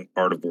playing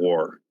Art of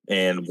War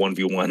and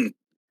 1v1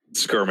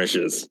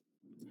 skirmishes.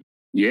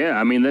 Yeah,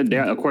 I mean,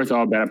 of course,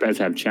 all battle passes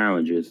have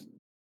challenges.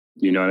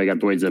 You know, they got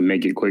the ways to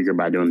make it quicker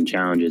by doing the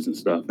challenges and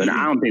stuff. And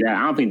I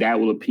don't think that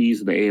will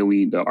appease the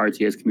AOE, the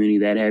RTS community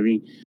that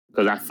heavy.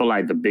 Because I feel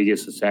like the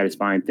biggest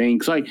satisfying thing.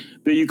 Cause like,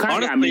 but you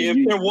kind of, honestly,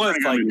 if there was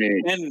like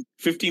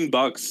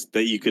 $10-15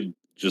 that you could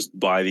just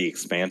buy the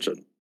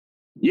expansion,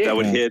 that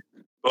would hit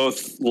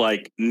both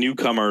like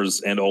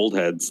newcomers and old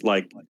heads.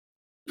 Like,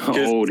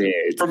 old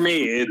heads. For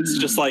me, it's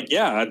just like,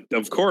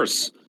 of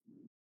course,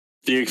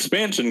 the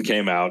expansion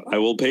came out. I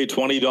will pay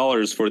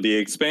 $20 for the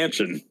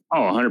expansion. Oh,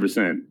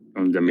 100%. I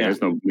mean,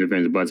 there's no ifs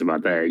and buts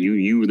about that.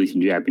 You release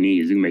in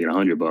Japanese, you can make it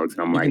 $100. And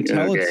I'm like,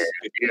 okay,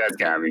 you guys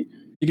got me.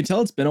 You can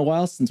tell it's been a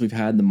while since we've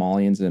had the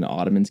Malians and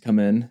Ottomans come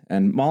in,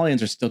 and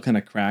Malians are still kind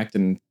of cracked,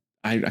 and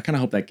I kind of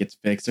hope that gets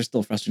fixed. They're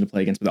still frustrating to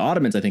play against, but the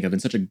Ottomans, I think, have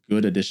been such a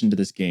good addition to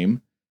this game,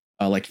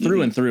 like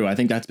through and through. I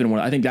think that's been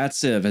one. I think that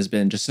Civ has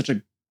been just such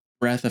a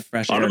breath of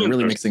fresh air and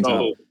really mix things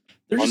up.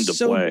 They're just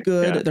so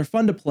good. Yeah. They're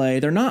fun to play.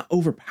 They're not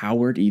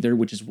overpowered either,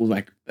 which is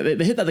like they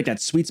hit that like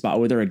that sweet spot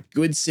where they're a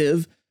good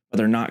Civ, but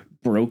they're not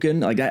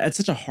broken. Like that's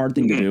such a hard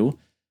thing to do.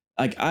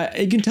 Like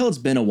you can tell it's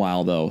been a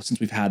while though since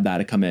we've had that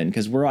to come in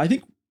because I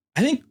think.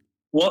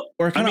 Well,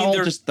 we're kind of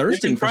all just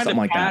thirsting for something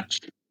like that.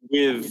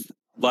 With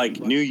like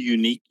new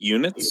unique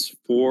units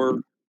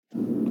for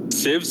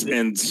Civs,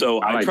 and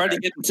so I tried to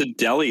get into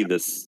Delhi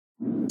this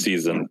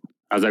season.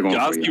 How's that going?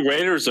 Gozzy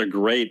Raiders are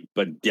great,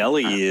 but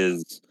Delhi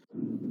is,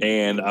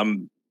 and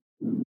I'm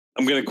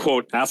going to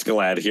quote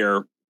Askeladd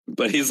here,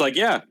 but he's like,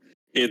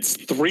 it's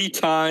 3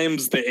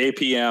 times the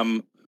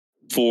APM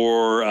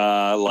for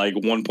like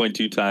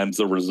 1.2 times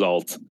the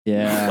result.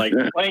 Yeah. Like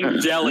playing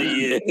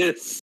Delhi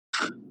is.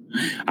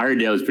 I heard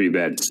Delhi's pretty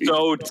bad.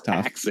 So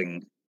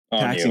taxing.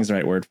 Taxing's the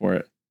right word for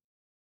it.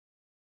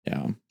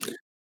 Yeah.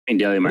 And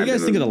Delhi. What do you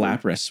guys think of the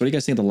Lapras? What do you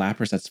guys think of the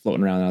Lapras that's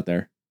floating around out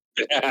there?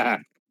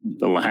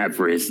 The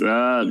Lapras.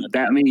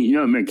 That, I mean, you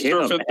know, man,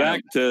 Caleb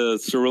back to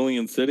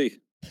Cerulean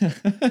City.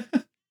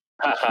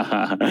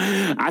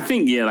 I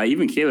think, yeah, like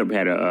even Caleb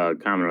had a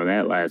comment on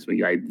that last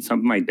week, like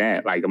something like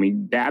that. Like, I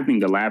mean, I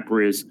think the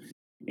Lapras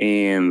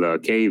and the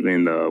Cave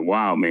and the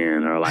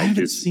Wildman are like I've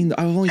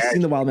only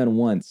seen the Wildman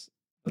once.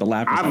 The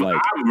Lapras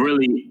I've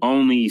really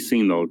only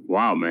seen the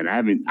Wildman.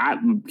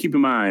 Keep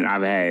in mind,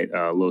 I've had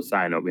a little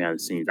side note behind the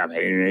scenes. I've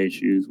had internet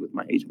issues with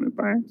my Age of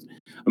Empires.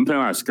 I'm playing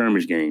a lot of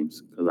skirmish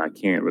games because I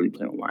can't really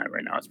play online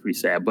right now. It's pretty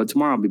sad. But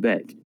tomorrow I'll be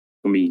back.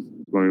 We're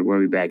gonna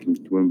be back and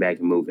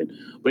moving.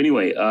 But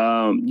anyway,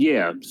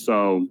 yeah.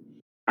 So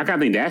I kind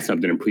of think that's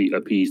something to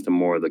appease to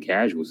more of the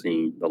casual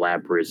scene, the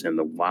Lapras and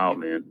the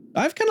Wildman.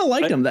 I've kind of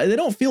liked them. They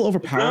don't feel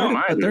overpowered,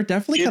 but they're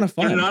definitely kind of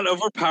fun. They're not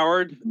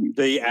overpowered.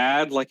 They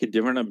add like a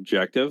different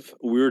objective.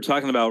 We were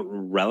talking about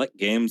relic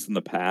games in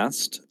the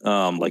past.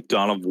 Like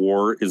Dawn of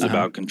War is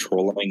about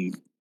controlling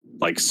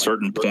like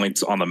certain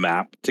points on the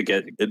map to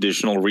get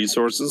additional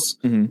resources.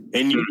 Mm-hmm.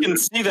 And you can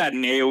see that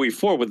in AoE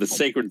 4 with the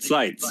sacred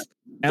sites.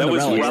 And that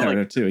was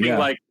relic too, yeah.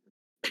 Like,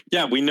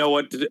 yeah, we know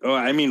what to do.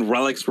 I mean,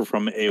 relics were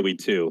from AoE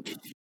 2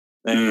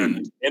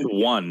 and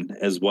 1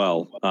 as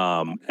well,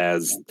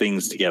 as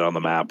things to get on the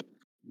map.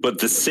 But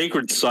the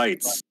sacred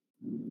sites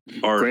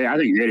are great. I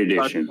think great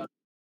addition.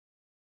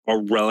 A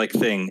relic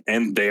thing,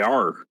 and they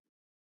are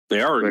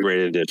a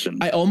great addition.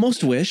 I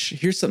almost wish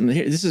here's something.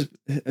 This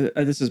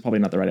is probably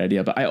not the right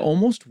idea, but I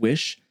almost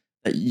wish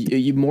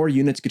that more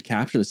units could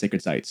capture the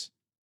sacred sites.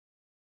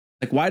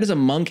 Like, why does a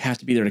monk have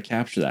to be there to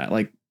capture that?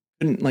 Like,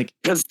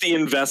 because the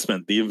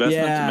investment to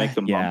make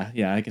them.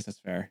 Yeah, I guess that's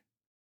fair.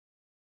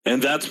 And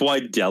that's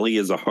why Delhi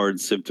is a hard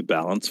civ to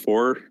balance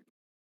for.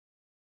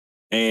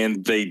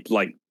 And they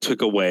like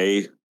took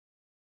away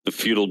the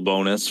feudal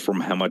bonus from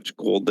how much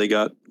gold they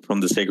got from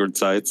the sacred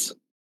sites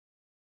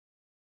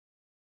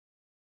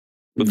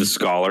with the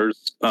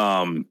scholars.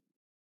 But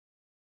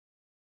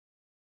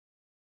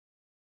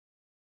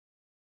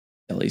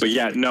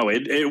yeah, no,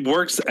 it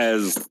works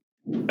as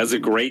a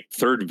great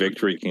third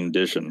victory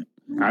condition.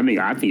 I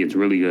think it's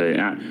really good.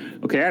 I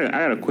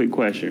got a quick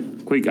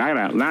question.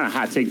 Not a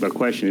hot take, but a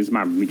question. This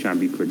might be me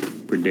trying to be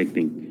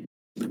predicting.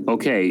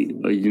 Okay,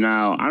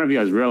 now I don't know if you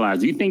guys realize.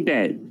 Do you think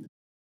that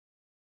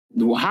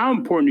how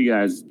important do you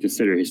guys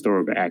consider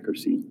historical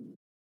accuracy?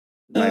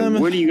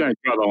 Like, where do you guys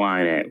draw the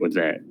line at with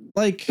that?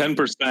 Like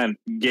 10%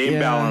 game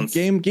balance.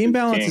 Game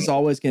balance is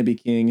always going to be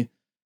king.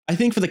 I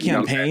think for the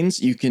campaigns,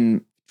 you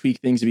can tweak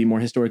things to be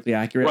more historically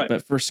accurate, right.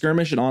 But for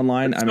skirmish and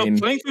online, playing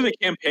through the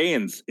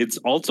campaigns, it's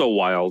also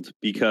wild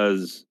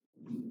because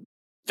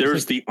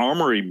there's the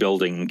armory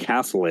building in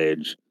Castle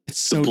Age. It's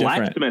so the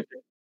different. Blacksmith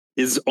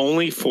is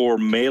only for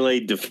melee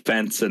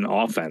defense and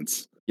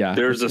offense. Yeah,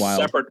 there's a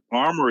separate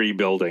armory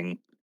building.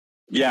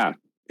 Yeah,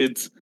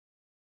 it's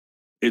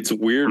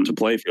weird to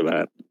play through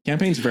that.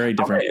 Campaign's very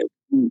different. Okay.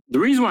 The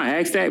reason why I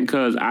asked that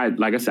because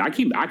I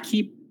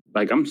keep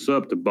like I'm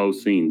sub to both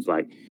scenes.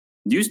 Like,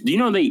 do you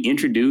know they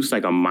introduced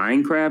like a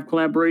Minecraft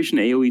collaboration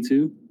to AoE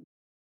 2?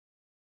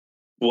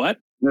 What?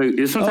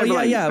 It's some type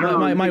of, yeah.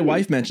 My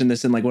wife mentioned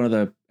this in like one of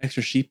the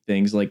extra sheep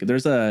things. Like,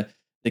 there's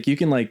you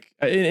can like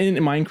in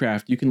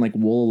Minecraft you can like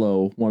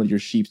Wololo one of your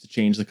sheep to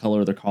change the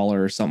color of their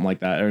collar or something like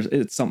that. Or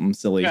it's something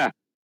silly. Yeah,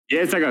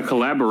 it's like a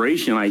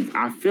collaboration. Like,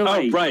 I feel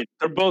like right,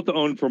 they're both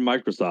owned from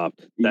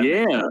Microsoft.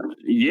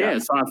 Yeah.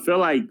 So I feel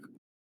like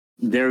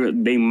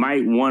they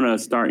might want to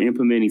start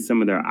implementing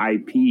some of their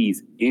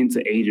IPs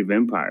into Age of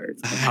Empires.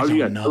 How do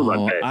you guys feel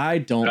about that? I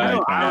don't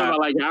like that. I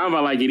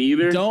don't like it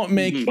either. Don't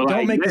make this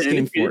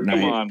game Fortnite.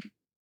 Come on.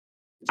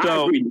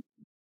 So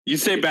you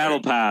say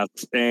Battle Pass,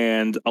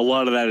 and a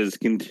lot of that is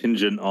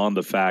contingent on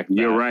the fact that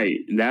you're right.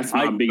 That's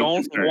my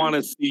biggest concern. I don't want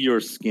to see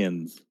your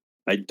skins.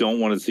 I don't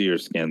want to see your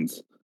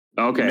skins.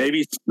 Okay.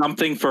 Maybe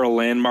something for a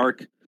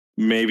landmark.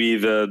 Maybe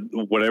the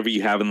whatever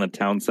you have in the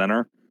town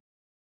center.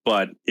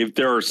 But if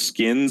there are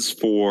skins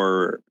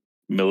for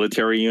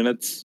military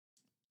units,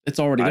 there's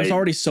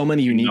already so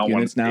many unique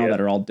units now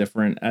that are all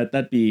different.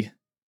 That'd be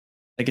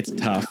like, it's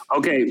tough.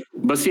 Okay,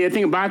 but see, the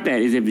thing about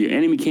that is if your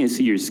enemy can't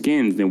see your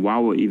skins, then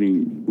what will be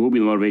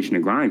the motivation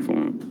to grind for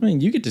them? I mean,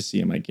 you get to see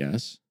them, I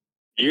guess.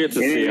 You get to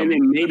see them. And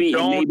then maybe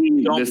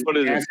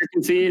the caster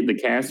can see it. The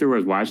caster who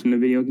was watching the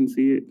video can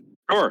see it.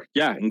 Sure,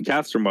 yeah, in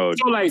caster mode.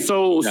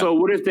 So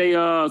what if they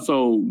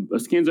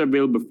skins are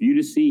available for you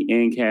to see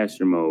in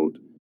caster mode?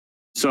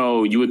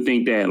 So you would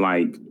think that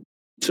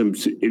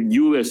if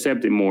you would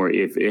accept it more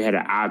if it had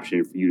an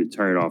option for you to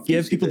turn it off.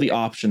 Give people the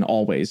option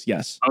always.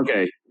 Yes.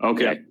 Okay.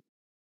 Yeah.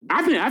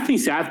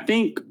 I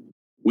think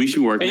we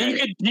should work. And you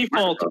could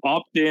default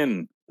opt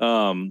in.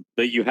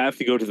 That you have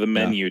to go to the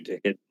menu to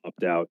hit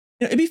opt out.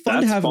 Yeah, it'd be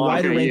fun to have a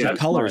wider range of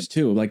colors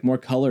too, like more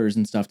colors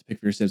and stuff to pick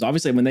for your civs.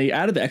 Obviously, when they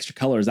added the extra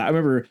colors, I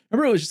remember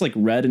it was just like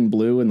red and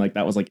blue, and like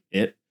that was like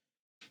it.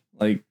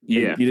 Like,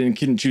 you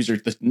couldn't choose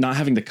not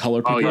having the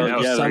color picker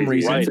for some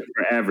reason. Right.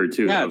 Forever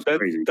too. Yeah,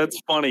 that's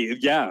funny.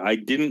 Yeah, I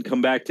didn't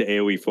come back to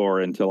AoE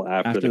 4 until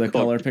after the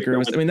color picker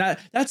was. I mean,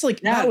 that's like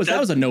that was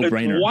a no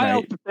brainer. It's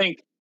wild to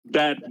think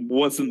that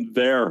wasn't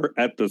there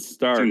at the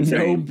start.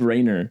 No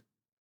brainer.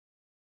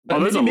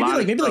 But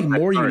maybe like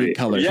more unique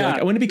colors. Yeah,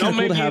 like, wouldn't it be kind of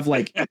cool to have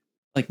like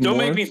don't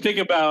make me think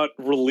about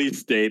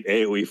release date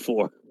AoE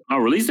 4. Oh,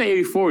 release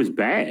date AoE 4 is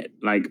bad.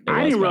 Like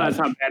I didn't realize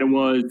how bad it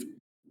was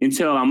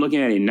until I'm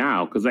looking at it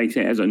now. Because like I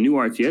said, as a new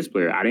RTS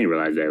player, I didn't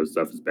realize that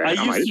stuff is bad.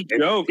 I used to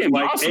joke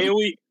like awesome.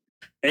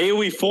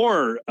 AoE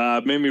 4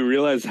 made me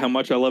realize how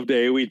much I loved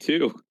AoE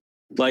 2.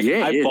 Like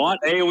I bought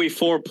AoE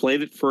 4,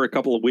 played it for a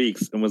couple of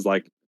weeks, and was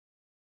like,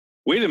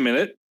 wait a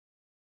minute.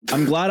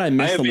 I'm glad I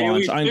missed the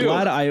launch. I'm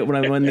glad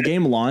when the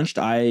game launched,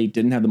 I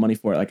didn't have the money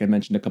for it, like I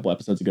mentioned a couple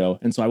episodes ago,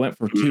 and so I went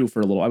for 2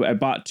 for a little. I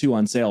bought 2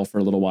 on sale for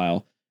a little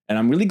while, and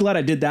I'm really glad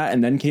I did that,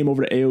 and then came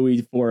over to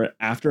AoE 4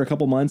 after a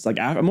couple months. Like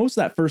after most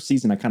of that first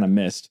season, I kind of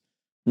missed.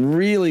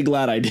 Really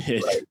glad I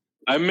did.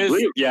 I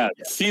missed. Yeah,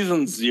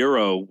 season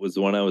 0 was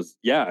when I was.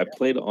 Yeah, I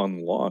played on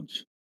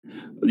launch.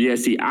 Yeah,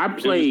 see, I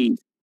played.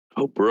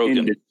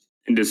 Broken.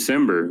 In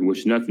December,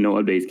 which no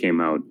updates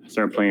came out. I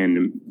started playing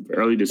in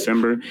early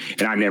December,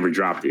 and I never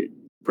dropped it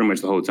pretty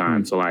much the whole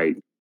time. So like,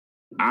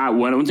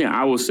 one thing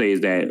I will say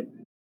is that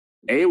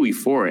AoE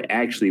 4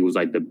 actually was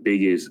like the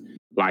biggest.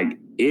 Like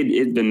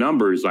the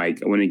numbers, like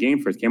when the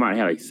game first came out, it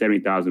had like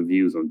 70,000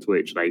 views on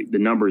Twitch. Like the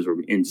numbers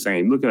were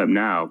insane. Look it up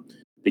now.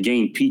 The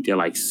game peaked at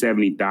like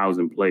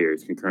 70,000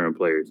 players, concurrent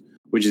players,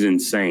 which is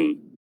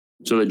insane.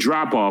 So the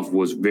drop off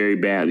was very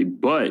badly,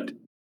 but.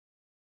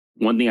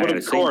 One thing I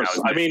gotta say,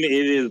 I mean, it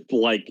is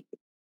like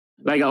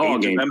all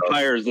game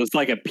Empires. It's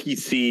like a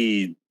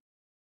PC.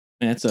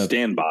 It's a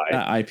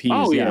standby IP.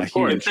 Of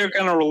course. If they're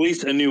gonna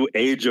release a new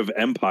Age of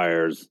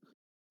Empires,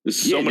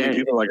 so many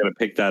people are gonna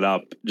pick that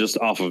up just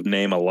off of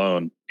name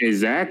alone.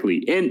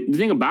 Exactly, and the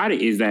thing about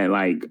it is that,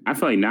 like, I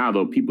feel like now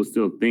though people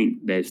still think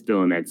they're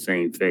still in that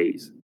same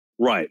phase,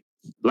 right?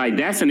 Like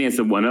that's an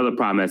answer. One other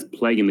problem that's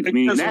plaguing the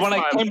community. Because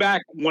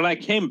when I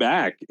came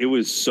back, it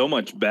was so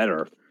much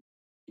better.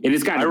 And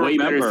it's gotten way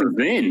better since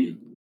then.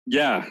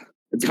 Yeah.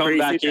 Come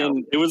back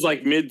in. It was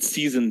like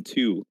mid-season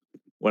 2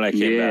 when I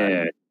came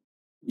back.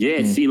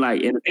 Yeah, see,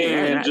 like...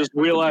 And just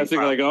realizing,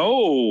 like,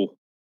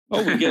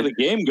 we get a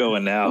game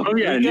going now. Oh,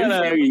 yeah,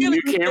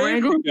 new camera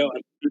angle?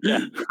 Yeah.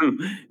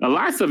 A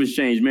lot of stuff has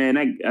changed, man.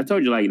 I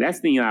told you, like,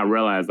 that's the thing I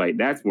realized, like,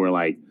 that's where,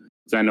 like...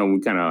 So I know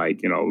we kind of,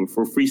 like, you know,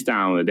 for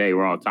freestyling today,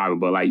 we're all talking,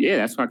 but, like, yeah,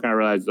 that's what I kind of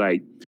realized,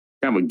 like,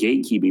 kind of a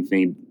gatekeeping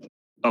thing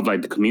of,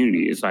 like, the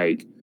community. It's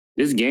like...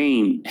 This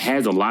game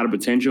has a lot of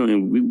potential,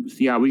 and we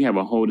see how we have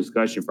a whole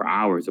discussion for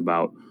hours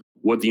about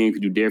what the game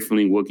could do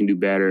differently, what can do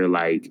better.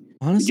 Like,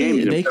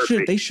 honestly,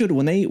 they should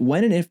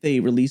when and if they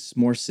release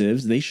more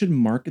civs, they should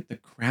market the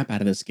crap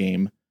out of this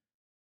game,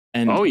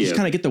 and just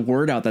kind of get the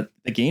word out that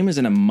the game is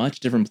in a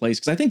much different place.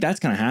 Because I think that's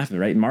kind of half of it,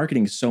 right?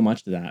 Marketing so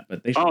much to that,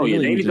 but they should.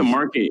 They need to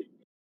market,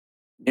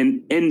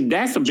 and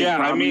that's a big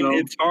problem. I mean,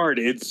 it's hard.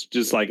 It's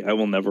just like I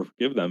will never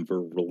forgive them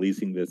for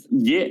releasing this.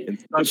 Yeah, in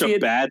such a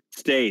bad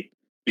state.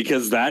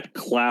 Because that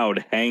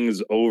cloud hangs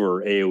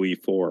over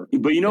AoE 4.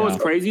 But you know what's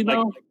crazy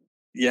though? Like,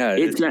 yeah,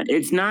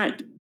 it's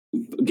not.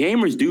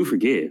 Gamers do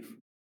forgive.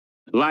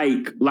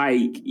 Like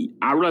I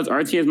realize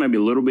RTS might be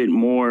a little bit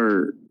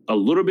more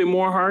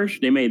harsh.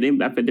 I think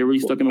they're really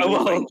stuck in the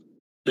middle.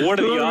 What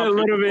are the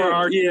options for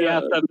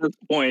RTS at this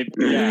point?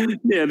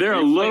 Yeah, they're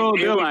a little.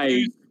 They're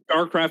like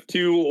StarCraft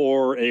 2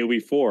 or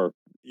AoE 4.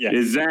 Yeah,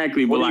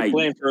 exactly. What but are you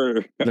playing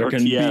for there RTS?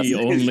 Can be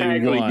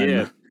only one.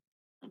 Yeah.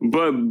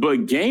 But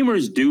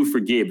gamers do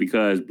forget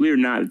because, believe it or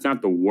not, it's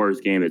not the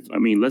worst game.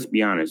 Let's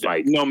be honest.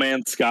 Like No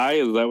Man's Sky,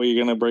 is that what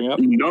you're gonna bring up?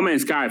 No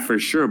Man's Sky for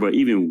sure, but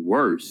even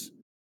worse,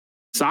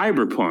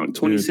 Cyberpunk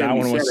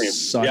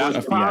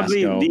 2077.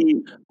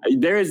 Probably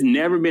there has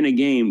never been a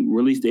game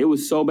released. It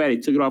was so bad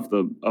it took it off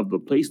the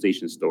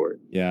PlayStation Store.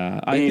 Yeah,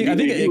 I think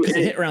it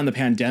hit around the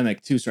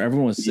pandemic too, so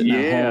everyone was sitting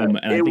at home,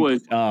 and that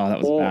was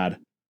bad.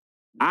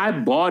 I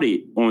bought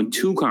it on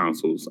 2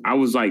 consoles. I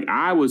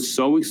was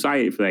so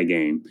excited for that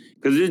game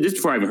because this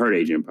before I even heard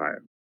Age of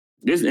Empire.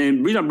 And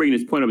the reason I'm bringing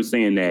this point up is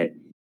saying that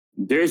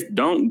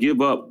don't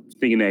give up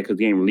thinking that because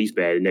the game released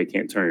bad and they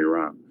can't turn it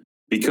around.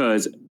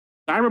 Because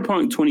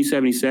Cyberpunk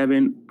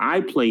 2077,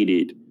 I played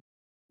it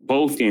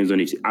both games on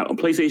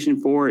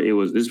PlayStation 4.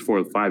 This is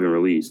before the 5 been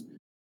released.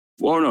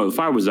 Well, no, the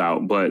 5 was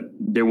out, but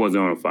there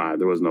wasn't on 5.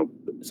 There was no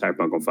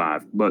Cyberpunk on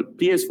 5. But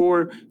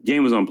PS4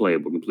 game was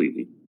unplayable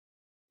completely.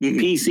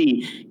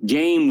 PC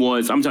game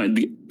was,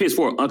 the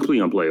PS4 completely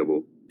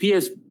unplayable.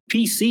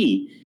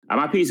 PC,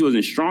 my PC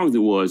wasn't as strong as it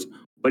was,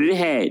 but it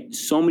had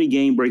so many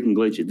game-breaking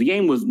glitches. The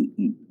game was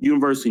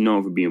universally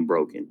known for being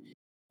broken.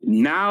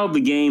 Now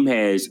the game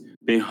has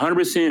been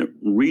 100%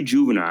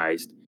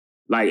 rejuvenized.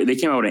 Like, they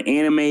came out with an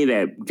anime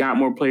that got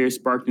more players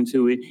sparked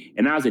into it,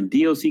 and now as a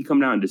DLC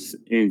coming out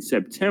in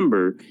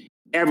September,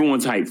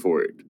 everyone's hyped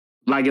for it.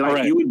 Like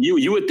right.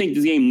 you would think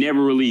this game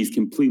never released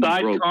completely.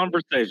 Side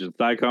conversation.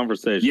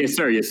 Yes,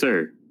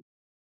 sir.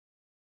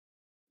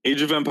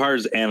 Age of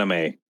Empires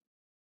anime.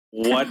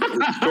 What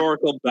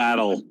historical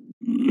battle?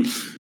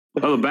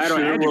 Oh, the battle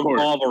of Agincourt.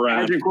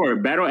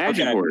 Battle of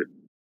Agincourt.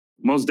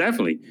 Most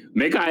definitely.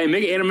 Make an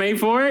anime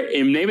for it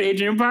and name it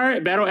Age of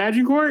Empire, Battle of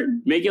Agincourt.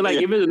 Make it like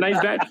give it a nice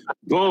battle.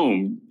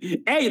 Boom.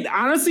 Hey,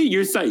 honestly,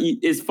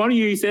 it's funny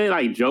you say it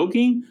like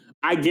joking.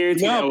 I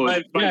guarantee that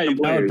would bring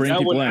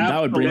people in.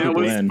 That would bring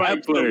people in.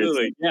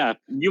 Absolutely. Yeah.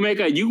 You make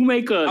a.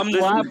 I'm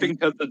laughing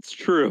because it's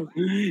true.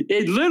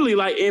 It's literally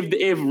like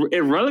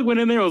if Relic went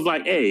in there, it was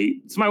like, hey,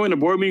 somebody went to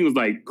board meeting was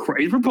like,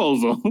 crazy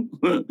proposal.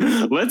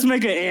 Let's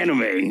make an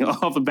anime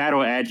off the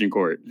Battle of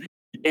Agincourt.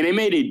 And they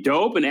made it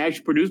dope and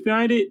actually produced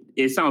behind it.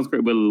 It sounds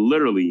great, but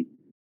literally,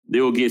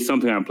 they will get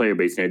something on player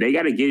base there. They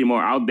got to get it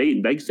more out.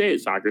 Like you said,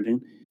 Soccerton.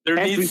 There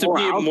needs to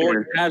be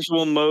more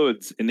casual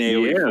modes in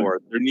AoE 4.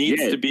 There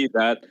needs to be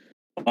that.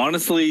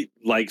 Honestly,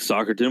 like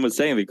Soccerton was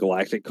saying, the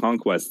Galactic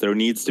Conquest, there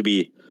needs to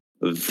be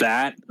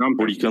that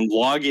where you can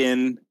log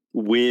in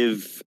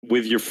with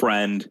your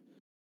friend.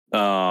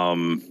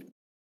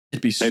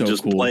 It'd be so and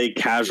just cool. Play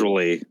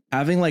casually,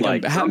 having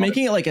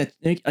making it like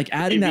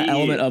adding that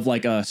element of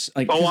like a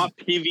co-op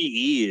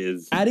PvE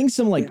is adding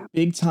some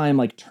big time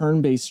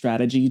turn-based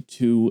strategy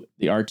to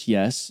the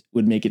RTS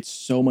would make it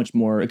so much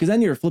more, because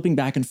then you're flipping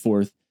back and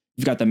forth.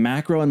 You've got the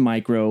macro and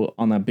micro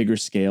on a bigger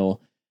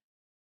scale.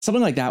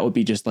 Something like that would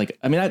be just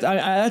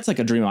that's like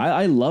a dream.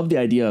 I love the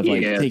idea of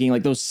taking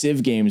those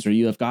Civ games where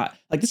you have got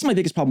this is my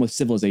biggest problem with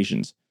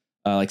Civilizations,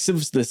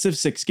 the Civ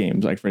 6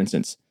 games, for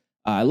instance.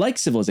 I like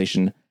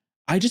Civilization.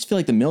 I just feel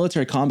like the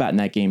military combat in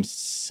that game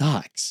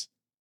sucks.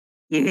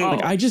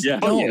 I just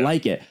don't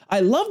like it. I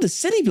love the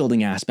city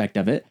building aspect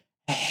of it.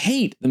 I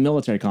hate the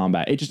military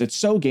combat. It's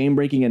so game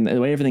breaking, and the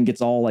way everything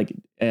gets all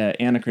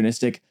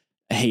anachronistic.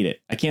 I hate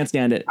it. I can't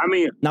stand it. I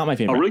mean, not my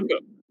favorite.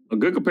 A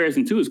good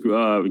comparison too is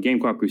a game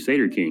called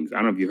Crusader Kings. I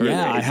don't know if you heard of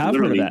that. Yeah, I have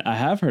heard of that. I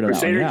have heard of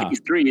Crusader that.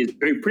 Kings 3 is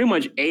pretty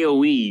much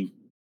AoE.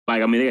 They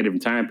got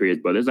different time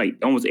periods, but it's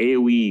almost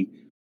AoE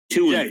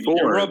 2 and 4.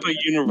 Europa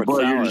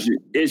Universalis.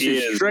 It's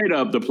just straight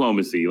up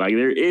diplomacy.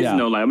 There is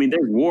no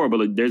there's war,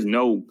 but there's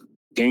no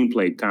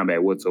gameplay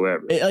combat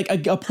whatsoever.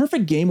 A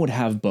perfect game would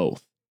have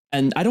both.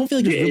 And I don't feel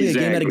like there's really a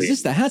game that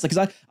exists that has it,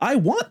 because I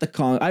want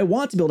I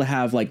want to be able to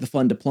have the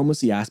fun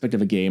diplomacy aspect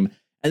of a game.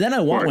 And then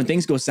I want, when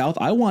things go south,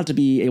 I want to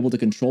be able to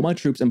control my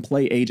troops and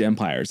play Age of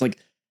Empires.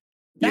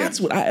 That's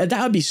what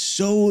that would be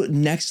so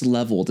next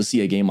level to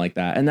see a game like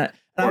that. And I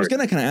was going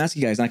to kind of ask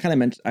you guys, and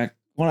I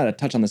wanted to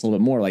touch on this a little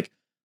bit more.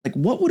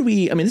 What would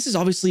this is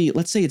obviously,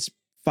 let's say it's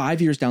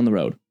 5 years down the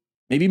road,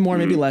 maybe more,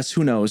 maybe less,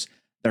 who knows?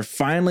 They're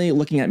finally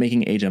looking at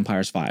making Age of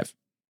Empires 5.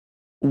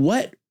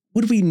 What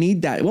would we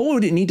need what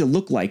would it need to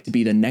look like to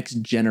be the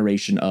next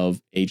generation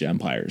of Age of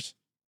Empires?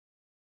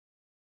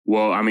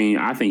 Well, I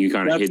think you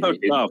kind of hit it.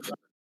 Tough.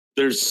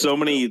 There's so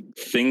many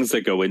things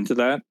that go into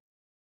that.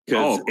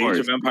 Because Age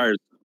of Empires,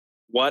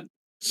 what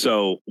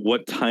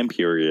time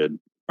period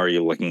are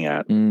you looking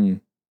at?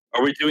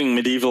 Are we doing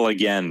medieval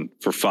again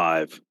for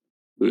 5?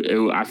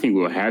 I think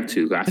we'll have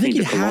to. I think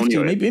you have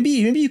to. Maybe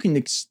you can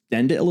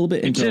extend it a little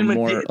bit into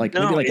more maybe a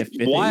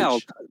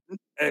 5th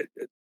age.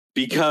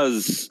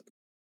 Because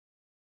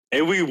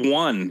AoE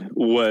 1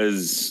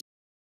 was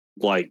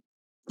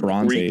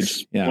Bronze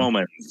Greeks, Age,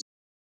 Romans.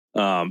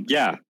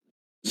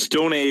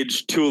 Stone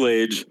Age, Tool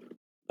Age,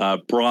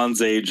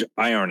 Bronze Age,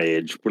 Iron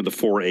Age were the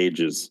 4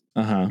 ages.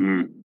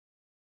 And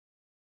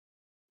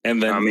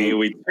then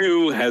AoE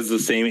 2 has the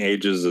same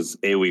ages as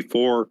AoE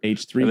 4.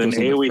 Age 3 and then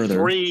AoE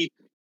 3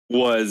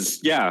 was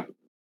a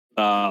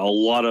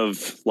lot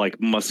of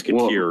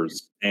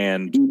musketeers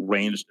and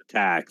ranged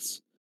attacks.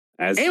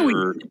 As that'd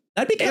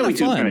be kind of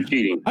fun.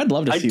 I'd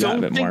love to see that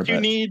a bit more.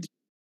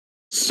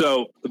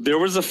 So there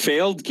was a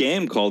failed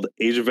game called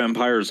Age of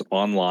Empires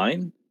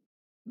Online.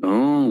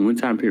 Oh, what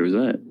time period was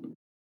that?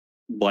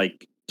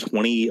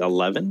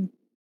 2011.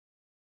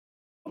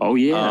 Oh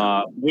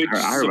yeah, which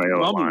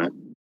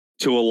succumbed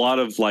to a lot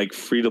of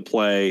free to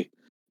play,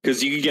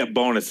 because you can get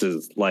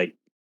bonuses I'm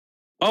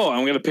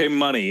going to pay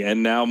money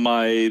and now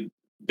my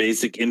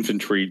basic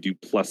infantry do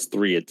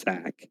 +3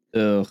 attack.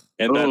 Ugh.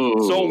 And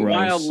that's so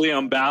wildly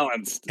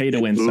unbalanced. Pay to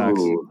win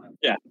sucks.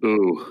 Yeah.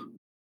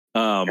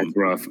 That's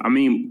rough.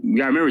 You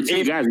gotta remember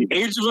too, guys.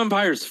 Age of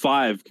Empires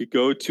 5 could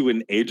go to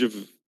an Age of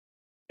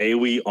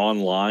AoE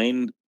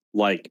Online,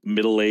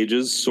 Middle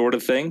Ages sort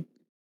of thing.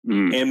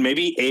 And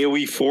maybe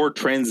AoE 4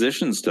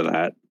 transitions to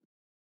that.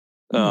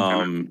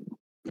 Kind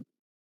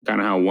of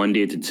how 1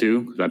 did to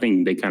 2, because I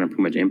think they kind of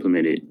pretty much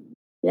implemented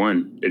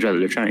 1. They're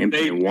trying to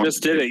implement 1. They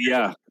just did it,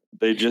 yeah.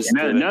 They just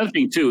another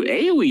thing too.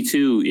 AoE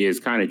 2 is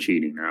kind of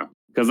cheating now,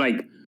 because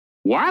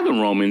why are the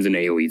Romans in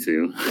AoE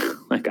 2?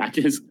 That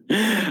is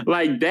that's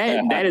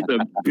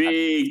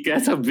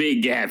a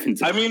big gap.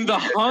 The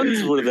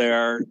Huns were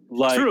there.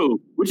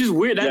 True, which is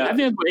weird. I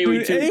think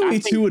AoE 2.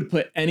 AoE 2 would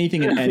put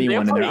anything and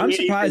anyone in there. I'm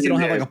surprised they don't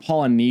have a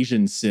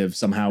Polynesian civ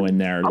somehow in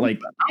there. I'm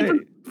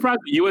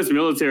surprised the U.S.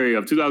 military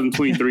of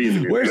 2023 is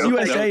in there. Where's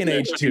USA in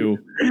Age 2?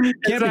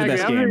 Can't be the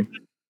best game.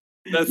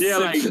 That's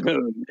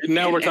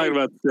now we're talking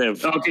about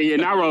Civ. Okay,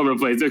 now we're all over the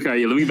place.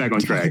 Okay, let me back on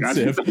track.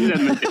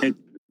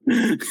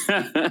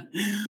 But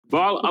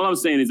all I'm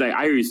saying is like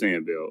I hear you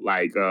saying, Bill.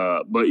 Like,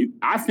 but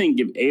I think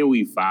if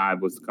AoE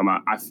 5 was to come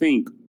out, I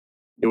think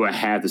it would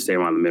have to stay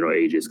around the Middle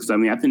Ages because I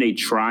mean I think they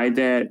tried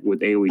that with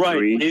AoE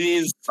 3. It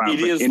is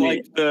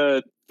like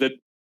the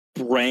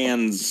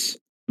brands.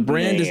 The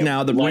brand is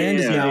now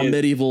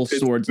medieval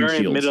swords and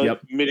shields.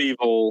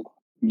 Medieval.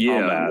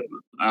 Yeah,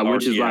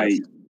 which is like.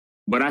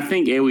 But I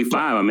think AoE 5.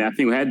 I mean, I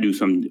think we had to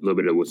do a little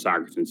bit of what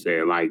Socrates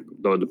said. Like,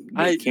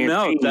 I can't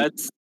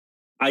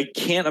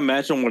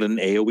imagine what an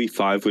AoE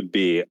 5 would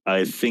be.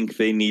 I think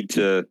they need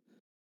to.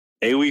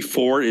 AoE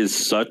 4 is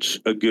such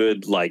a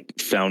good like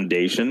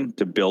foundation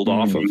to build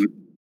off of.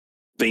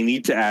 They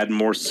need to add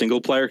more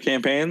single player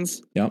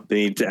campaigns. Yep. They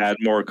need to add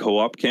more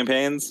co-op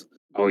campaigns.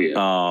 Oh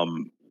yeah.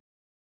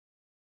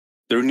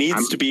 There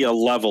needs to be a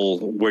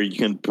level where you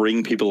can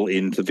bring people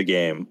into the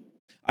game.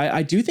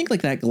 I do think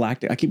like that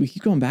galactic. We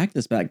keep going back to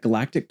this, but that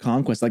Galactic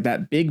Conquest, like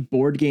that big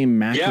board game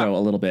macro, a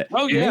little bit.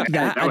 Oh yeah,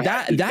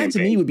 that to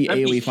me would be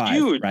AoE 5,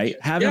 huge. Right?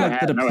 Having like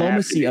the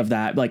diplomacy of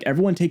that, like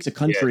everyone takes a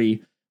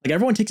country, like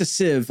everyone takes a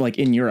civ, like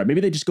in Europe. Maybe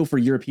they just go for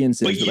European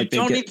civs. But you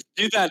don't need to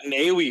do that in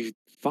AoE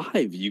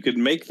 5. You could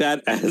make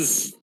that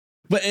as.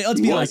 But let's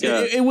be honest,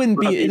 it wouldn't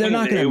be. They're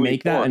not going to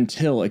make that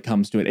until it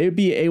comes to it. It would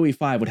be AoE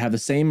 5 would have the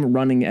same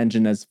running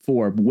engine as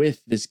 4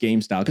 with this game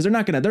style because they're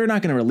not going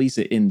to release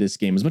it in this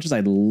game. As much as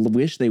I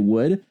wish they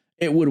would,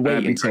 it would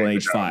wait until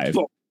age 5.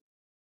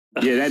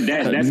 Yeah,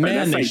 that's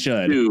they like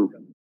should.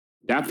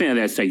 I think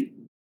that's like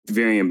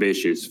very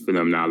ambitious for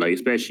them now, like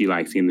especially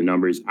like seeing the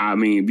numbers. I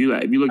mean, if you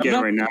look at it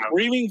right now,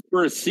 screaming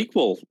for a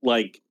sequel.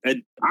 Like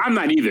I'm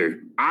not either. Me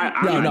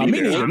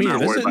neither.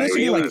 This would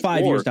be like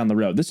 5 years down the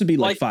road. This would be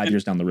like 5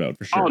 years down the road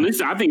for sure. Oh, I think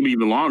it'd be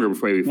even longer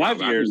before we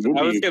 5 years. I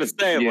was gonna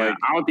say, I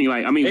don't think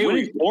I mean,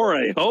 AoE 4.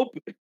 I hope.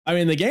 I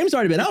mean, the game's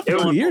already been out for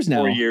 2 years now.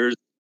 4 years.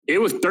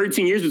 It was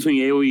 13 years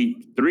between AoE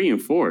 3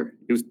 and 4.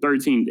 It was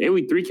 13.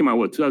 AoE 3 came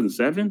out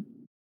 2007,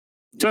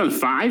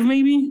 2005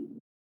 maybe.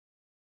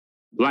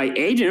 Like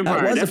Age of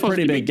Empires, that was a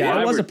pretty big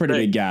gap. It was a pretty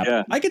big gap.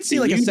 Yeah. I could see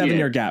like a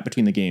 7-year gap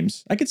between the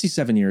games. I could see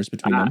 7 years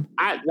between them.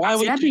 I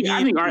think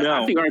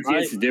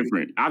RTS is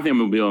different. I think I'm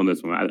gonna be on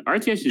this one.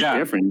 RTS is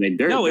different.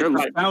 They're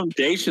like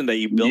foundation that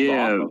you build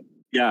off of.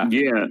 Yeah.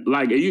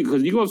 Like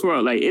because you go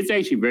through like it's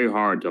actually very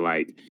hard to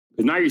like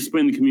because now you're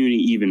splitting the community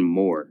even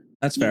more.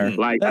 That's fair.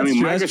 Like that's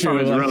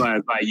Microsoft has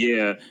realized, like,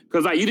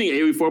 because like you think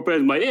AoE 4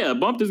 players, like,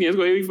 bump this game, let's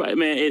go AoE 5,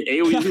 man.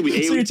 AoE 2 be AoE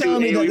 2. So you're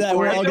telling me that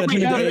we're all going to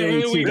turn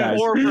into AoE 2 guys?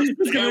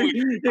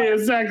 Yeah,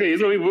 exactly.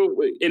 So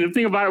and the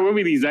thing about it, we'll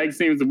be the exact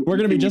same. We're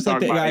going to be just like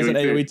the guys at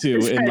AoE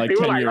 2 in like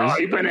 10 years. Oh,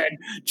 you playing that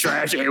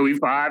trash AoE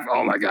 5?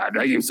 Oh my god,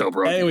 that game's so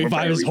broken. AoE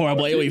 5 is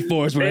horrible. AoE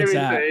 4 is where it's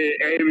at.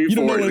 You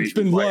don't know what it's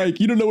been like.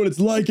 You don't know what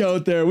it's like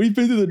out there. We've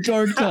been through the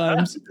dark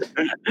times.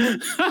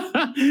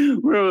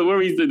 Where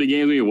we said the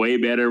game's going to be way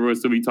better. We'll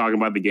still be talking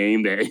about the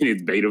game that in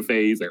its beta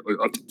phase, like,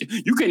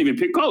 you can't even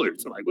pick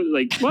colors. Like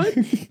what?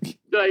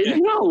 Like,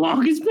 you know how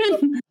long it's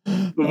been?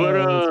 But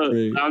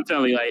I'm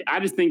telling you, like,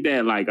 I just think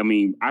that, like, I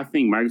mean, I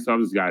think Microsoft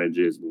has got to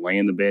just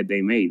land the bed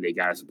they made. They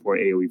got to support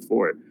AoE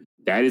 4.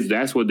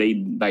 That's what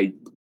they like.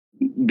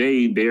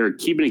 They're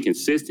keeping a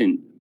consistent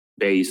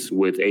base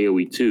with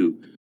AoE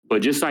 2.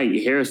 But just like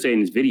Harris said in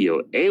his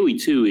video, AoE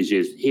 2 is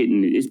just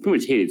it's pretty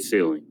much hit its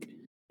ceiling.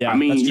 Yeah, I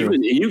mean,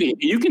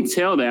 you can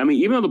tell that. I mean,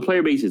 even though the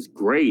player base is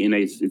great and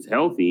it's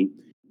healthy,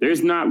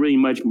 there's not really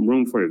much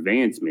room for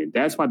advancement.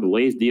 That's why the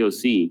latest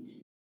DLC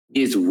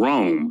is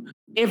Rome.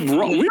 If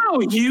Rome, you know how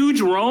huge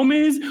Rome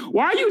is,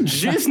 why are you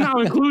just now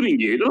including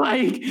it?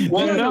 Like,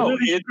 well, no,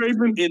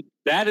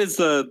 that is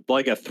a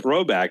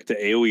throwback to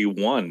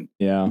AoE 1.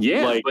 Yeah,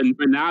 like,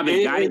 but now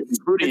they got it.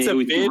 It's a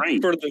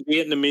bid for the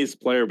Vietnamese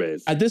player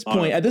base. At this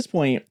point,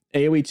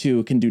 AoE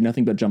 2 can do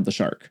nothing but jump the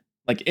shark.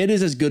 Like, it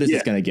is as good as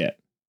it's gonna get.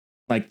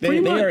 Like they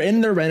are in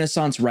their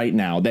renaissance right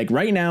now. Like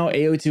right now,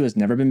 AoE 2 has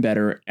never been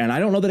better, and I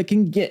don't know that it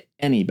can get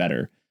any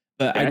better.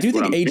 But I do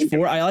think Age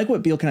 4. I like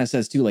what Beal kind of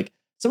says too. Like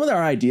some of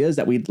our ideas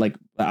that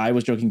I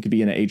was joking could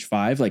be in an Age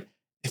 5. Like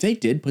if they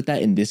did put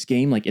that in this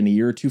game, like in a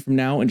year or two from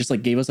now, and just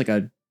like gave us like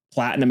a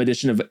platinum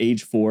edition of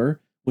Age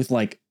 4 with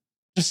like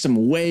just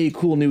some way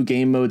cool new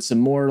game modes, some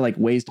more like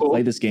ways to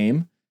play this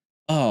game.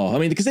 Oh, I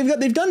mean, because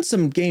they've done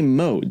some game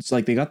modes.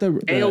 Like they got the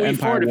AoE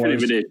Empire 4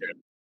 Wars. Edition.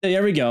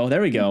 There we go.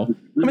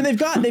 I mean, they've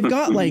got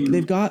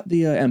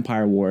the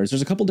Empire Wars.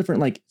 There's a couple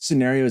different like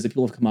scenarios that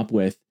people have come up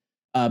with.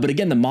 But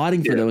again, the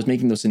modding for those,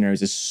 making those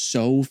scenarios is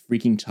so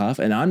freaking tough.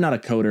 And I'm not a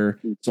coder,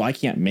 so I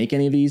can't make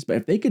any of these. But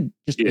if they could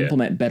just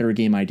implement better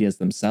game ideas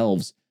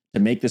themselves to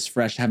make this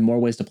fresh, have more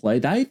ways to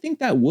play, I think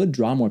that would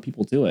draw more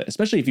people to it.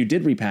 Especially if you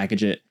did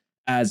repackage it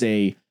as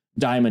a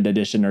Diamond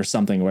Edition or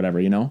something or whatever,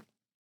 you know.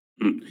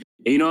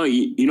 You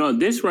know,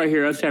 this right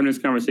here, us having this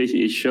conversation,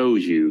 it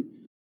shows you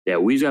that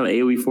Weezer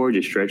AoE 4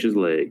 just stretch his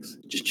legs.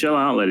 Just chill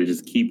out, let it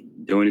just keep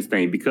doing its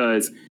thing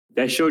because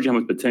that shows you how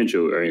much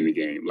potential are in the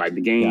game. Like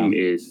the game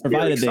is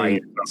provided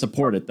they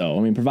support it though.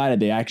 I mean, provided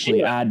they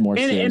actually add more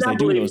sims, they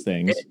do those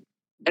things.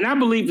 And I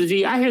believe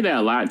I hear that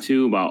a lot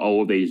too about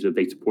if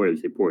they support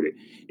it.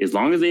 As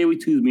long as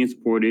AoE 2 is being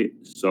supported,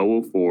 so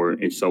will 4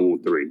 and so will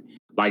 3.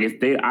 Like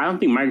I don't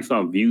think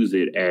Microsoft views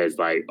it as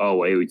like, oh,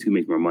 AoE 2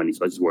 makes more money, so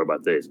let's just worry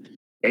about this.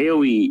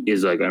 AoE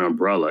is like an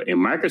umbrella, and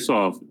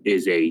Xbox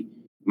is a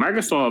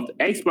breakoff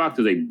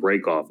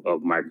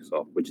of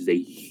Microsoft, which is a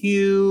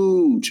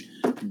huge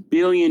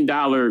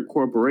billion-dollar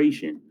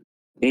corporation,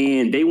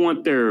 and they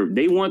want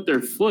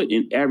their foot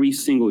in every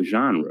single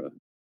genre.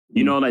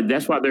 You know, like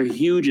that's why they're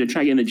huge. They're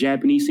trying to get in the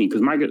Japanese scene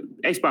because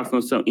Xbox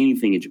don't sell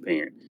anything in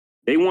Japan.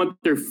 They want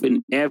their foot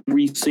in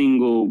every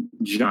single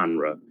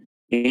genre,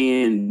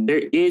 and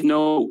there is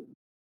no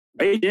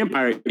Age of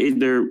Empire is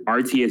their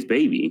RTS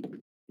baby.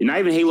 And not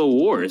even Halo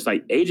Wars.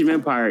 Like Age of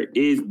Empire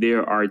is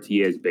their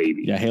RTS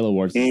baby. Yeah, Halo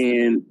Wars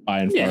and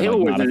Halo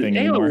Wars not a thing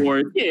anymore. Halo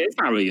Wars, yeah, it's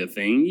not really a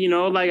thing. You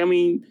know, like I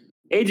mean,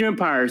 Age of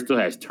Empire still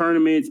has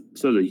tournaments,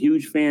 still has a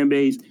huge fan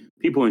base.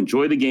 People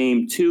enjoy the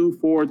game 2,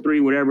 4, 3,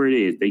 whatever it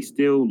is. They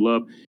still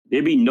love.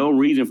 There'd be no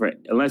reason for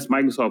unless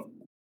Microsoft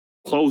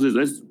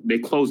closes. They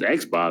close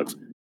Xbox.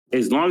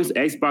 As long as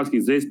Xbox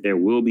exists, there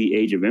will be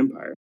Age of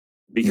Empire.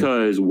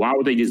 Because why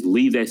would they just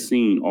leave that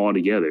scene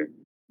altogether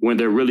when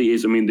there really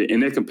is? I mean,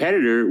 and their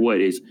competitor,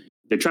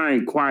 they're trying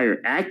to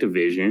acquire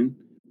Activision,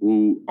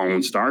 who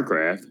owns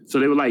StarCraft. So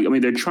they were like, I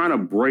mean, they're trying to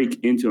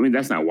break into, I mean,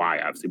 that's not why,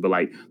 obviously, but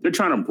like they're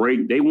trying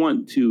to they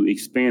want to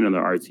expand on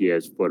their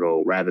RTS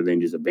foothold rather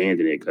than just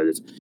abandon it because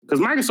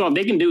Microsoft,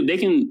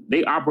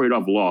 they operate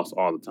off loss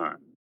all the time.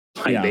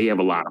 Like they have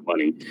a lot of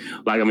money.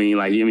 Like, I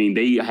mean,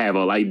 they have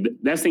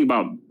that's the thing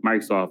about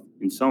Microsoft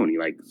and Sony.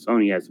 Like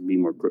Sony has to be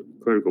more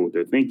critical with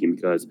their thinking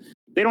because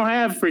they don't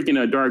have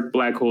freaking a dark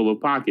black hole of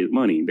pocket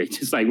money. They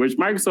just which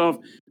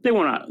Microsoft,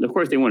 of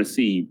course they want to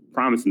see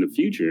promise in the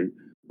future,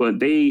 but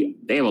they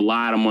have a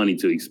lot of money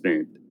to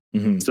expend.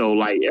 Mm-hmm. So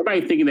like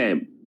everybody thinking that,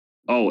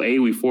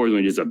 AoE 4 is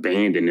going to just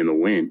abandon in the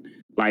wind.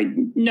 Like,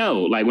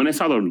 no, like when I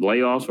saw the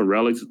layoffs for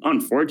Relics, it's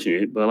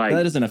unfortunate, but like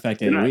that doesn't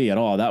affect AoE at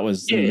all. That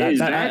was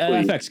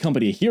that affects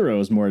company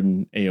heroes more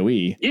than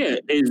AoE. Yeah,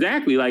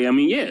 exactly. Like, I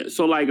mean,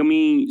 so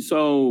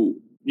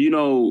you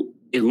know,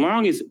 as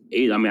long as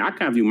I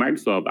kind of view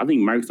Microsoft. I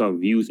think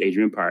Microsoft views Age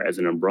of Empire as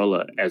an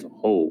umbrella as a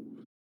whole.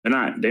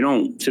 They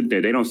don't sit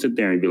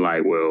there and be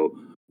like, well,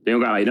 they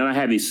don't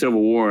have these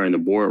civil war in the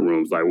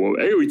boardrooms. Like, well,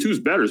 AoE 2 is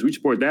better, so we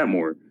support that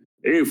more.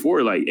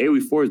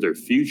 AoE 4 is their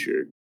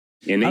future.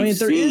 And there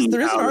is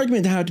an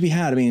argument to have to be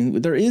had. I mean,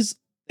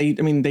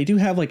 they do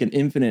have like an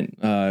infinite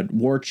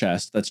war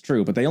chest. That's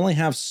true, but they only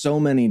have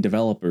so many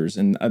developers,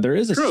 and there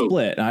is a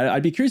split.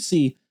 I'd be curious to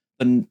see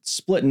the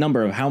split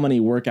number of how many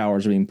work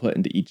hours are being put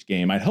into each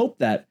game. I'd hope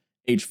that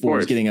Age 4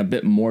 is getting a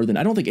bit more than.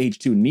 I don't think Age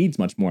 2 needs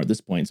much more at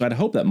this point, so I'd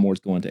hope that more is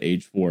going to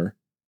Age 4.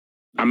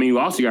 I mean, you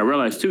also got to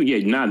realize too. Yeah,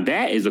 now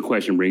that is a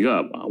question to bring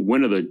up.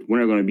 When are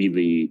going to be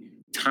the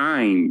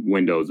time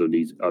windows of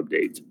these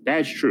updates?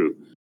 That's true.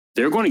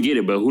 They're going to get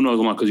it, but who knows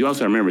how long? Because you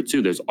also remember,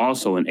 too, there's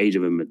also an Age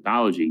of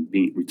Mythology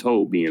being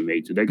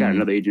made. So they got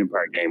another Age of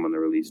Empire game on the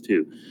release,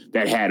 too,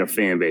 that had a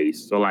fan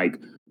base. So, like,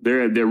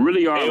 there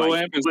really are.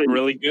 AOM is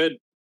really good.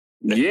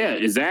 Yeah,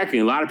 exactly.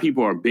 A lot of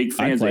people are big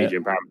fans of Age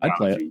of Empire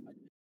Mythology.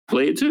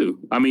 Play it, too.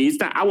 I mean, it's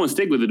not. I won't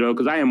stick with it, though,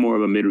 because I am more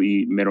of a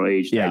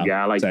middle-aged type guy.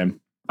 I like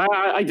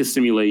the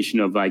simulation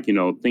of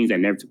things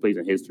that never took place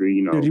in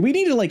history. Dude, we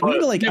need to I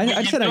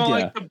just had an idea.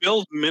 Like to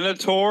build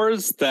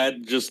minotaurs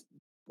that just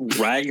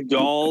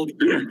ragdoll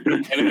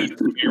enemy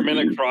spearmen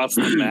across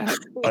the map.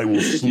 I will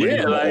slay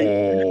them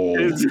all.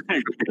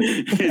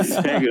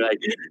 Exactly. Like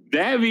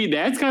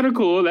that's kind of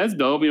cool. That's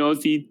dope.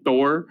 See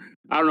Thor.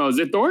 I don't know. Is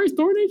it Thor? Is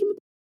Thor an Age of Mythology?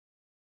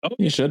 Oh,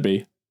 he should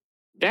be.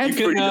 That's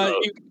pretty dope.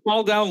 You can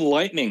call down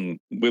lightning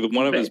with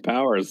one of his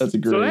powers. That's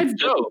great. So that's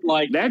dope.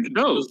 That's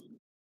dope.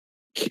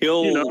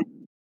 Kill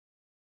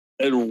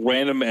a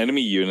random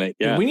enemy unit.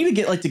 Yeah, we need to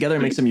get together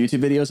and make some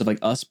YouTube videos of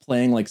us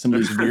playing some of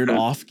these weird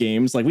off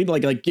games. Like we'd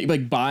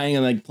like buying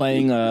and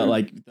playing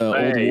like the old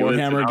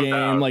Warhammer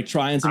game,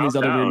 trying some of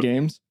these other weird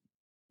games.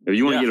 If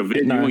you want to get a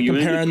video,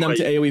 comparing them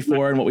to AoE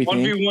 4 and what we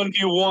think.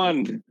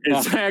 1v1v1.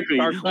 Exactly.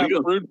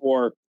 Brood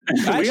War.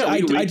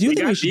 Actually, I do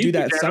think we should do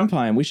that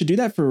sometime. We should do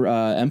that for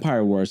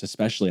Empire Wars,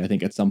 especially. I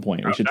think at some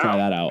point we should try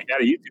that out. We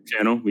got a YouTube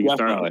channel. We can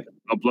start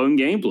uploading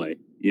gameplay.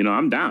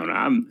 I'm down.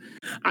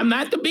 I'm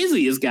not the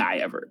busiest guy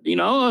ever.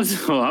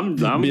 So I'm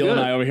Bill good. And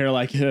I over here I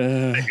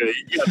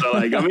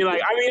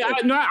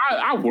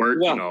work.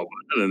 But other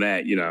than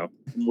that, I'm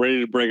ready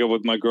to break up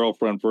with my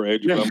girlfriend for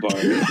Age of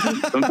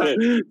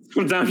Empire.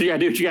 Sometimes you gotta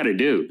do what you gotta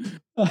do.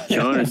 You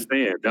don't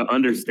understand. Don't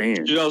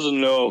understand. She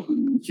doesn't know.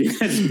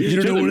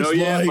 You don't know what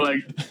it's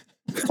like.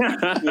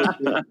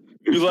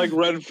 You like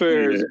red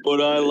fairs,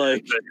 but I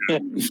like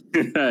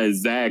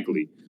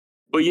exactly.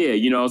 But yeah,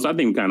 so I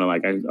think kind of I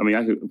could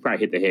probably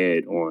hit the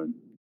head on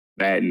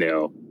that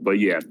nail. But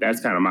yeah,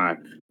 that's kind of my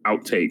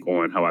outtake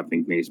on how I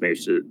think things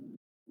should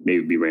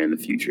be ran in the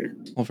future.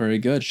 Well, very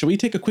good. Should we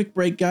take a quick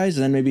break, guys,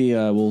 and then maybe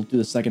we'll do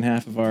the second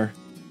half of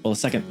the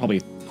second probably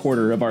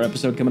quarter of our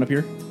episode coming up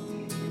here?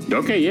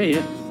 Okay,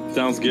 yeah.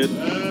 Sounds good.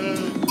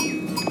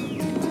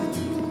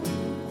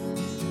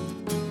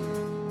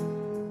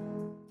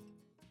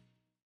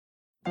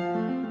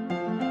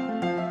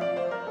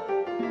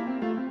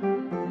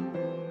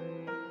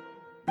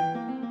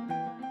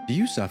 Do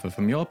you suffer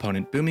from your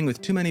opponent booming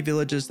with too many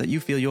villagers that you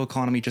feel your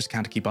economy just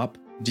can't keep up?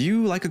 Do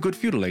you like a good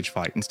feudal age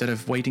fight instead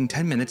of waiting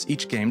 10 minutes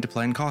each game to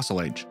play in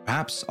castle age?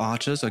 Perhaps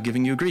archers are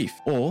giving you grief,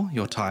 or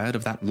you're tired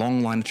of that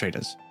long line of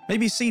traders.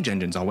 Maybe siege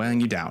engines are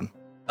wearing you down.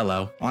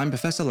 Hello, I'm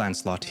Professor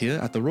Lancelot here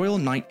at the Royal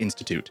Knight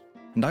Institute,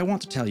 and I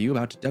want to tell you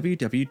about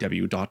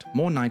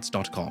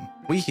www.moreknights.com.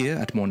 We here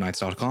at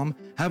moreknights.com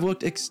have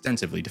worked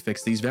extensively to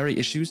fix these very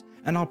issues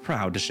and are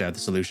proud to share the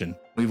solution.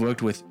 We've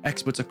worked with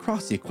experts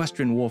across the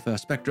equestrian warfare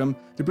spectrum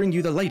to bring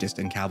you the latest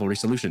in cavalry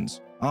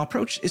solutions. Our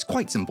approach is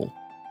quite simple.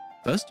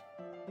 First,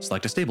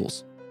 select a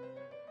stables.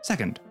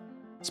 Second,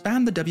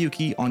 spam the W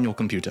key on your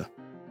computer.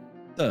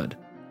 Third,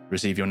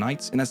 receive your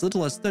knights in as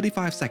little as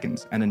 35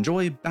 seconds and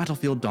enjoy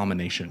battlefield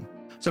domination.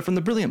 So from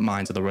the brilliant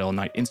minds of the Royal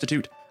Knight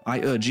Institute,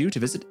 I urge you to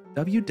visit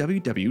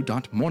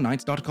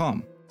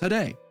www.moreknights.com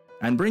today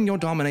and bring your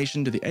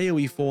domination to the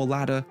AoE 4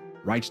 ladder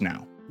right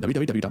now.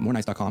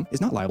 www.moreknights.com is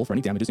not liable for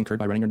any damages incurred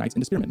by running your knights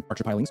into spearmen,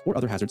 archer pilings, or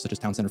other hazards such as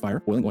town center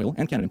fire, boiling oil,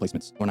 and cannon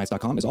emplacements.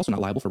 Moreknights.com is also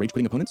not liable for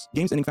rage-quitting opponents,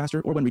 games ending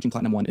faster, or when reaching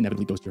Platinum 1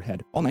 inevitably goes to your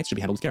head. All knights should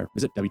be handled with care.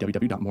 Visit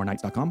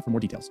www.moreknights.com for more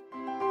details.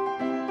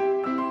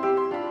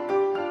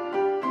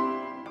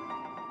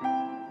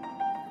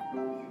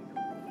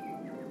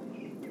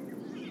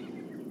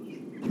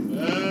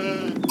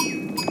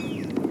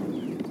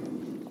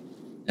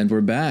 And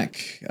we're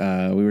back.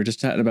 We were just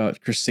chatting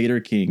about Crusader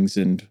Kings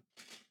and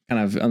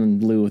kind of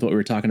in lieu with what we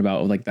were talking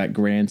about with like that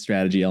grand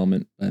strategy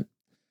element. But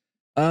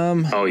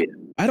oh yeah,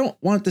 I don't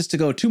want this to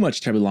go too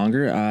much terribly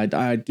longer.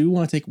 I do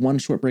want to take one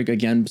short break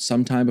again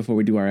sometime before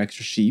we do our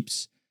extra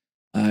sheeps.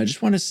 I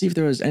just want to see if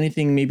there was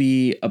anything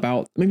maybe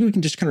we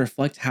can just kind of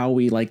reflect how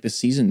we like the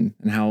season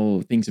and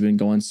how things have been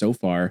going so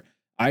far.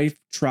 I've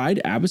tried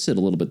Abbasid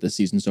a little bit this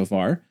season so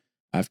far.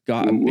 I've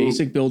got a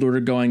basic build order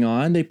going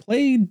on. They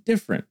play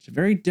different,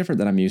 very different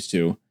than I'm used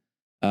to.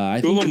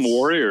 I think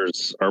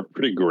Warriors are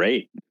pretty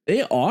great.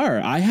 They are.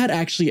 I had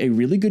actually a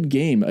really good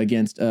game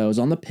against, I was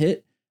on the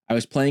pit. I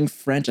was playing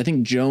French. I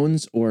think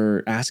Jones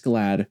or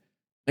Askeladd.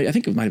 I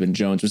think it might have been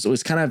Jones. It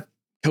was kind of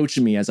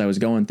coaching me as I was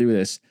going through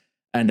this.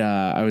 And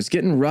I was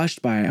getting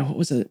rushed by, what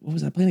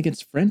was I playing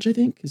against French, I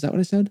think? Is that what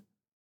I said?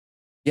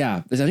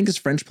 Yeah. I think this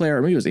French player,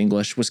 or maybe it was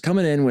English, was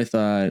coming in with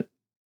a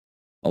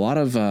lot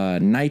of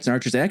knights and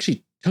archers. They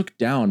actually took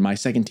down my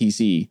second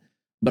TC,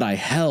 but I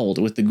held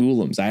with the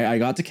Ghoulims. I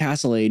got to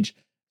Castle Age,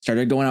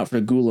 started going out for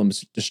the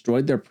Ghoulims,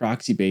 destroyed their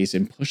proxy base,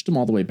 and pushed them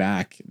all the way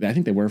back. I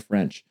think they were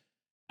French.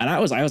 And I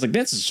was like,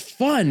 this is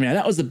fun, man.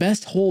 That was the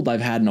best hold I've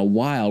had in a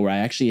while, where I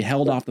actually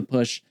held off the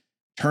push,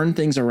 turned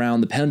things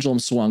around. The pendulum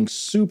swung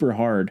super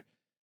hard.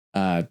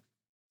 I've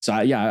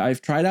tried out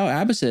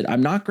Abbasid.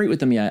 I'm not great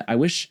with them yet. I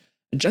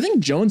think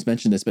Jones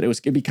mentioned this, but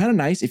it'd be kind of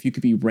nice if you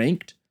could be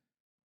ranked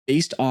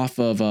based off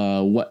of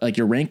what, like,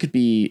 your rank could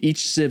be.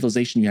 Each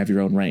civilization you have your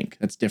own rank.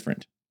 That's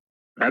different.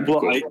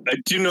 Well, I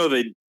do know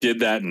they did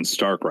that in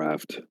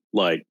StarCraft,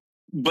 but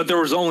there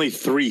was only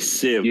 3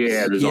 civs.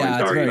 Yeah, it's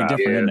very different,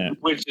 isn't it?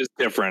 Which is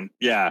different.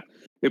 Yeah,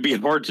 it'd be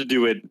hard to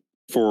do it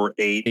for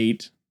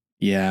 8.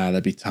 Yeah,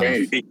 that'd be tough.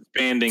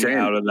 Expanding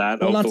out of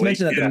that. Well, not to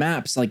mention that the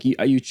maps, like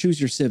you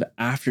choose your civ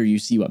after you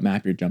see what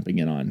map you're jumping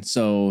in on.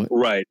 So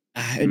right,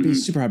 it'd be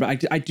super hard.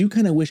 But I do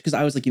kind of wish, because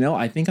I was like,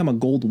 I think I'm a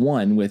gold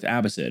 1 with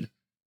Abbasid.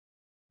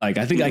 Like,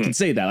 I think I can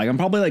say that. Like, I'm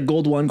probably like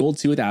gold 1, gold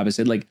 2 with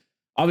Abbasid. Like,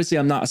 obviously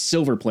I'm not a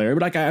silver player,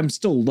 but like I'm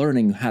still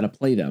learning how to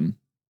play them.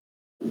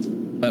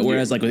 But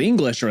whereas like with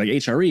English or like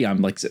HRE,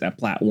 I'm like sitting at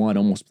plat 1,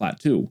 almost plat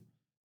 2.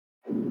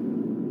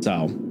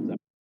 So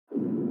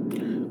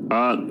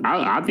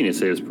I think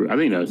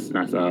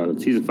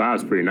season 5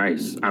 is pretty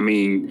nice. I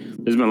mean,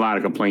 there's been a lot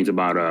of complaints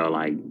about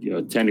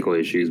technical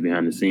issues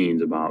behind the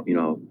scenes about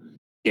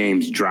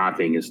games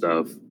dropping and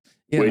stuff.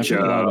 Yeah, which I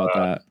heard a lot about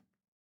that.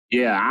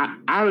 Yeah,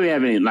 I really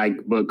haven't,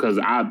 because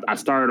I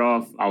started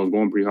off, I was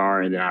going pretty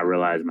hard, and then I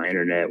realized my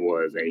internet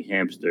was a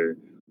hamster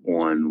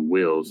on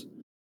wheels.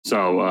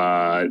 So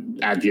I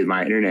had to get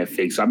my internet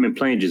fixed. So I've been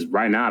playing just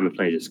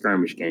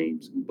skirmish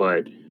games.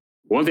 But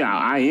one thing,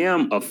 I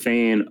am a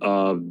fan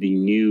of the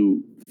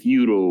new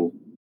feudal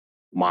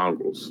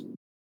Mongols.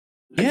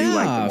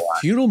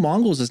 Feudal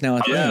Mongols is now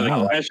a thing. I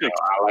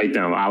like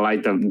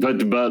them.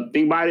 But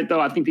think about it, though.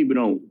 I think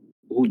people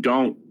who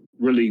don't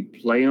really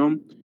play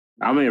them,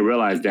 I didn't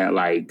realize that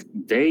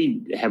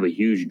they have a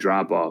huge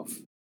drop off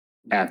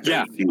after.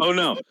 Yeah. Oh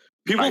no.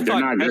 People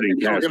thought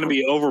they're going to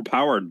be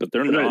overpowered, but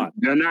they're not.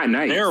 They're not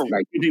nice. They're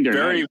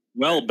very nice.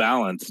 Well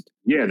balanced.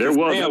 Yeah, they're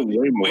way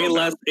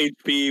less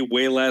HP,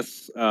 way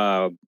less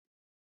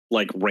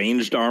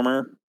ranged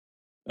armor.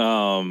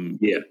 They're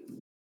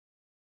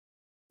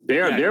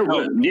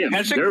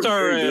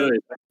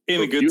in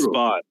a good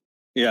spot.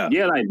 Yeah,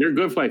 they're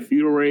good for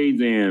feudal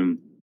raids, and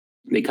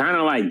they kind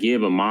of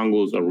give a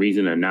Mongols a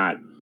reason to not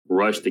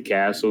rush the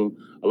castle.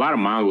 A lot of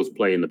Mongols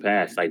play in the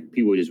past,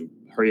 people just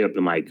hurry up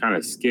and kind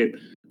of skip.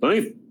 The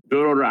only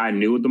build order I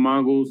knew with the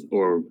Mongols,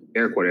 or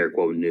air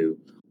quote knew,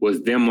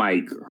 was them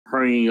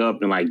hurrying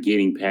up and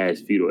getting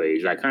past feudal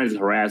age. Kind of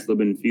just harass a little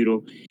bit in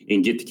feudal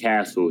and get the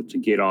castle to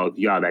get all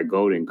that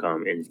gold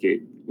income and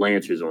get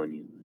lancers on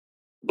you.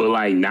 But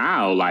like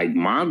now, like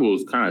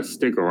Mongols kind of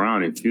stick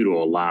around in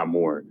feudal a lot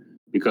more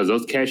because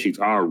those Keshiks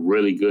are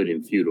really good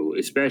in feudal,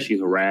 especially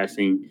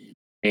harassing.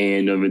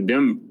 And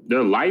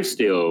their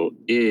lifesteal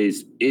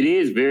is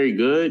very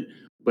good,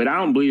 but I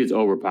don't believe it's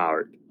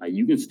overpowered. Like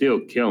you can still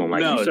kill them.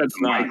 Like no, you said,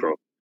 the micro.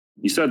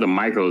 You said the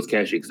micros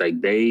Keshiks,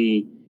 like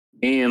they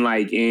and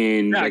like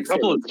in a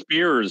couple of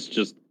spears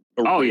just.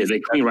 They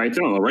clean right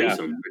through them, erase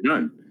them. They're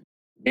done.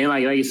 And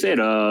like I said,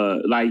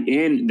 like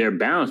in their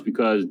balance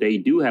because they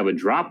do have a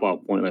drop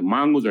off point. Like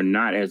Mongols are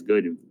not as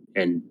good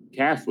in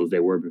castles they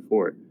were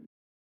before.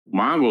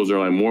 Mongols are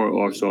like more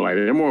also like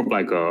they're more of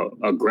like a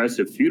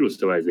aggressive feudal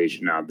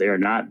civilization now. They're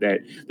not that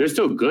they're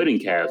still good in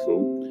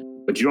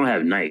castle, but you don't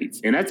have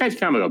knights. And that's actually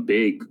kind of like a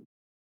big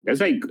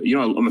that's like,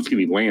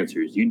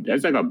 lancers.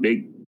 That's like a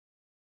big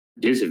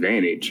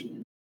disadvantage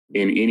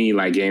in any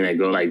like game that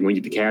go like when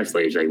you get to castle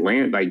age.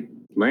 Like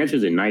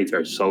lancers and knights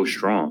are so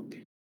strong.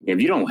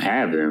 If you don't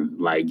have them,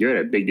 like you're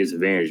at a big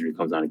disadvantage when it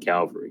comes down to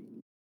cavalry.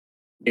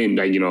 And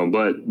like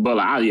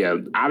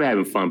I'm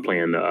having fun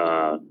playing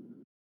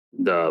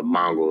the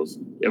Mongols.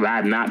 If I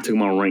have not took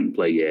them on rank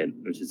play yet,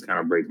 which just kind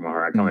of breaks my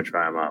heart. I kind of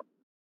try them out.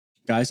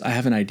 Guys, I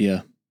have an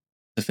idea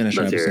to finish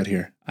our episode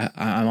here.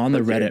 I'm on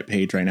the Reddit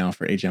page right now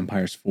for Age of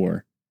Empires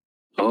 4.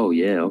 Oh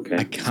yeah, okay.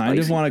 I kind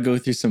of want to go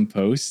through some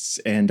posts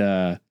and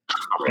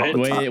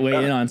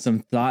weigh in on some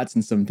thoughts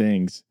and some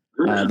things.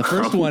 The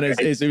first one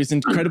is it was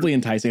incredibly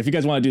enticing. If you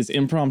guys want to do this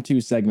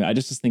impromptu segment, I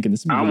just was thinking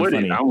this would be really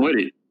funny. I'm with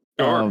it.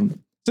 Sure.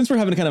 Since we're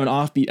having kind of an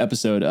offbeat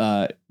episode,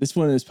 this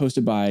one is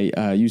posted by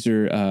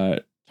user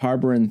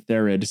Tarbarin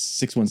Therid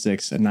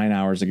 616 9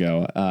 hours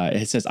ago.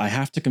 It says, "I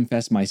have to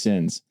confess my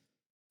sins."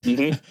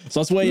 Mm-hmm.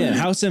 So let's weigh in.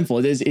 How sinful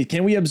it is?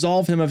 Can we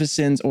absolve him of his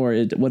sins, or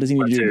what does he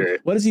need to do?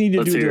 What does he need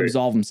to do to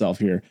absolve himself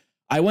here?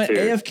 I went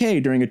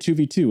AFK during a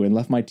 2v2 and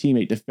left my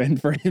teammate defend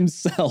for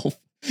himself.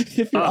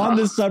 If you're on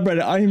this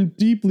subreddit, I am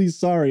deeply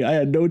sorry. I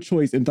had no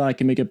choice and thought I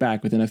could make it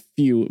back within a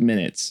few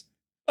minutes.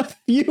 A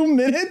few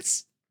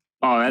minutes?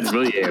 Oh, that's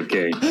really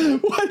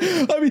AFK. What?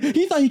 I mean,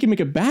 he thought he could make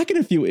it back in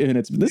a few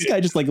minutes, but this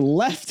guy just like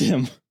left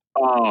him.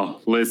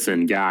 Oh,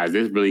 listen, guys,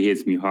 this really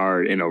hits me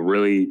hard in a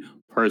really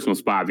personal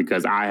spot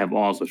because I have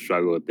also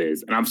struggled with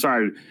this. And I'm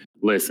sorry.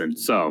 Listen,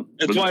 so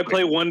that's why I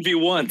play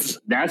 1v1s.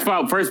 That's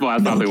why, first of all,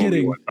 that's why I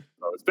play 1v1,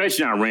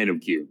 especially on random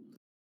queue.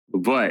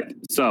 But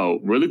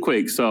so really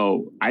quick,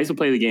 so I used to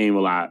play the game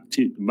a lot.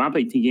 When I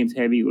played T games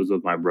heavy, it was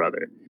with my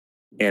brother,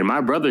 and my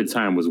brother at the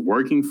time was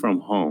working from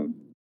home.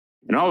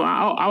 And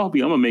I'm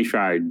gonna make sure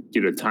I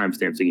get a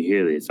timestamp so you can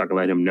hear this, so I can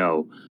let him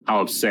know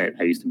how upset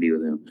I used to be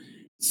with him.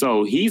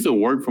 So he used to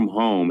work from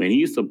home, and he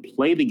used to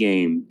play the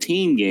game,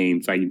 team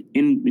games, like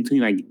in between,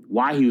 like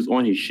while he was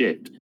on his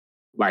shift.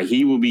 Like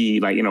he would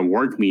be like in a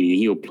work meeting, and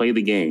he would play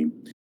the game.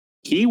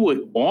 He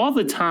would all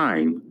the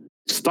time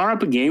start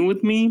up a game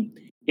with me.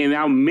 And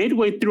now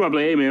midway through, I'm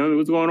like, hey, man,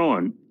 what's going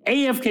on?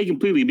 AFK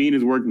completely be in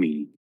his work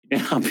meeting.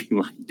 And I'll be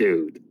like,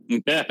 dude.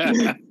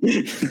 Dude.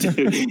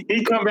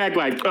 He'd come back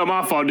like, oh,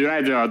 my fault, dude. I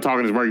had to talk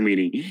in his work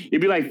meeting. It'd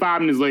be like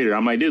 5 minutes later.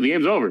 I'm like, dude, the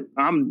game's over.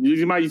 You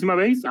see my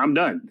base? I'm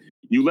done.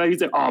 He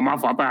said, oh, my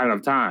fault. I had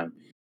enough time.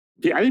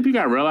 I think you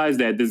got to realize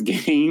that this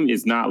game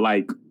is not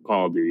like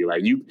Call of Duty.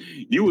 Like you,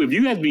 if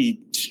you have to be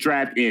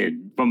strapped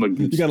in from the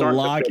you got to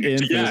lock in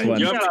for this one.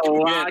 You got to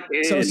lock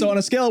in. So on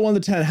a scale of 1 to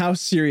 10, how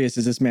serious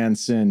is this man's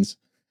sins?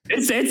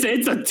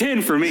 It's a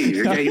 10 for me.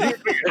 Okay?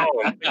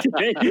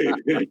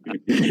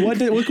 What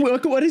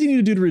does he need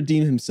to do to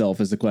redeem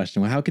himself is the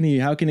question. How can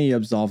he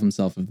absolve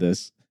himself of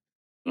this?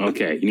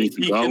 Okay, he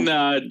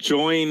can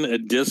join a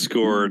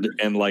Discord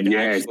and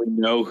actually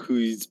know who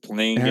he's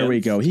playing. There we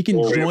go. He can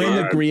join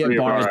the Griot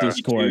Bar's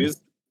Discord.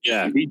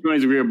 Yeah, if he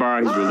joins the Griot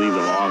Bar, he's relieved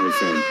of all his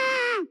sins.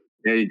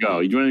 There you go.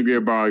 You join the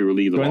Griot Bar, you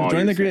relieve of all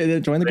join the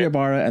Griot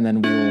Bar, and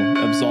then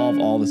we'll absolve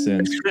all the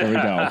sins. There we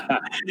go.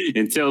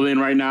 Until then,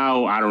 right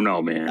now, I don't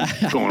know, man.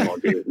 What's going on,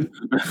 dude?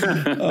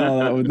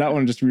 That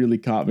one just really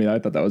caught me. I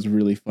thought that was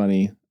really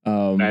funny.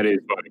 That is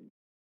funny.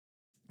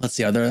 Let's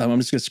see. I'm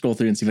just gonna scroll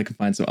through and see if I can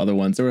find some other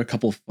ones. There were a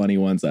couple of funny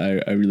ones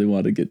I really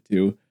wanted to get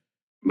to.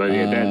 But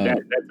yeah,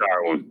 that's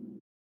our one.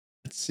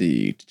 Let's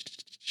see.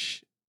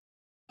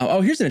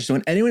 Oh, here's an interesting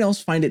one. Anyone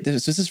else find it?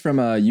 This is from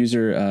a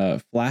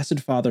user,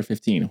 Flaccid Father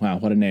 15. Wow,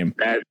 what a name!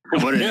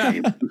 What a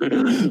name!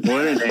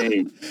 What a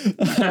name!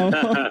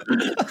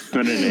 What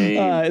a name!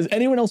 Does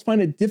anyone else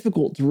find it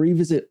difficult to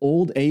revisit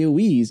old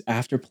AOE's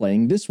after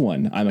playing this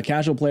one? I'm a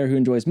casual player who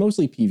enjoys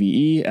mostly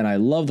PvE, and I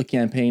love the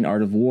campaign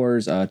Art of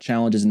Wars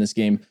challenges in this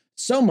game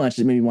so much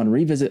it made me want to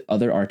revisit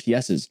other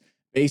RTSs.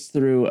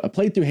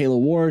 Played through Halo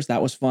Wars,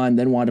 that was fun.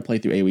 Then wanted to play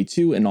through AOE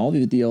 2 and all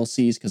the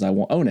DLCs because I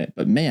won't own it.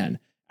 But man,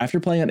 after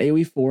playing on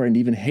AOE 4 and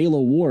even Halo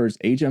Wars,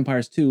 Age of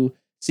Empires 2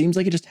 seems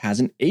like it just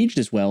hasn't aged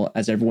as well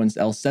as everyone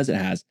else says it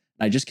has.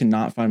 I just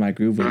cannot find my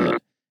groove with it.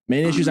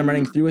 Main issues I'm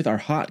running through with are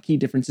hotkey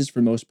differences for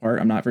the most part.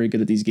 I'm not very good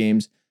at these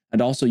games.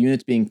 And also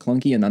units being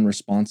clunky and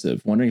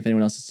unresponsive. Wondering if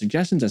anyone else has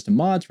suggestions as to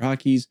mods for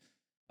hotkeys,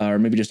 or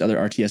maybe just other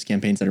RTS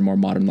campaigns that are more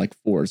modern like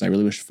 4's. I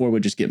really wish 4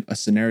 would just get a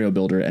scenario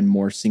builder and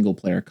more single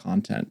player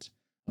content.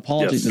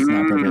 Apologies, it's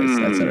not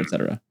perfect, etc.,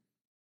 etc.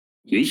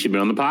 He should be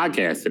on the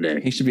podcast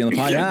today. He should be on the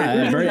podcast.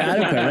 Yeah, very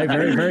adequate, right?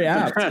 Very, very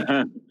apt.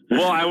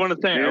 Well, I want to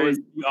say I was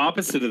the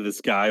opposite of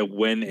this guy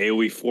when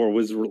AoE 4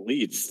 was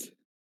released.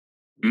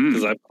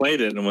 Because I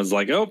played it and was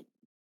like, oh,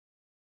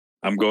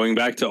 I'm going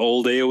back to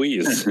old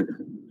AoEs.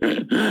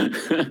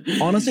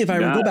 Honestly, if I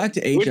would go back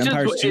to Age of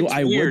Empires 2,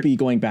 I would be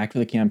going back for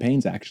the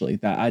campaigns, actually.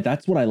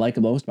 That's what I like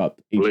the most about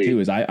Age 2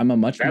 is I'm a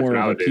much more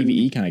of a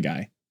PvE kind of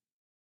guy.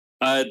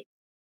 I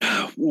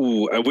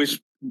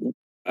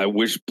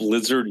wish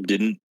Blizzard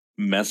didn't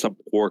mess up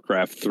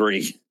Warcraft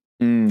 3.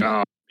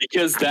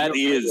 Because that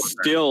is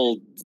still,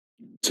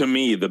 to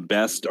me, the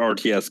best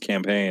RTS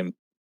campaign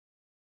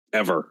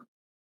ever.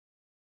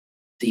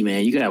 See,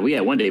 man, we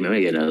got one day, man, we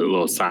get a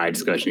little side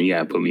discussion. You got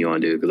to put me on,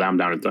 dude, because I'm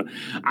down to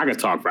I can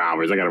talk for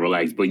hours. I got to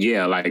relax. But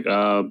yeah, like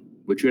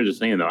what you're just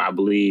saying, though, I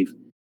believe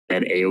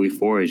that AoE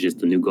 4 is just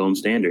the new golden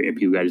standard, and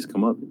people got to just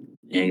come up and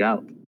hang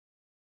out.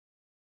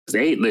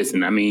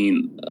 Listen, I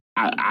mean,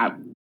 I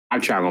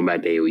try going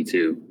back to AoE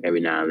 2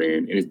 every now and then,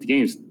 and it's the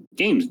games,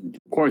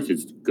 of course,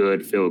 it's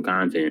good, filled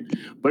content,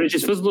 but it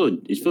just feels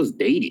it feels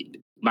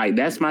dated. Like,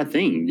 that's my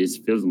thing. It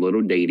just feels a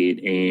little dated,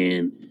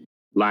 and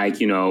like,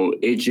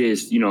 it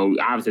just,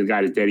 obviously it's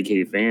got its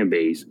dedicated fan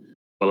base,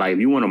 but like, if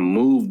you want to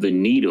move the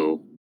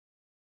needle,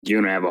 you're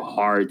going to have a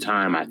hard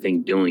time, I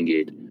think, doing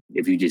it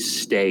if you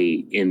just stay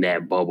in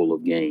that bubble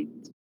of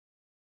games.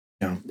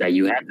 Yeah. That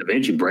you have to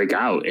eventually break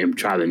out and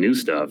try the new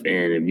stuff.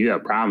 And if you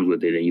have problems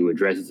with it and you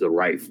address it to the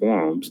right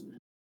forums,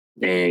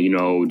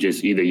 and,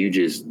 just either you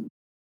just,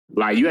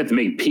 like, you have to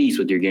make peace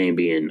with your game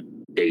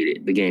being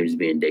dated. The game is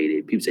being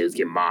dated. People say, let's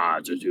get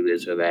mods or do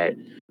this or that.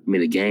 I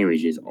mean, the game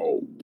is just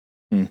old.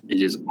 It's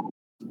just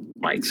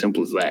like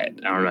simple as that.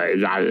 I don't know.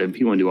 If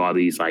people want to do all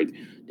these, like,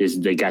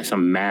 they got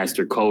some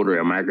master coder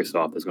at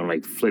Microsoft that's going to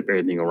like flip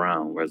everything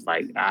around. Where it's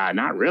like,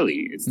 not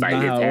really. It's like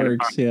not how it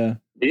works. Yeah,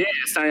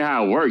 it's not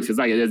how it works. It's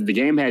like the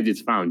game has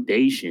its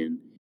foundation,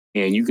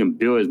 and you can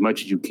build as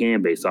much as you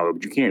can based off it,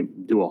 but you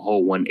can't do a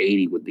whole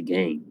 180 with the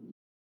game.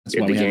 That's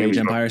why we have Age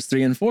of Empires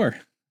 3 and 4.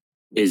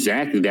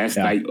 Exactly. That's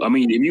like, I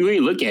mean, if you really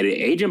look at it,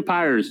 Age of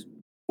Empires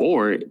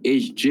 4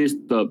 is just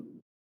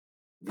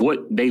what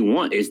they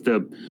want. It's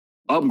the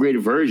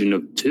upgraded version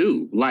of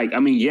 2. Like, I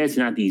mean, yes, it's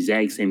not the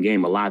exact same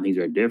game. A lot of things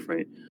are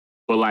different,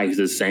 but like, it's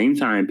the same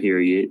time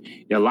period.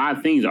 A lot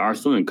of things are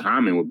still in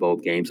common with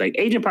both games. Like,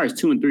 Age of Empires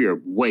 2 and 3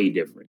 are way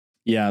different.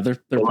 Yeah, they're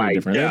pretty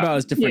different. They're about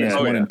as different as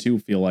 1 and 2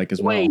 feel like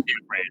as well. Way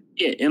different.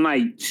 Yeah, and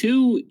like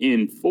 2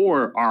 and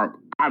 4 are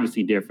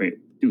obviously different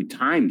through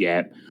time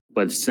gap,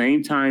 but the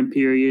same time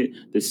period,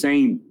 the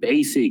same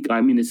basic,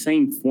 the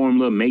same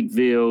formula, make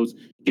vills,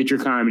 get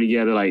your economy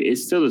together. Like,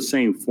 it's still the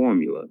same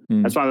formula.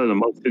 That's why they're the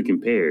most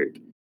compared.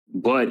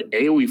 But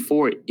AoE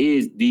 4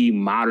 is the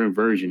modern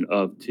version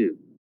of 2.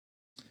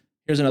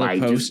 Here's another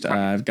post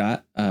I've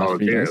got. Let's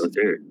hear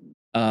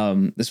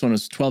it. This one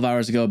was 12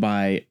 hours ago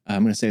by,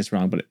 I'm going to say this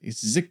wrong, but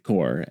it's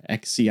Ziccor,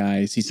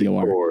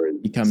 Xiccor.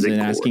 He comes in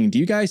asking, do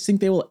you guys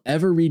think they will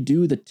ever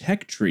redo the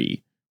tech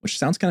tree? Which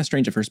sounds kind of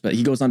strange at first, but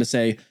he goes on to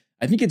say,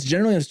 I think it's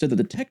generally understood that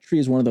the tech tree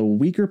is one of the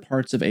weaker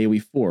parts of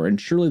AoE 4, and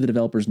surely the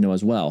developers know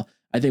as well.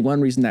 I think one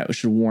reason that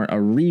should warrant a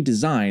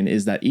redesign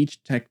is that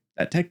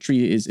that tech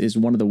tree is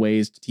one of the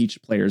ways to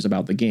teach players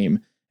about the game.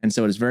 And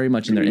so it is very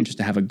much in their interest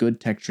to have a good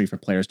tech tree for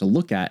players to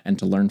look at and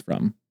to learn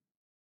from.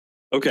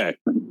 Okay.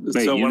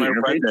 So when I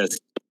read this,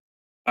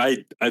 I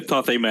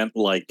thought they meant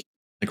like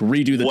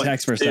redo the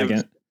text for a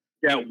second.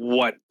 Yeah,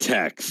 what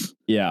text?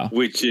 Yeah.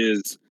 Which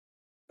is,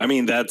 I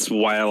mean, that's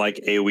why I like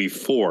AoE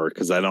 4,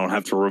 because I don't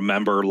have to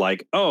remember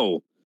like,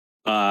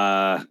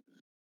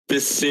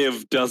 this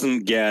Civ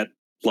doesn't get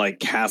like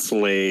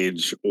Castle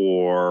Age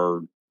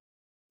or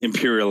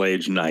Imperial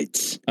Age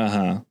Knights.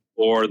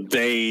 Or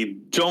they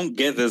don't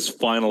get this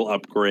final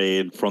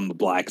upgrade from the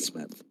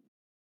blacksmith.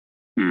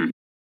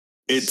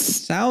 It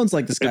sounds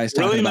like this guy's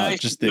talking about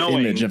just the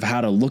image of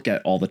how to look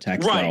at all the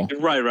text.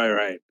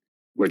 Right.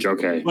 Which,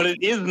 okay. But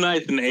it is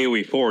nice in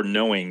AoE 4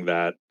 knowing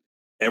that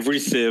every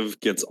Civ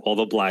gets all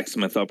the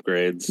blacksmith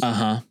upgrades.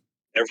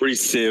 Every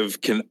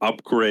Civ can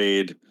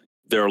upgrade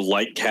their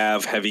light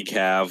cav, heavy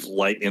cav,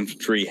 light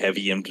infantry,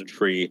 heavy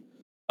infantry,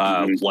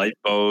 light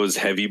bows,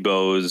 heavy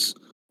bows,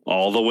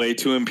 all the way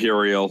to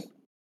Imperial.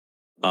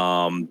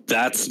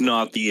 That's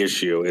not the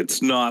issue.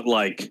 It's not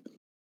like,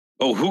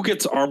 who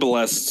gets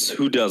arbalests?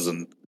 Who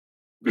doesn't?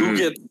 Who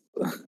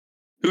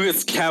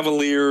gets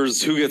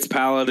cavaliers? Who gets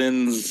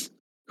paladins?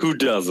 Who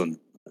doesn't?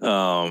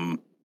 So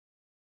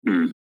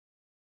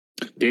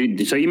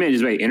you meant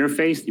just like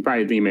interface? You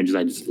probably think you meant just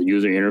like just the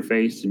user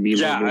interface to be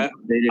I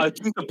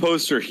think the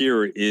poster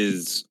here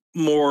is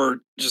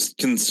more just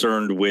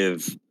concerned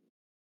with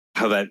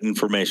how that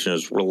information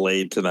is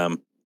relayed to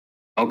them.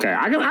 Okay,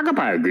 I can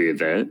probably agree with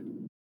that.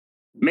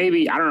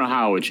 Maybe, I don't know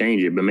how I would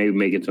change it, but maybe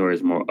make it so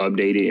it's more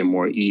updated and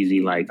more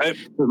easy. Like,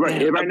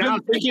 right now,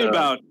 I'm thinking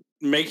about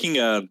making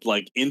a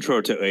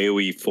intro to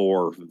AoE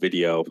 4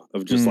 video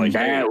of just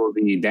that would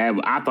be that.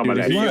 I thought about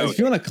that. If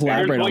you want to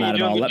collaborate on that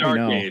at all, let me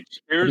know.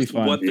 Here's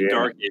what the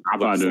Dark Age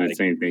I'm about to do the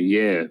same thing.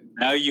 Yeah.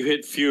 Now you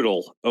hit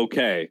feudal.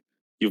 Okay.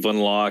 you've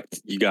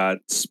unlocked, you got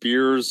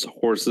spears,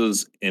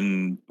 horses,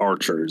 and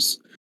archers.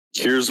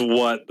 Here's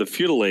what the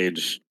feudal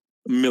age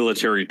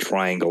military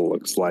triangle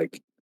looks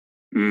like.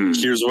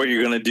 Here's what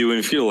you're going to do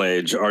in feudal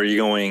age. Are you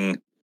going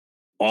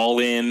all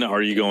in?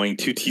 Are you going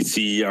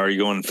 2TC? Are you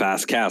going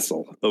fast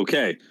castle?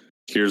 Okay.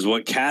 Here's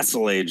what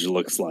castle age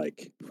looks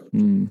like.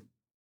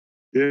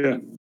 Yeah.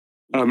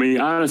 I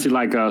mean, honestly,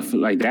 like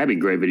that'd be a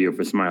great video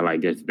for somebody like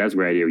this. That's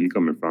where idea you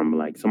coming from.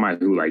 Like somebody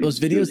who like those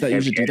videos that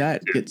usually do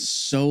that get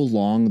so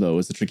long though.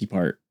 Is the tricky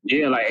part.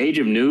 Yeah, like Age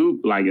of Noob,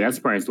 like that's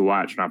price to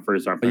watch when I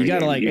first started. But you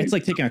gotta like, it's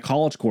like taking a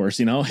college course,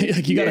 you know.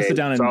 Like you gotta sit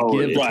down and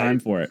give the time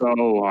for it.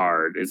 So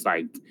hard. It's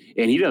like,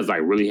 and he does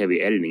like really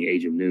heavy editing.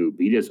 Age of Noob,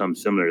 he does something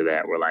similar to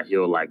that, where like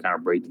he'll like kind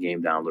of break the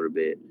game down a little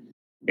bit.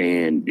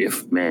 And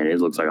if man, it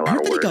looks like a lot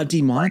of work. He got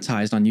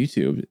demonetized on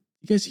YouTube.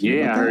 You guys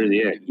hear about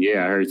that?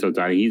 I heard so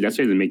tiny. That's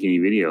why he doesn't make any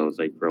videos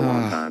like for a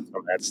long time.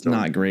 So that's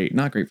not great.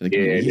 Not great for the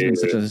community.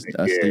 He's been such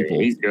a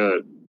staple. He's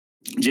good.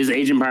 Just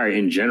Age Empire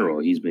in general,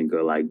 he's been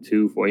good. Like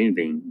 2 for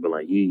anything, but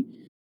like he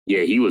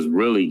was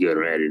really good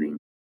at editing.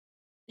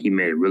 He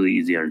made it really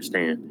easy to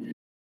understand.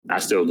 I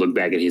still look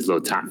back at his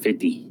little top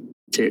 50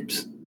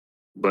 tips.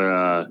 But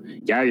I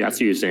see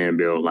what you're saying,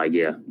 Bill. Like,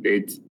 yeah,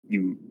 it's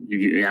you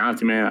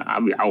honestly, man,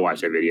 I'll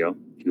watch that video.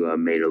 If you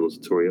made a little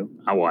tutorial,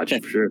 I'll watch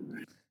it for sure.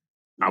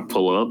 I'll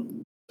pull up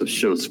to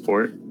show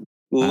support.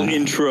 Little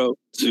intro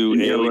to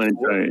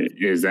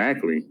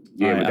exactly.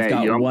 Yeah, right,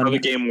 how the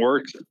game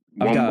works.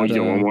 One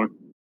more.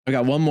 I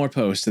got one more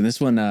post, and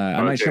this one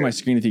I might share my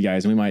screen with you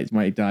guys, and we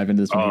might dive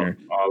into this one here,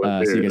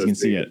 so you guys can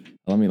see it.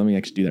 Let me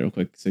actually do that real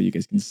quick, so you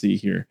guys can see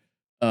here.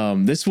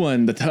 This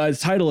one, the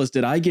title is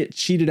 "Did I get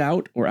cheated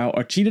out or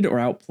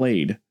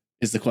outplayed?"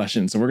 is the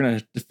question. So we're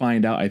gonna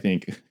find out. I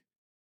think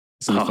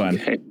this will be fun.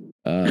 Okay.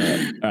 All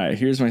right,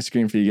 here's my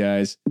screen for you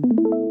guys.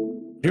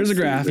 Here's a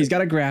graph. He's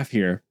got a graph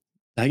here.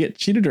 Did I get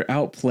cheated or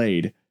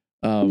outplayed?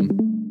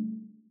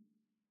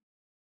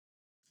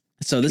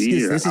 So this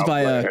is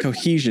by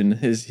Cohesion.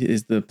 Is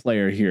the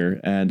player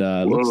here, and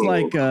looks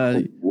like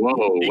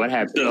what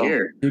happened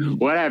here?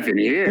 What happened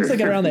here? Looks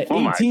like around the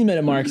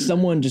 18-minute mark,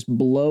 someone just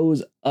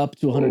blows up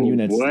to 100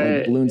 units,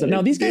 like balloons up.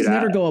 Now these guys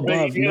never go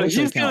above. I was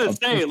just gonna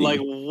say, like,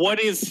 what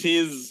is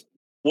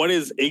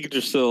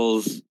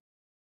Yggdrasil's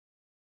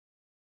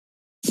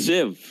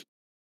civ?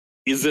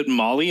 Is it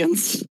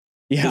Malians?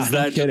 Yeah, is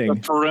that kidding.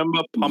 Just a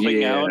Parimba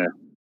pumping out?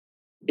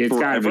 It's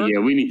gotta be. Yeah,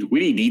 we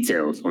need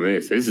details on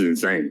this. This is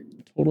insane.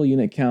 Total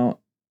unit count.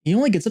 He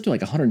only gets up to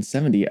like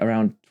 170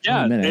 around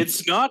 20 minutes.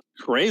 It's not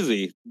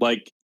crazy.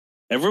 Like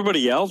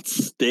everybody else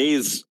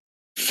stays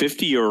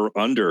 50 or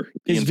under.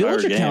 His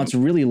villager count's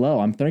really low.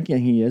 I'm thinking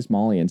he is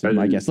Malian, so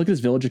my guess. Look at his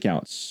villager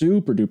count.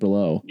 Super duper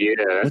low. Yeah,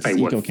 what's his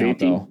eco count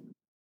though?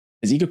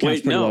 His eco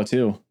count's pretty low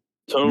too.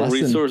 Total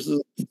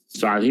resources.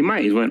 So he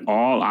went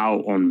all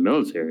out on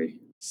military.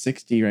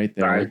 60 right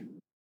there.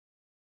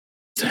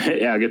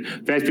 Yeah,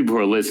 fast people who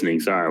are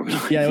listening. Sorry.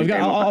 Yeah, we've got.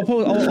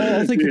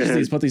 I'll take pictures of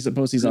these.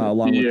 Post these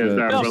along with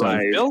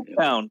the build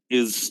count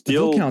is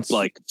still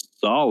like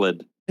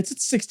solid. It's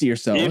at 60 or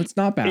so. It's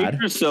not bad.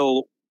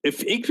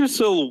 If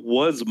Yggdrasil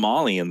was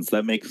Malians,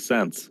 that makes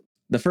sense.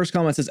 The first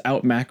comment says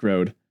out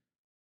macroed.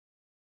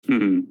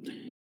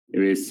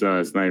 It's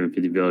not even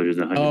 50 villagers.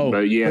 100.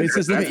 But yeah, it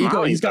says look at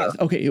eco. He's got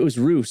it was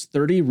Roos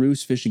 30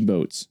 Roos fishing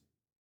boats.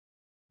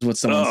 Is what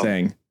someone's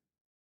saying.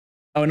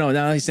 Oh no!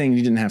 Now he's saying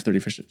you didn't have 30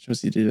 fish.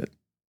 Shows you did it.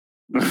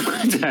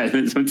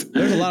 There's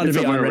a lot of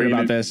debate on Reddit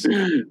about this.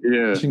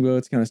 Yeah, fishing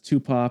boats count as 2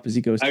 pop as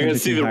he goes. I gotta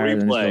see the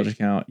replay.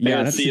 Count.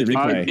 Yeah, let's see the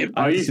replay.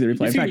 I see the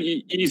replay. In fact,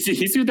 you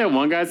see what that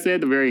one guy said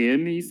at the very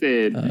end? He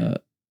said,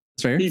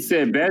 right he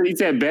said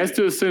best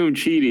to assume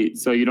cheated,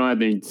 so you don't have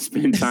to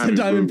spend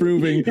time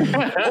improving.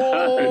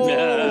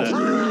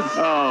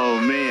 Oh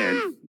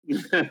man,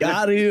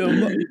 got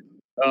him.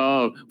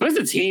 Oh, but it's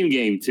a team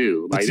game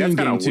too. Like that's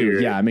kind of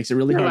weird. Yeah, it makes it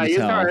really hard to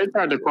tell. It's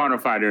hard to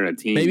quantify during a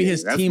team. Maybe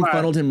his team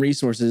funneled him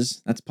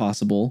resources. That's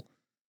possible.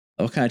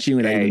 What kind of cheating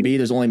would that even be?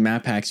 There's only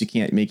map packs. You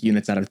can't make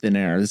units out of thin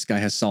air. This guy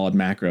has solid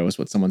macro, is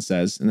what someone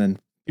says. And then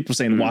people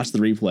saying, watch the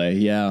replay.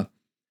 Yeah.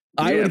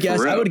 I would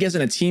guess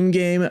in a team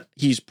game,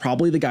 he's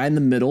probably the guy in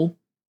the middle,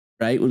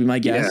 right? Would be my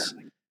guess.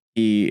 Yeah.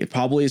 He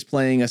probably is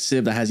playing a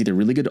civ that has either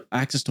really good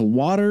access to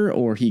water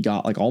or he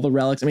got like all the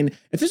relics. I mean,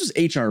 if this was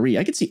HRE,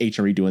 I could see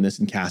HRE doing this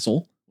in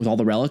Castle with all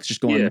the relics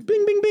just going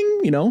bing, bing, bing,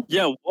 you know?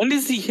 Yeah. When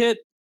does he hit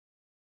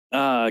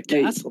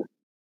Castle?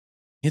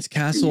 Hits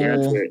Castle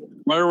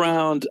right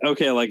around,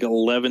 like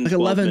 11,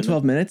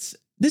 12 minutes.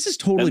 This is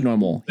totally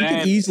normal. He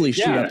can easily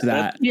shoot up to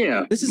that.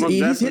 This is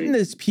he's hitting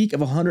this peak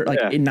of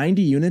 100,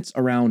 90 units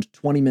around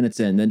 20 minutes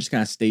in, then just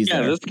kind of stays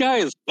there. Yeah, this guy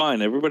is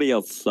fine. Everybody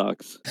else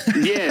sucks.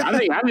 Yeah, I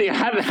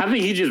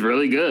think he's just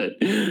really good.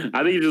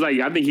 I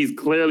think he's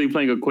clearly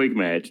playing a quick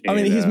match. I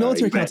mean, his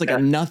military count's like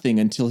at nothing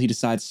until he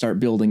decides to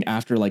start building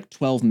after like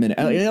 12 minutes.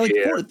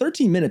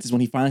 13 minutes is when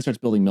he finally starts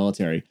building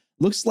military.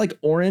 Looks like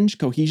Orange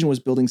Cohesion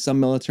was building some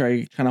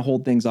military, trying to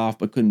hold things off,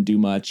 but couldn't do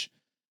much.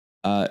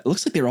 It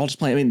looks like they were all just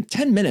playing. I mean,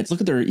 10 minutes.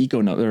 Look at their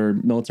their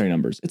military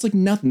numbers. It's like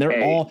nothing.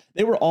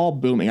 They were all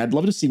booming. I'd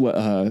love to see what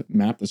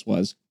map this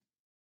was.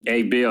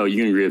 Hey, Bill,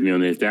 you can agree with me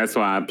on this. That's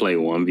why I play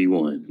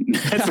 1v1.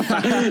 That's why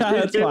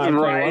I play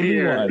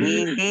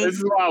 1v1. This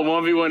is why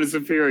 1v1 is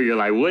superior.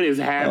 Like, what is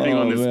happening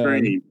on the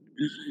screen?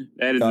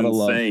 That is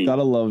insane.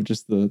 Gotta love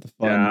just the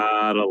fun.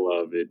 Gotta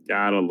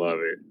love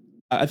it.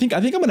 I think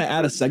I'm gonna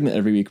add a segment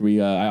every week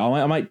where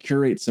I might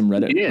curate some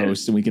Reddit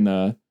posts and we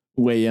can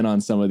weigh in on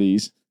some of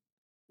these.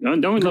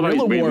 Don't we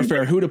Guerrilla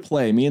Warfare, who to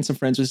play? Me and some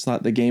friends just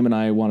thought the game and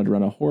I wanted to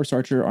run a horse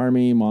archer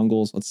army,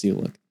 Mongols. Let's see,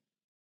 look.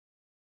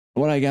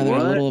 What I gather,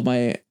 a little of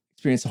my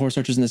experience, the horse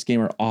archers in this game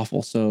are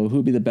awful. So who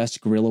would be the best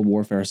guerrilla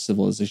warfare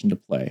civilization to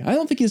play? I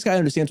don't think this guy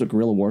understands what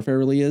guerrilla warfare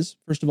really is,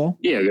 first of all.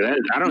 Yeah,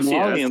 I don't see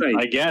it.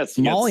 I guess.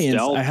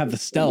 Malians, I have the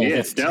stealth.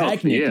 Yeah, stealth.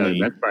 Technically, yeah,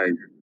 that's right.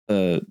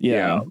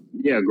 Yeah,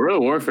 guerrilla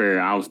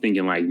warfare. I was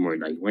thinking like more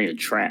like laying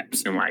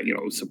traps and like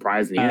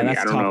surprising the enemy.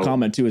 That's top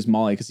comment too is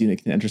Mali because you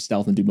can enter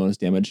stealth and do bonus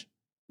damage.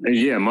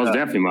 Yeah, most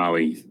definitely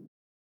Mali.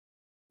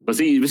 But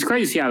see, it's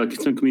crazy to see how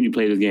some community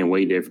play this game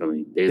way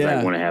differently. They just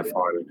like want to have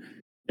fun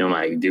and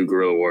like do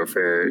guerrilla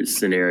warfare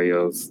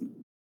scenarios.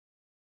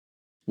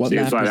 What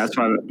is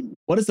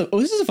the? Oh,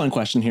 this is a fun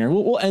question here.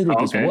 We'll end with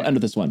this one. We'll end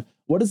with this one.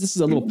 What is this?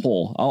 Is a little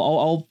poll.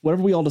 I'll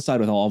whatever we all decide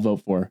with, I'll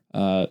vote for.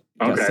 Got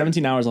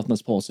 17 hours left on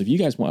this poll. So if you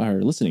guys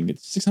are listening,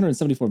 it's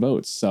 674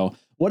 votes. So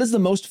what is the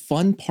most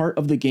fun part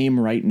of the game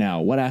right now?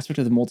 What aspect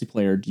of the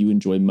multiplayer do you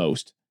enjoy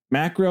most?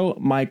 Macro,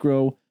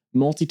 micro,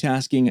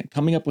 multitasking,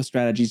 coming up with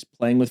strategies,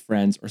 playing with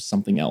friends, or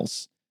something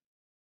else?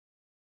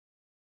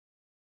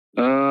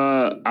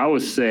 I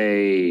would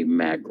say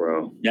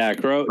macro.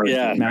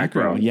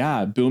 Macro.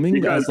 Yeah. Booming.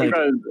 Because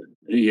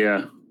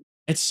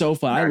it's so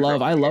fun. Macro,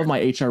 I love my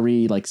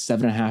HRE like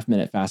 7.5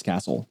 minute fast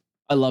castle.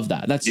 I love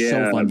that. That's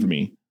so fun for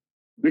me.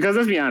 Because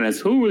let's be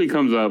honest, who really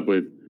comes up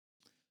with?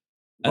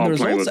 And the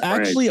results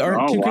actually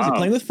aren't too crazy.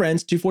 Playing with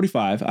friends,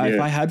 245.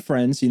 If I had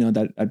friends,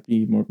 that I'd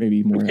be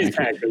maybe more.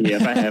 Exactly. Yeah,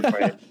 if I had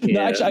friends.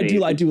 No,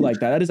 actually, I do like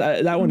that.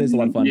 That one is a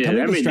lot of fun. Yeah,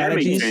 coming up with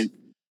strategies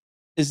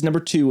is number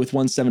 2 with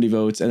 170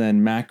 votes, and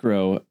then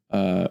macro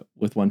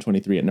with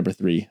 123 at number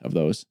 3 of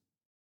those.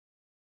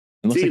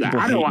 It looks like people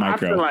hate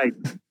micro.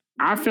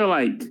 I feel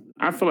like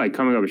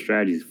coming up with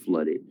strategies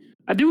flooded.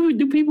 I feel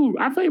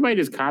everybody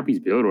just copies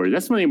build orders.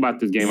 That's something about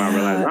this game I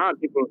realized. A lot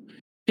of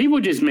people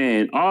just,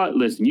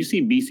 listen, you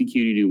see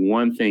BCQD do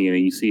one thing and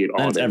then you see it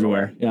all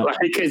everywhere. Yeah. Like,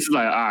 it's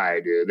like, all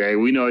right, dude,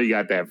 we know you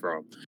got that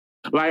from.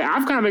 Like,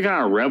 I've kind of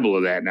become a rebel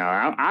of that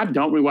now. I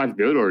don't really watch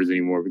build orders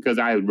anymore because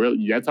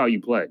that's how you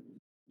play.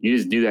 You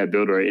just do that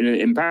build order.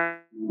 And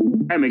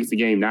that makes the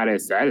game not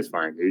as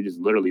satisfying. You're just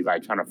literally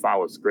like trying to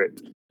follow a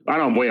script. I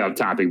don't way off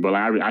topic, but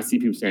I see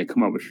people saying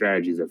come up with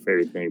strategies a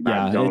favorite thing.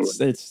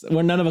 It's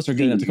when none of us are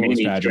good enough to come up with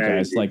strategy,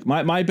 guys. Like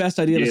my best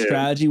idea of a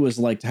strategy was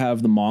like to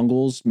have the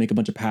Mongols make a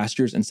bunch of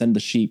pastures and send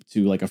the sheep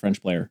to like a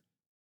French player.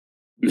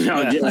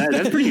 No,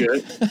 that's pretty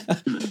good.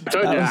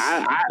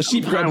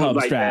 Sheep Grubhub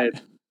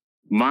strat.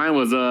 Mine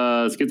was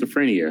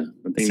schizophrenia.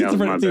 I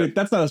think dude,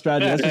 that's not a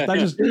strategy.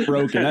 That's just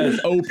broken. That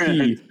is OP.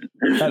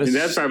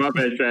 That's probably my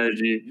best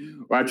strategy.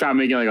 Or I tried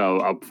making like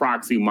a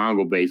proxy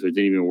Mongol base, which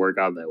didn't even work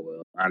out that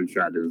well. I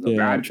tried to do something.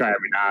 I try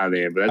every now and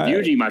then, but that's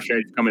usually my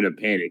strategy come into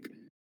panic.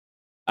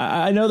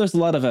 I know there's a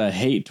lot of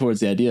hate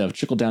towards the idea of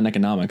trickle down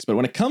economics, but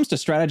when it comes to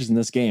strategies in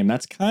this game,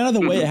 that's kind of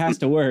the way it has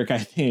to work, I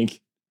think.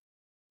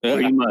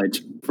 Pretty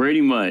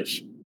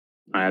much.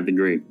 I have to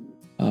agree.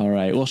 All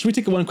right. Well, should we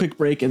take one quick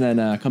break and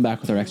then come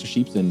back with our extra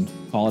sheeps and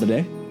call it a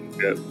day?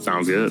 Yeah,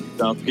 sounds good.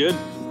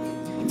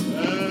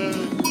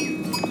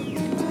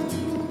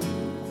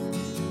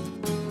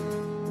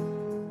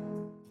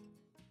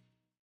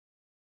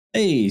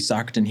 Hey,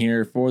 Socraton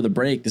here for the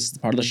break. This is the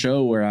part of the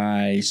show where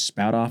I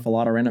spout off a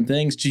lot of random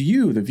things to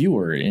you, the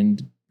viewer,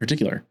 in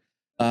particular.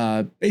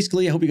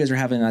 Basically, I hope you guys are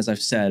having, as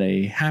I've said,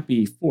 a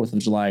happy 4th of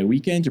July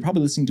weekend. You're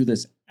probably listening to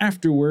this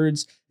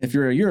afterwards. If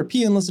you're a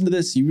European, listen to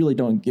this. You really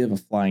don't give a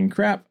flying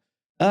crap.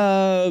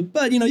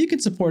 But, you can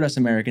support us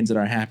Americans that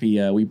are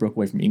happy we broke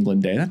away from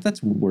England Day.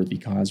 That's a worthy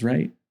cause,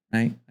 right?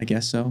 I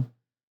guess so.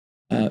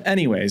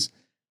 Anyways.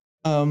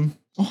 Oh,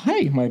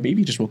 hey, my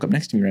baby just woke up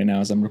next to me right now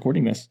as I'm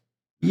recording this.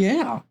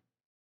 Yeah.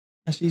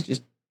 She's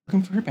just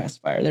looking for her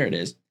pacifier. There it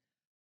is.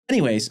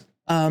 Anyways,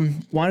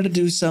 wanted to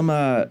do some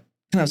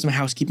some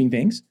housekeeping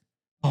things.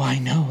 Oh, I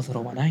know,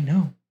 little one. I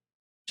know.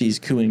 She's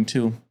cooing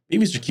too.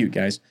 Babies are cute,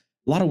 guys.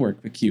 A lot of work,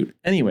 but cute.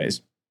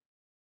 Anyways,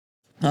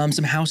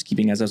 some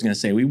housekeeping, as I was going to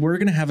say. We were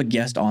going to have a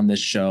guest on this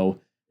show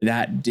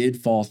that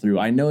did fall through.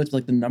 I know it's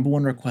like the number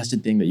one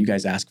requested thing that you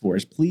guys ask for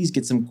is please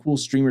get some cool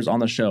streamers on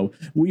the show.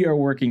 We are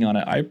working on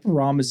it. I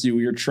promise you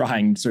we are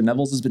trying. Sir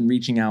Neville's has been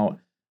reaching out.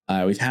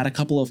 We've had a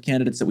couple of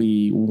candidates that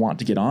we want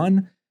to get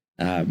on.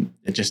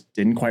 It just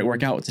didn't quite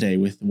work out today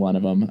with one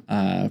of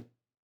them.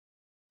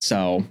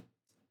 So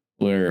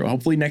we're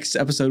hopefully next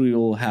episode we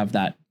will have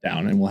that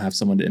down and we'll have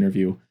someone to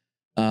interview.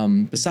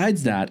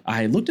 Besides that,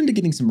 I looked into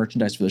getting some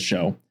merchandise for the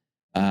show.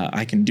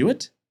 I can do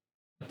it.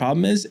 The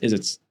problem is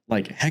it's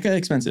like hecka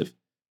expensive.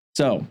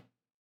 So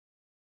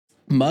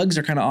mugs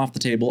are kind of off the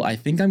table. I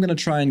think I'm going to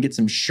try and get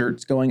some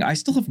shirts going. I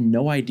still have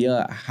no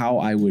idea how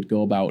I would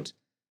go about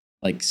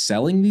like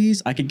selling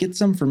these. I could get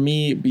some for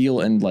me, Beal,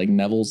 and like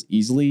Neville's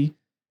easily.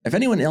 If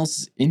anyone else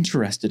is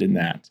interested in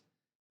that,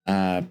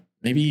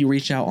 maybe you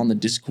reach out on the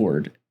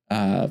Discord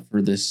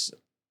for this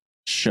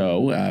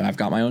show. I've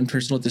got my own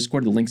personal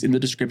Discord. The link's in the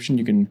description.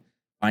 You can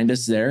find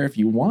us there. If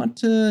you want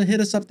to hit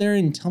us up there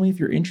and tell me if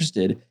you're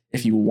interested.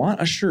 If you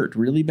want a shirt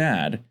really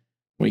bad,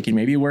 we can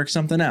maybe work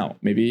something out.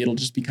 Maybe it'll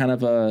just be kind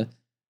of a,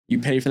 you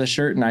pay for the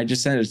shirt and I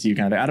just send it to you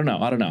kind of thing. I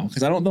don't know.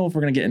 Because I don't know if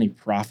we're going to get any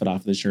profit off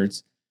of the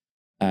shirts.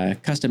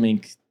 Custom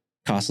ink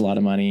costs a lot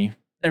of money.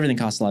 Everything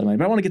costs a lot of money.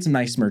 But I want to get some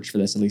nice merch for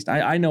this at least.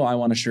 I know I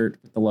want a shirt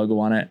with the logo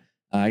on it.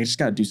 I just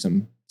got to do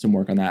some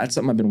work on that. That's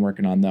something I've been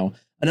working on, though.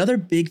 Another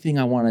big thing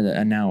I wanted to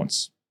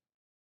announce.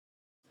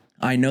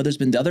 I know there's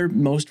been the other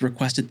most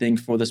requested thing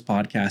for this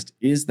podcast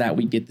is that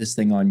we get this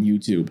thing on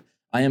YouTube.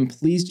 I am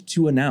pleased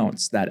to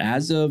announce that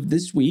as of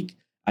this week,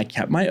 I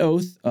kept my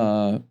oath,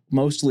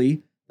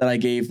 mostly that I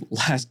gave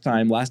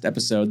last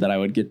episode, that I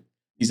would get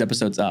these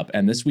episodes up.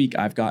 And this week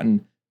I've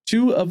gotten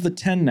 2 of the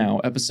 10 now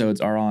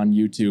episodes are on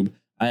YouTube.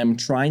 I am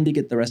trying to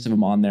get the rest of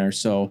them on there.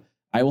 So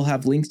I will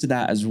have links to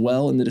that as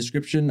well in the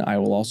description. I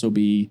will also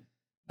be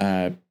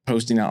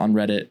posting that on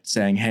Reddit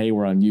saying, hey,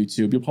 we're on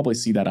YouTube. You'll probably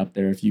see that up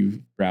there if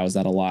you browse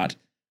that a lot.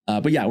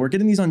 But yeah, we're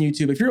getting these on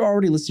YouTube. If you're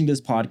already listening to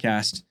this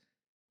podcast,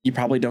 you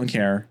probably don't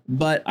care.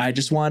 But I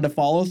just wanted to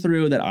follow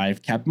through that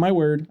I've kept my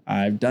word.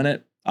 I've done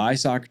it. I,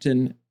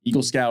 Soccerton,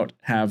 Eagle Scout,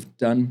 have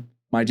done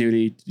my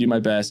duty to do my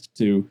best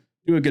to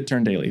do a good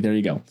turn daily. There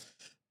you go.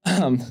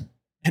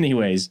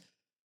 Anyways,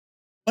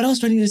 what else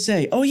do I need to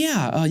say? Oh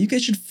yeah, you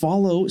guys should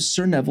follow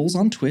Sir Neville's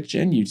on Twitch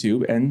and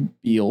YouTube, and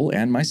Beal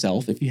and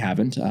myself if you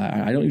haven't.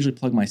 I don't usually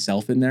plug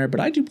myself in there, but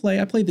I do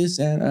play. I play this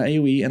and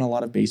AoE and a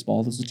lot of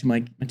baseball. Those are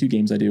my 2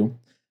 games I do.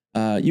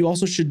 You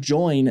also should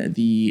join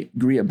the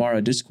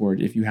Griatbara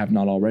Discord if you have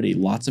not already.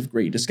 Lots of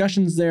great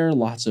discussions there.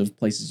 Lots of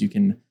places you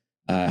can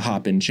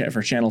hop in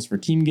for channels for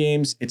team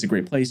games. It's a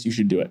great place. You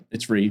should do it.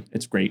 It's free.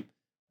 It's great.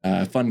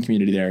 Fun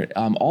community there.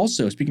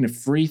 Also, speaking of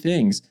free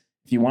things,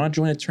 if you want to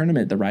join a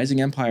tournament, the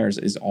Rising Empires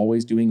is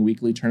always doing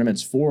weekly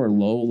tournaments for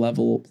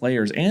low-level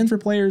players and for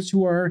players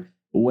who are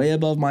way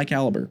above my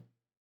caliber.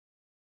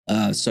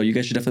 So you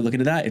guys should definitely look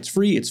into that. It's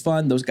free. It's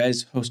fun. Those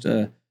guys host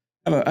have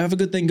a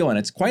good thing going.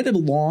 It's quite a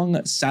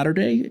long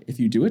Saturday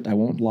if you do it. I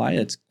won't lie.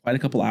 It's quite a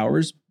couple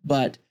hours.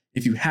 But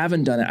if you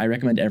haven't done it, I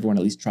recommend everyone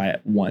at least try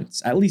it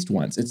once. At least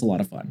once. It's a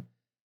lot of fun.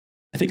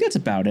 I think that's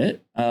about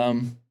it.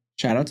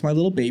 Shout out to my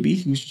little baby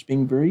who's just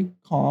being very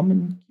calm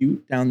and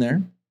cute down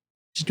there.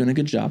 She's doing a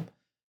good job.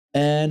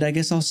 And I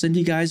guess I'll send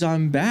you guys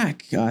on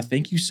back.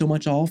 Thank you so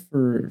much all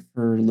for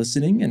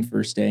listening and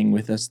for staying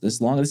with us this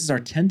long. This is our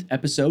 10th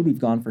episode. We've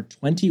gone for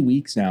 20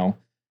 weeks now.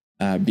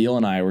 Beal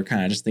and I were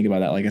kind of just thinking about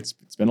that. Like it's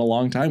been a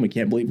long time. We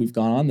can't believe we've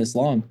gone on this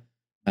long.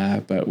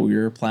 But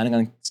we're planning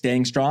on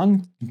staying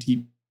strong and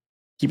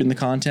keeping the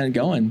content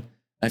going.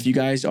 If you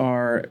guys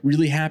are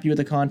really happy with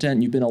the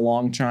content, you've been a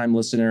long time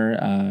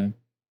listener,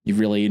 you've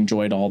really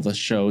enjoyed all the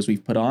shows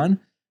we've put on,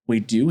 we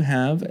do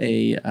have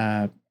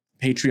a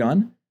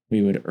Patreon.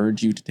 We would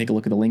urge you to take a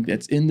look at the link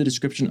that's in the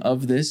description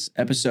of this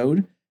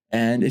episode.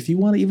 And if you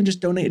want to even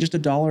just donate just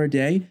 $1 a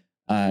day,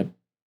 or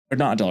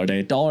not $1 a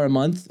day, $1 a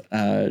month,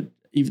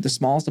 even the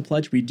smallest of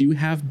pledge, we do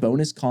have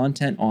bonus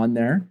content on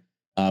there.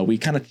 We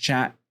kind of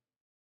chat.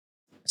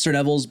 Sir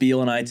Neville's,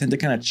 Beal, and I tend to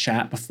kind of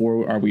chat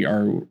before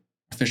our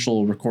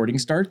official recording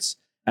starts.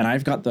 And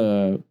I've got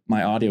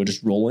my audio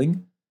just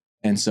rolling.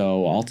 And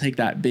so I'll take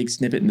that big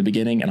snippet in the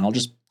beginning and I'll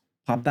just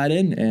pop that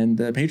in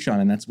the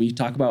Patreon. And we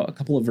talk about a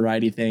couple of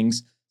variety of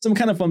things, some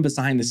kind of fun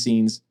behind the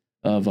scenes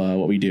of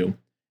what we do.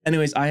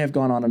 Anyways, I have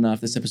gone on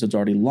enough. This episode's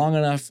already long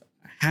enough.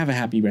 Have a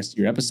happy rest of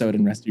your episode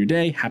and rest of your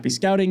day. Happy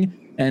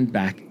scouting, and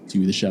back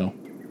to the show.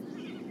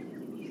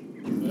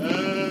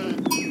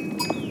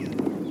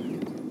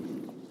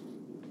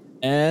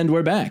 And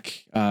we're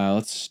back.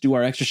 Let's do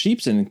our extra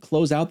sheeps and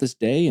close out this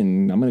day.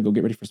 And I'm going to go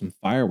get ready for some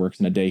fireworks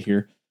in a day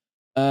here.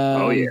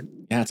 Oh, yeah.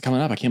 Yeah, it's coming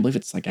up. I can't believe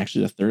it's like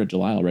actually the 3rd of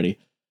July already.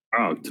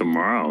 Oh,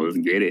 tomorrow. Let's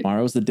get it.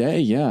 Tomorrow's the day.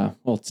 Yeah.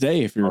 Well,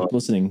 today, if you're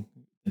listening,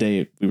 the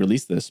day we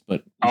release this,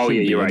 but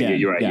you're right. Again.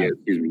 You're right. Yeah. Yeah.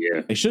 Excuse me.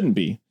 Yeah. They shouldn't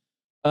be.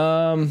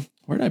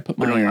 Where did I put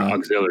my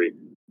auxiliary?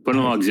 Put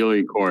an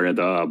auxiliary cord at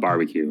the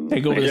barbecue.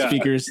 Take over the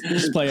speakers.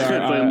 Just play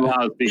our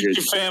loud speakers.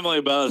 Your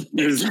family buzz.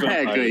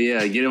 Exactly.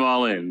 Yeah. Get them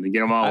all in.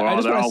 Get them all. I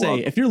just want to say,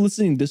 if you're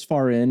listening this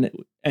far in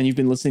and you've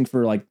been listening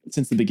for like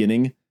since the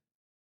beginning,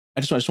 I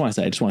just want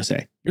to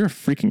say, you're a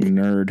freaking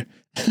nerd.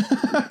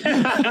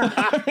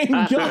 I mean,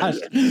 gosh,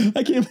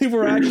 I can't believe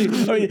we're actually.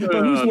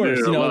 But who's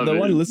worse? The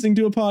one listening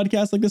to a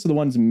podcast like this, or the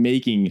ones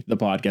making the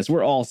podcast?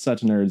 We're all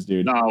such nerds,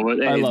 dude. No,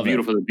 but I love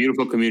beautiful, it.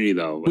 Beautiful community,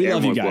 though. We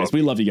love you guys. Welcome.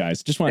 We love you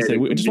guys. Just want to say,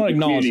 we just want to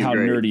acknowledge how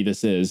nerdy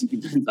this is.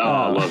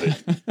 I love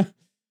it.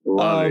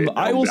 Love it.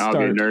 I will start.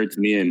 I'll get nerds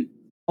in the end.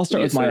 I'll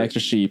start with my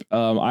extra sheep.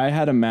 I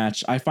had a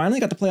match. I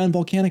finally got to play on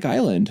Volcanic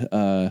Island.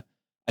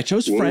 I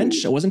chose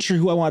French. I wasn't sure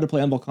who I wanted to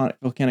play on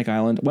Volcanic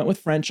Island. Went with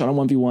French on a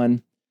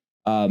 1v1.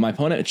 My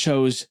opponent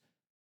chose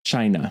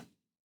China.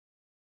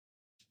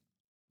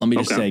 Let me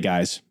just say,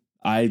 guys,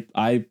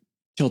 I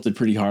tilted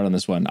pretty hard on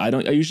this one.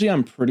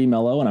 I'm pretty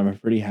mellow and I'm a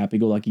pretty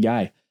happy-go-lucky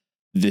guy.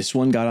 This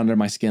one got under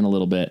my skin a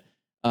little bit.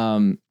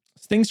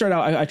 Things started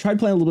out, I tried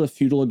playing a little bit of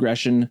feudal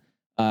aggression.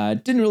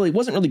 Wasn't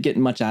really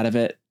getting much out of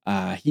it.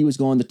 He was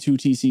going the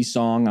 2TC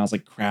song. I was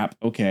like, crap,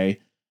 okay.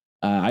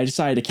 I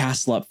decided to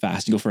castle up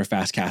fast and go for a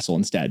fast castle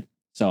instead.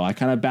 So I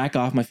kind of back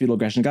off my feudal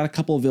aggression, got a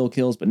couple of Vil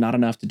kills, but not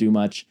enough to do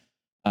much.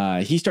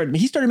 He started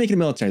making a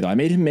military though. I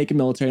made him make a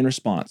military in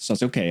response. So I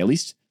was okay, at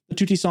least the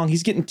 2T song,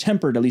 he's getting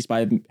tempered at least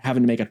by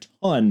having to make a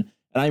ton,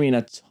 and I mean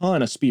a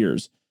ton of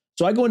spears.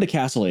 So I go into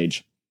Castle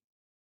Age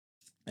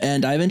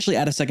and I eventually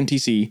add a second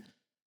TC.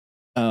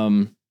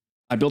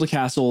 I build a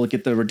castle,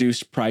 get the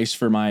reduced price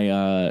for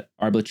my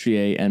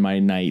Arbitrier and my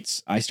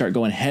knights. I start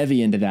going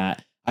heavy into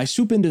that. I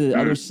swoop into the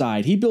other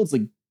side. He builds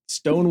the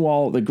stone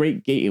wall, the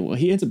Great Gate. Well,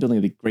 he ends up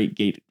building the Great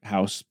Gate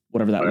House,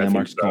 whatever that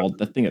landmark's called.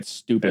 The thing that's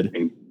stupid.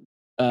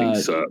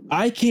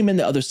 I came in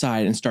the other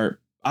side and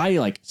I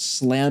like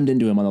slammed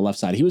into him on the left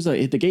side. He was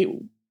the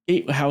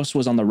gate house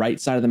was on the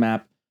right side of the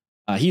map.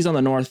 He's on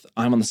the north.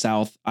 I'm on the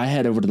south. I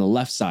head over to the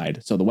left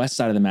side, so the west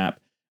side of the map.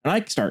 And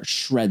I start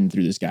shredding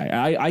through this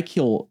guy. I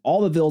kill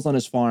all the Vils on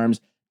his farms,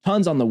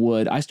 tons on the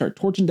wood. I start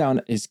torching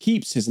down his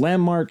keeps, his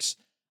landmarks.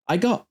 I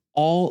got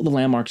all the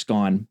landmarks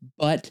gone,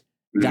 but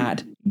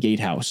that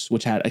gatehouse,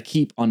 which had a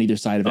keep on either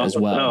side of it as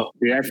well.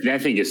 Yeah,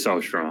 that thing is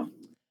so strong.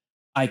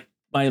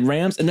 My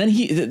rams, and then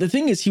the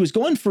thing is, he was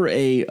going for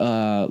a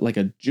like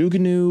a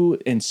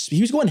Juganu, and he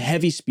was going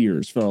heavy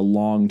spears for a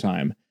long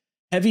time.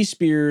 Heavy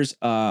spears,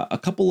 a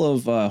couple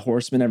of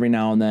horsemen every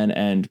now and then,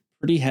 and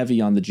pretty heavy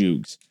on the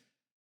Jugs.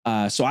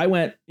 So I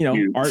went,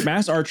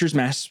 mass archers,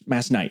 mass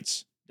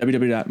knights,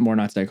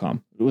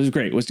 www.moreknights.com. It was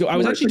great. I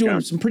was actually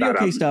doing some pretty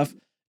okay stuff.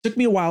 Took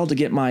me a while to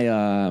get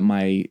my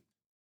my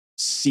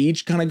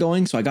siege kind of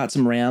going. So I got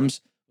some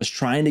rams, was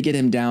trying to get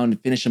him down,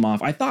 finish him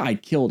off. I thought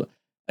I'd killed,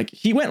 like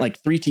he went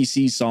like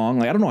 3TC song.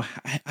 Like, I don't know.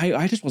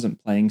 I just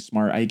wasn't playing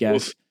smart, I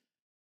guess.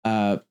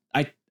 I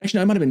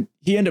might have been,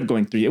 he ended up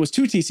going 3. It was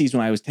 2 TCs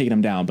when I was taking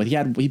him down, but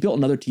he built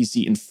another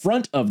TC in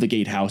front of the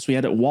gatehouse. We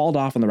had it walled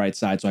off on the right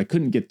side, so I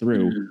couldn't get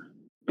through.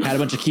 Had a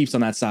bunch of keeps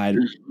on that side.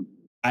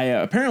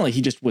 Apparently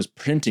he just was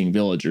printing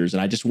villagers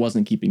and I just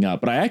wasn't keeping up,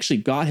 but I actually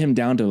got him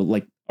down to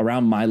like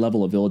around my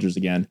level of villagers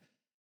again.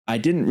 I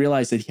didn't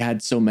realize that he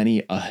had so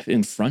many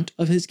in front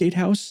of his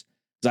gatehouse.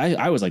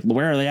 I was like,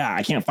 where are they at?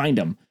 I can't find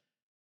them.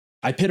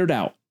 I pittered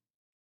out.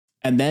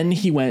 And then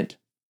he went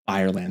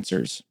Fire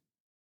Lancers.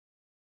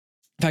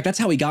 In fact, that's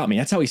how he got me.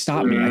 That's how he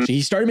stopped me, actually.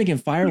 He started making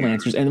Fire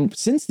Lancers, and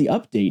since the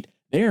update,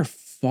 they are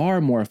far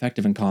more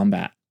effective in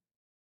combat.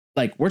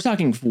 Like, we're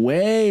talking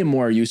way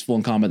more useful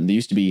in combat than they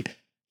used to be.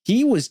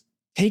 He was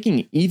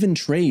taking even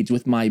trades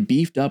with my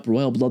beefed up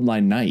Royal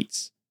Bloodline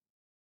Knights.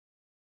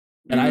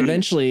 And I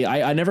eventually,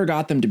 I never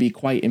got them to be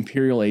quite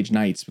Imperial Age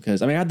Knights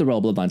because, I mean, I had the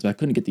Royal Bloodlines, but I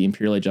couldn't get the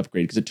Imperial Age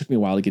upgrade because it took me a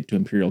while to get to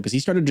Imperial because he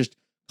started just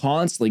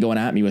constantly going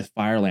at me with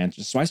Fire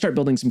Lancers. So I start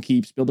building some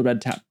keeps, build a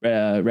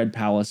Red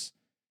Palace,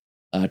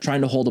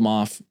 trying to hold him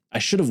off. I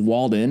should have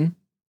walled in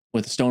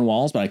with stone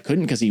walls, but I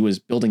couldn't because he was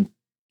doing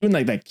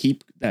like that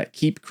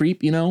keep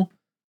creep,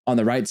 on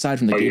the right side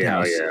from the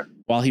gatehouse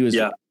while he was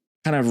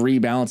kind of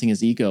rebalancing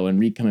his eco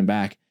and coming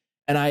back.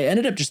 And I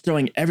ended up just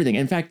throwing everything.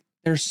 In fact,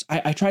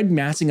 I tried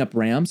massing up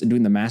rams and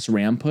doing the mass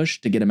ram push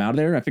to get him out of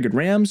there. I figured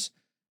rams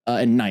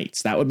and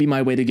knights, that would be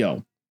my way to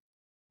go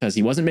because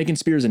he wasn't making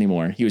spears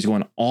anymore. He was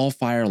going all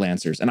Fire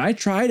Lancers. And I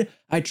tried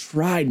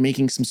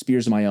making some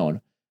spears of my own,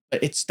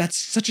 but that's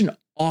such an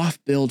off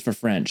build for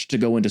French to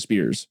go into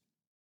spears.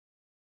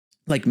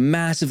 Like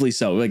massively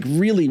so, like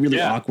really,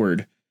 really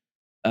awkward.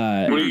 What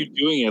are you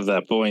doing at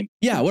that point?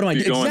 Yeah, what am I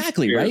doing?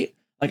 Exactly, right?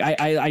 Like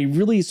I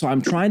really, so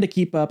I'm trying to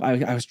keep up.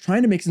 I was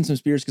trying to mix in some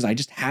spears because I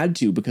just had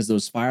to because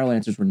those Fire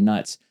Lancers were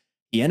nuts.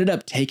 He ended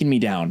up taking me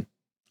down.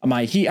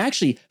 He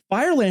actually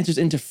Fire Lancers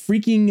into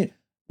freaking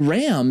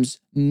rams,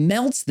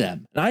 melts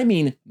them. And I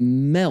mean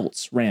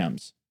melts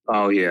rams.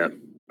 Oh yeah.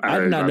 I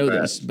did not know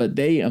this, but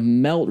they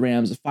melt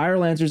rams. Fire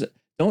Lancers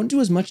don't do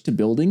as much to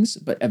buildings,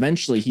 but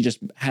eventually he just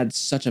had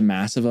such a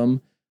mass of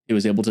them. He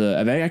was able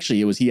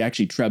to he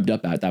actually trebbed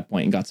up at that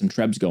point and got some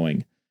trebs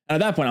going.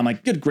 And at that point, I'm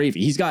like, good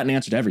gravy. He's got an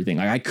answer to everything.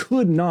 Like I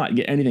could not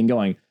get anything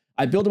going.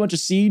 I built a bunch of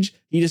siege.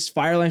 He just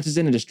Fire Lances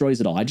in and destroys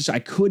it all. I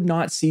could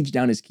not siege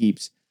down his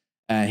keeps.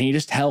 And he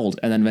just held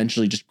and then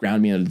eventually just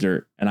ground me into the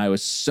dirt. And I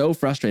was so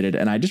frustrated.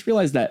 And I just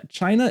realized that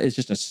China is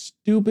just a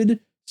stupid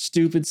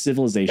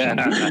civilization.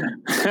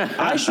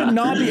 I should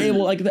not be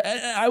able,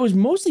 I was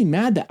mostly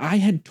mad that I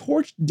had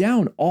torched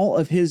down all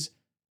of his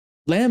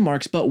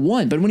landmarks but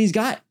one. But when he's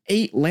got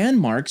 8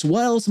 landmarks,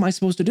 what else am I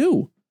supposed to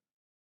do?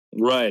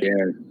 Right. Yeah.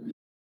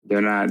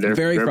 They're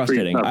very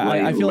frustrating.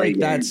 I feel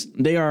like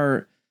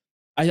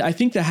I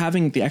think that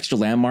having the extra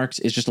landmarks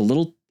is just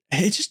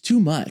it's just too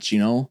much,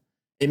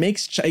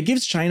 It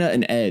gives China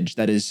an edge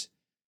that is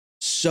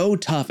so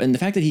tough. And the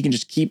fact that he can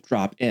just keep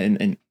drop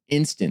in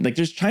instant, like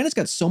China's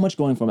got so much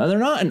going for them. And they're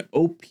not an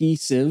OP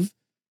civ.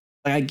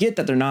 Like I get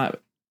that they're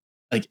not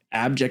like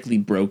abjectly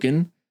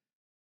broken,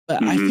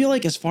 but I feel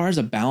like as far as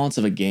a balance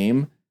of a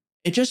game,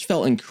 it just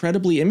felt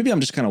incredibly, and maybe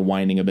I'm just kind of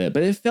whining a bit,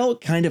 but it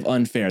felt kind of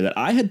unfair that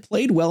I had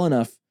played well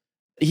enough.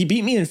 He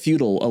beat me in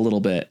feudal a little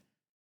bit,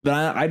 but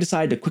I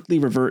decided to quickly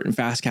revert in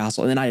fast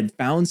castle. And then I had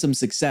found some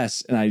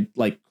success and I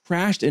like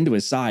crashed into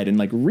his side and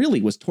like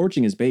really was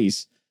torching his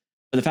base.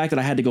 But the fact that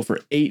I had to go for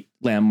 8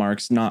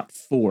 landmarks, not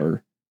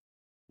 4,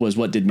 was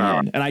what did me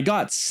in. And I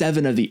got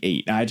 7 of the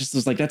 8. And I just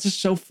was like, that's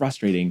just so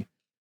frustrating.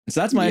 And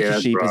so that's my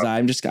extra sheep. Is I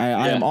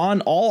am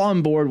all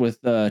on board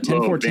with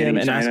 10-4 Tim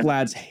and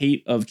Asklad's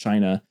hate of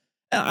China.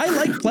 I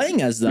like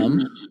playing as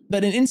them,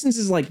 but in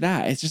instances like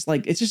that, it's just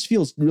like, it just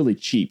feels really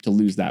cheap to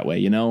lose that way,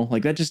 you know?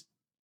 Like that just,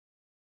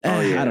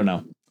 I don't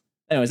know.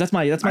 Anyways, that's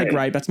my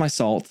gripe. That's my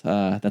salt.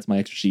 That's my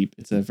extra sheep.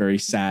 It's a very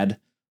sad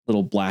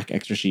little black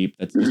extra sheep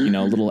that's just,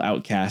 a little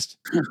outcast.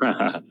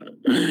 I'd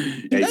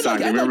like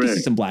to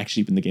see some black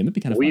sheep in the game. That'd be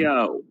kind of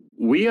fun.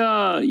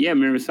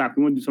 Remember, Sock,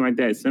 we went to do something like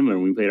that similar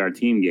when we played our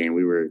team game.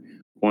 We were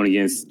going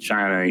against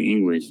China and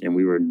English, and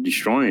we were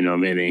destroying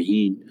them, and then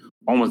he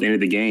almost ended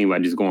the game by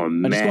just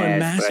going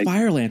mass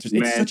Fire Lancers.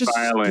 It's such a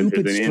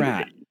stupid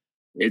strat.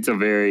 It's a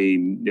very,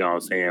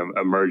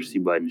 emergency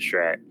button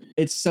strat.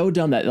 It's so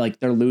dumb that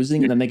like they're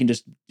losing and then they can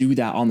just do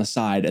that on the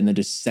side and then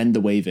just send the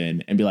wave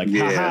in and be like,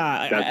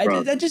 haha,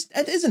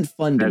 that isn't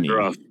fun to me.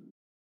 Rough.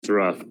 It's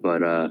rough,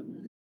 but I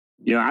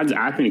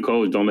think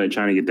coach don't let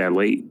China get that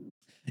late.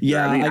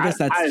 Yeah, I guess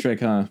that's the trick,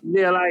 huh?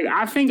 Yeah, like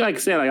I think, like I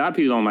said, like a lot of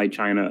people don't like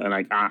China, and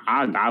like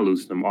I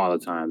lose them all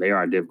the time. They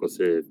are a difficult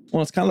civ.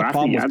 Well, it's kind of the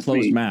problem with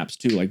closed maps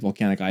too, like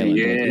Volcanic Island.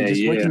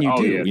 What can you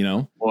do? You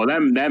know? Well,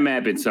 that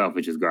map itself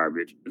is just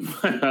garbage.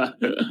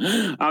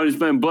 I'm just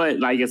playing, but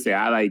like I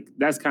said,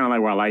 that's kind of like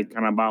what I like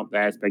kind of about the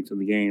aspects of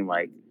the game.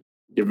 Like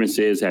different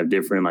civs have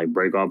different like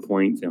breakout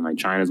points, and like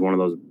China's one of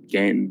those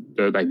games.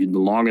 Like the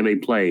longer they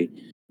play,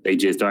 they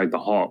just start like the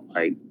Hulk,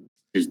 like.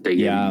 It was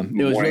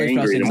really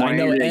frustrating. I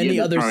know any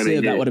other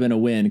civ that would have been a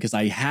win because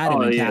I had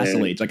him in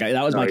Castle Age. Like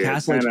that was my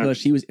Castle Age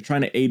push. He was trying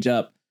to age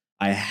up.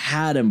 I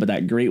had him, but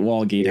that Great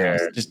Wall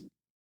Gatehouse just.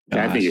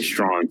 I think it's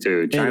strong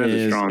too. China's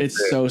a strong.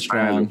 It's so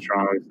strong.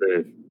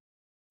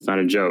 It's not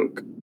a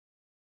joke.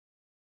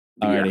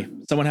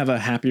 Alrighty, someone have a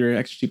happier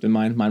extra sheep than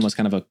mine. Mine was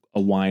kind of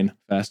a wine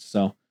fest.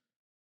 So.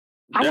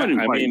 Let's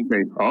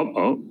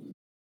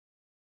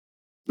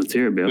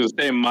hear it, Bill. I was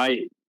saying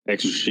my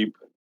extra sheep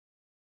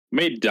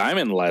made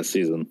diamond last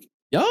season.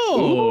 Yo!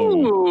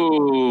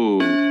 Ooh.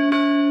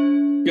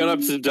 Got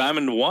up to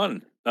diamond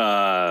 1.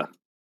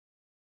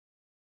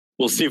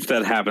 We'll see if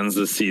that happens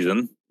this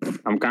season.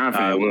 I'm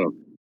confident it will.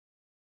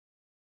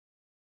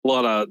 A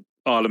lot of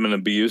Ottoman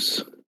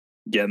abuse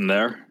getting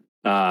there.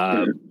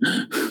 But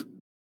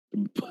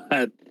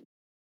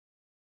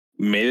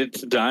made it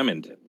to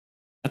diamond.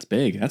 That's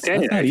big. That's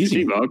not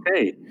easy.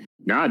 Okay.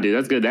 Nah, dude,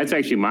 that's good. That's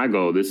actually my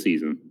goal this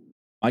season.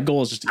 My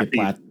goal is just to get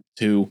plat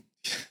 2.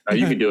 Oh,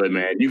 you can do it,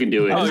 man. You can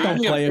do it. I just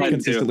don't play it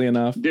consistently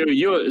enough. Dude,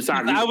 you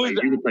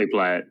can play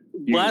plat.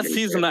 Last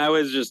season, I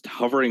was just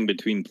hovering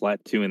between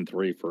plat 2 and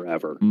 3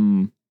 forever.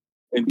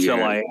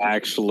 Until I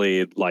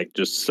actually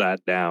just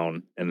sat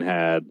down and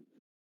had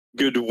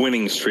good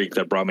winning streak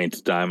that brought me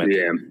to diamond.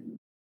 Yeah.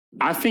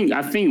 I think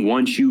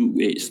once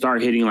you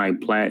start hitting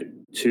plat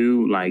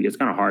 2, it's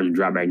kind of hard to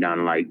drop back down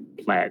to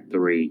plat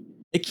 3.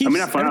 It keeps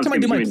every time I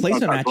do my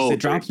placement matches, it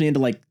drops me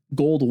into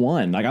gold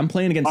 1. I'm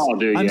playing against. Oh,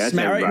 dude,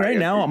 right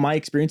now. My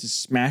experience is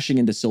smashing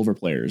into silver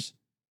players.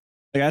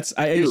 I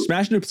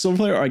smash into a silver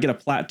player or I get a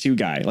plat 2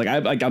 guy.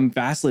 I'm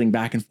vacillating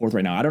back and forth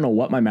right now. I don't know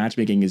what my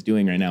matchmaking is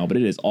doing right now, but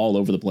it is all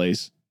over the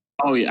place.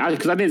 Oh yeah,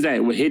 because I think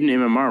that with hidden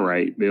MMR,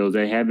 right, Bill?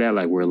 They have that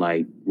where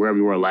wherever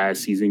you were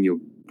last season,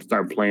 you'll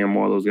start playing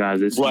more of those guys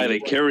this season. Right,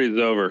 it carries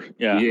over.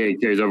 Yeah, it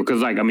carries over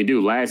because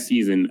dude, last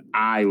season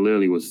I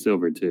literally was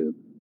silver 2.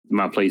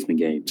 My placement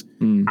games.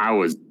 I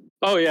was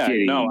I was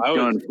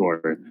done for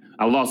it.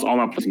 I lost all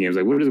my placement games.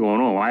 What is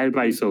going on? Why is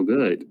everybody so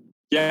good?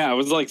 Yeah, I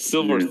was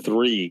silver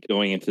 3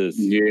 going into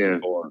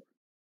 4.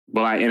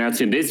 But I'd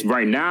say this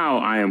right now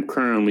I am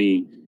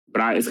currently,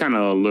 but it's kind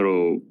of a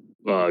little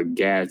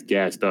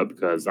gassed up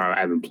because I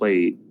haven't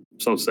played.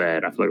 So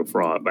sad. I feel like a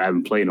fraud, but I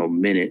haven't played in a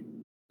minute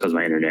because of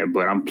my internet.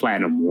 But I'm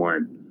platinum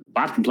 1.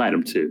 But I can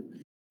platinum 2.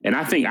 And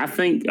I think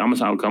I'm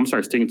gonna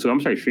start sticking to. I'm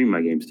gonna start streaming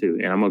my games too,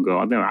 and I'm gonna go.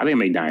 I think I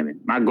make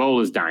diamond. My goal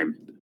is diamond.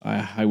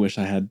 I wish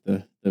I had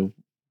the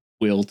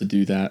will to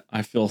do that.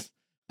 I'm so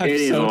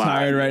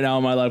tired right now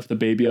in my life with the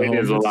baby at home.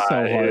 It is a lot. So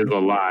hard. It is a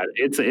lot.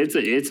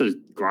 It's a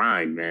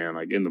grind, man.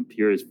 In the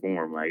purest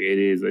form. It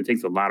is. It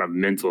takes a lot of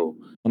mental.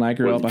 When I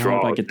grow up, I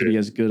hope I get to be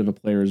as good of a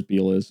player as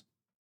Beal is.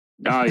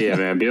 Oh yeah,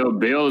 man.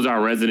 Bill is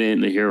our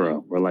resident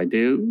hero. We're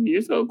dude,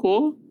 you're so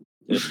cool.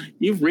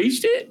 You've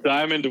reached it?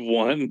 Diamond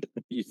 1.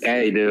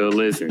 Hey, dude,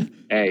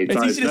 listen. Hey,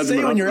 it's easy to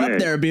say when you're up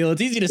there, Bill.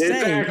 It's easy to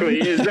say.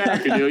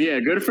 Exactly, dude.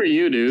 Yeah, good for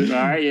you, dude. All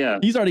right, yeah.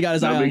 He's already got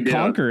his eye on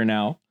Conqueror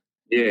now.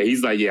 Yeah,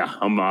 he's I'm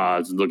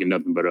just looking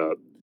nothing but up.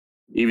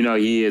 Even though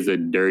he is a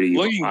dirty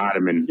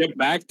Ottoman. Get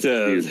back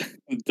to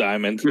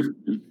Diamond.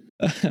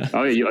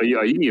 Oh, yeah,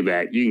 you can get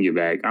back. You can get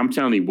back. I'm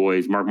telling you,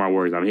 boys, mark my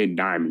words. I'm hitting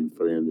Diamond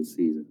for the end of the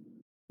season.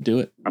 Do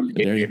it. I'm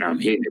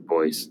hitting it,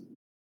 boys.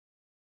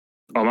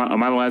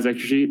 Am I the last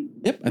extra sheet?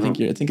 Yep, I think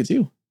it's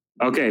you.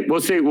 Okay,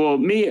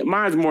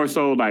 mine's more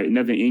so like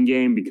nothing in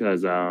game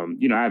because I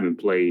haven't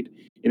played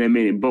in a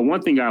minute. But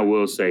one thing I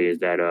will say is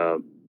that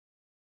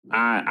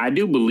I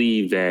do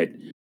believe that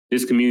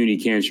this community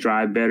can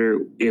strive better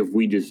if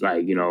we just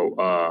like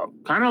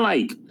kind of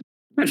like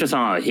not just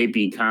on a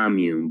hippie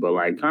commune, but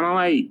like kind of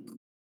like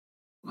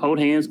hold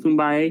hands,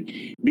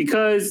 kumbaya,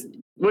 because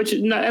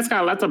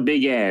that's a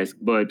big ask,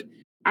 but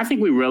I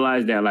think we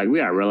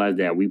gotta realize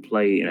that we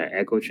play in an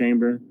echo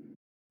chamber.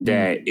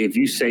 That if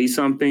you say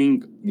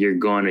something, you're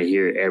going to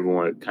hear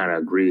everyone kind of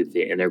agree with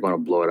it, and they're going to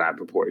blow it out of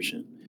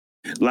proportion.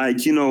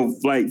 Like,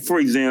 for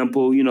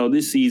example,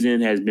 this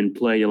season has been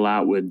played a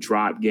lot with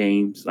drop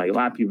games. Like a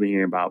lot of people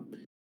hearing about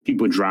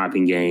people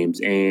dropping games,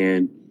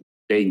 and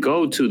they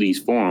go to these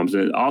forums.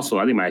 And also,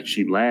 I think my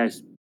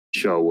last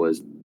show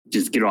was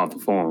just get off the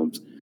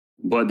forums.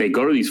 But they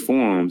go to these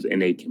forums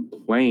and they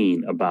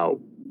complain about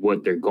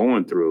what they're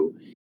going through,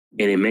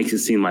 and it makes it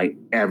seem like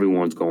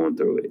everyone's going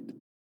through it.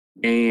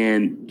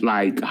 And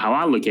like how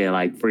I look at it,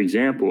 like, for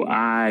example,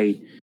 they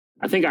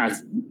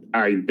have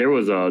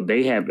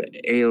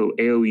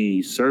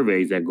AOE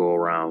surveys that go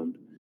around.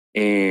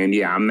 And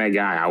yeah, I'm that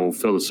guy. I will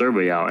fill the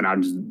survey out and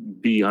I'll just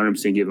be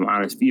 100% giving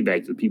honest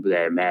feedback to the people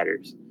that it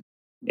matters.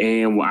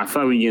 And I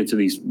feel like when you get into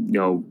these,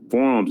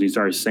 forums, you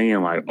start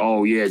saying like,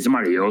 oh yeah,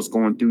 somebody else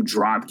going through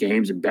drop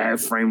games and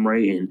bad frame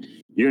rate. And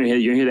you're gonna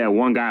hear that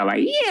one guy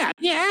like,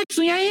 yeah,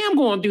 actually I am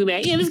going through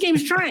that. Yeah, this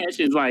game's trash.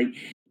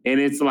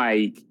 It's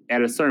like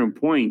at a certain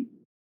point,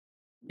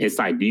 it's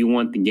like, do you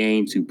want the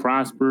game to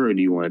prosper or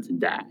do you want it to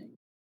die?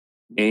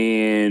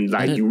 And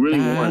like, you really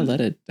want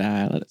let it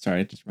die. Sorry,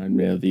 it just reminded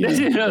me of the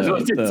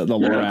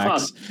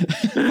Lorax.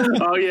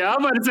 Oh yeah, I'm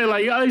about to say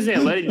like, you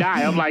said let it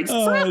die. I'm like,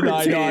 I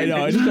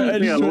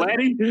know. Let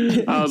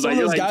it. I was some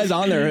like, of those guys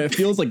on there, it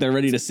feels like they're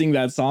ready to sing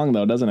that song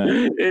though, doesn't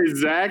it?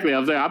 Exactly.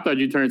 I thought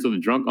you turned to the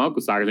drunk Uncle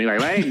Soccer thing,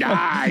 like, let it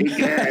die.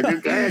 Who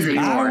cares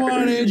anymore? I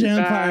want Age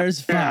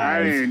Empires 5.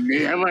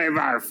 I want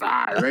Empire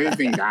 5. Let this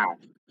thing die.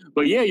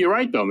 But yeah, you're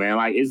right though, man.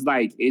 Like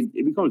it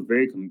becomes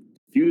very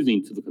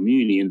confusing to the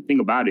community. And think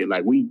about it,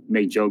 like we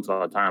make jokes all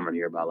the time on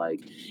here about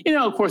like,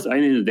 of course, at the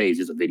end of the day, it's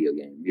just a video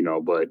game,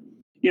 but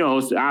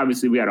so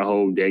obviously we had a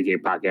whole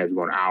dedicated podcast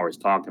going hours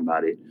talking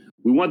about it.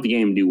 We want the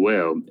game to do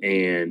well,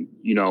 and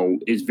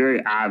it's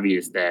very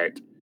obvious that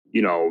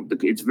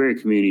it's a very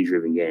community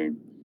driven game.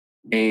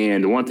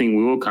 And the one thing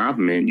we will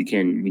compliment, we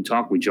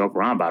joke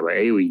around about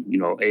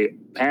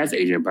it. Past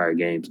Age of Empire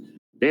games,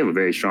 they have a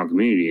very strong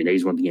community and they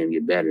just want the game to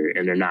get better,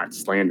 and they're not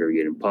slandering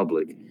it in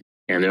public.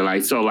 And they're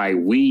like, so like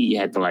we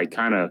had to like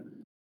kind of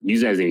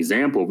use it as an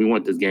example. If we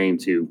want this game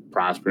to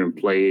prosper and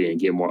play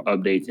and get more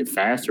updates and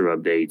faster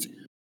updates,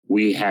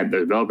 the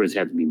developers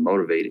have to be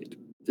motivated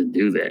to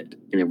do that.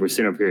 And if we're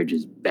sitting up here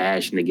just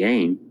bashing the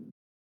game,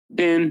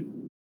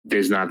 then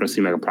there's not going to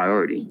seem like a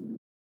priority.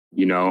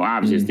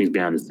 Obviously there's things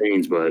behind the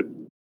scenes, but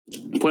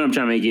the point I'm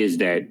trying to make is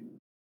that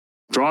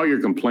draw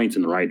your complaints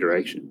in the right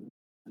direction.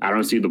 I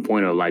don't see the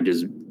point of like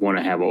just want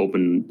to have an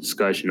open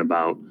discussion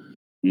about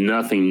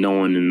nothing no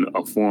one in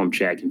a forum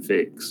chat can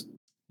fix.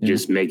 Yeah.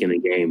 Just making the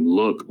game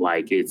look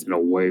like it's in a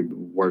way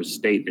worse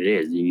state than it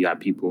is. And you got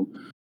people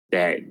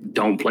that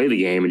don't play the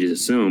game and just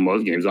assume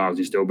most games are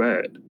obviously still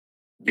bad.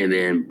 And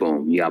then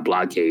boom, you got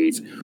blockades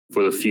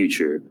for the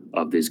future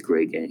of this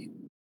great game.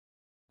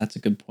 That's a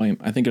good point.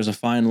 I think there's a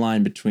fine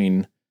line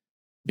between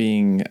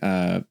being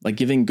like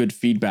giving good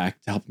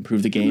feedback to help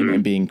improve the game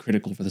and being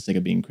critical for the sake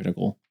of being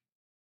critical.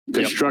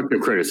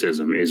 Constructive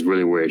criticism is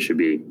really where it should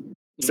be,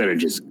 instead of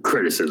just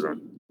criticism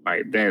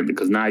like that,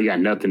 because now you got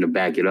nothing to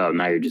back it up.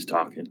 Now you're just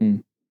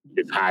talking.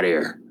 It's hot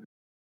air.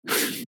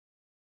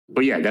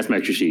 But yeah, that's my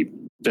extra sheet.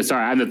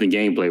 Sorry, I have nothing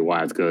gameplay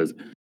wise because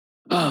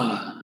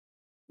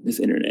this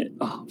internet.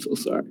 Oh, I'm so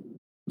sorry.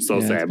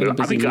 So sad, but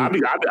I'll be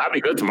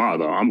good tomorrow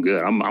though. I'm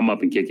good. I'm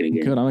up and kicking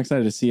again. Good. I'm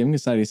excited to see.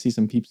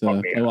 Some peeps.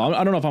 Play. Well,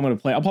 I don't know if I'm going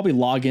to play. I'll probably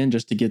log in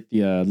just to get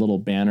the little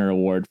banner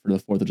award for the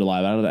 4th of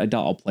July. I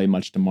doubt I'll play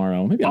much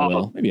tomorrow. Maybe I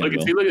will. Look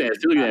at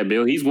that,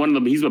 Bill.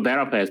 He's a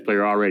Battle Pass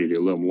player already,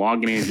 dude. Look, I'm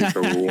logging in just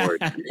for reward.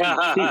 Gotta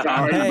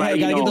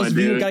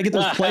get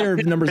those player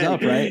numbers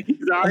up, right?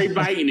 He's already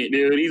biting it,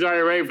 dude. He's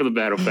already ready for the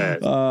Battle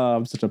Pass.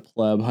 I'm such a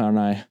pleb, aren't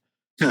I?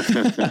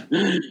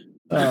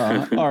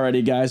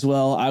 Alrighty, guys.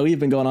 Well, we've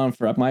been going on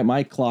for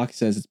my clock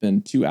says it's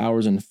been 2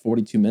 hours and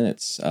 42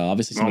 minutes.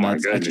 Obviously, some of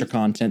that's extra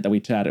content that we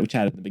chatted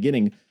at the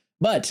beginning.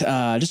 But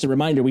just a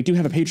reminder, we do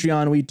have a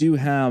Patreon. We do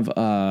have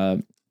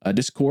a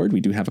Discord.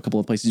 We do have a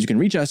couple of places you can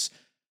reach us.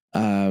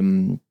 I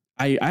was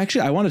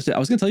going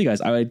to tell you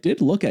guys, I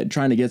did look at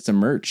trying to get some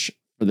merch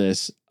for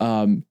this.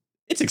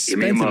 It's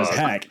expensive as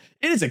heck.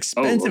 It is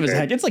expensive as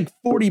heck. It's like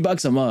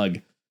 $40 a mug,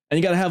 and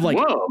you got to have like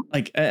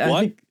I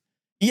think.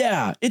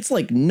 Yeah, it's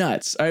like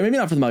nuts. All right, maybe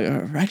not for the mug.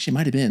 Or actually, it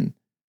might have been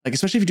like,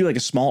 especially if you do like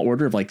a small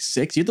order of like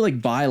 6, you have to like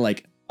buy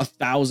like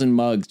 1,000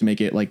 mugs to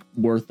make it like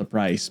worth the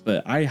price.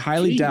 But I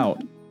highly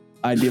doubt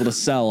I'd be able to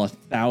sell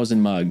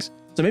 1,000 mugs.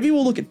 So maybe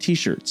we'll look at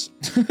t-shirts.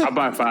 I'll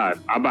buy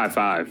 5.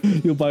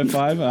 You'll buy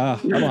 5? I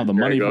don't have the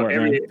money for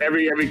it.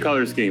 Every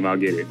color scheme, I'll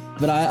get it.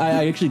 But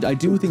I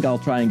do think I'll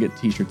try and get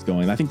t-shirts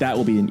going. I think that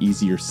will be an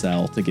easier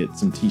sell to get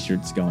some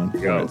t-shirts going.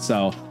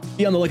 So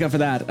be on the lookout for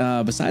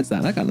that. Besides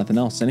that, I got nothing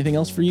else. Anything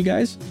else for you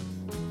guys?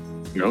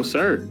 No,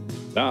 sir.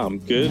 No, I'm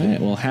good. All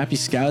right, well, happy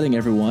scouting,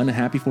 everyone.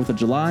 Happy 4th of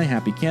July.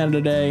 Happy Canada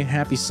Day.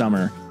 Happy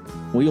summer.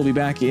 We will be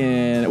back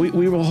in.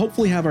 We will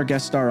hopefully have our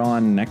guest star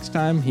on next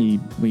time. He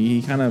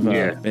kind of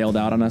bailed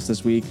out on us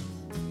this week.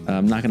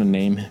 I'm not going to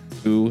name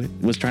who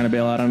was trying to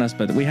bail out on us,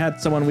 but we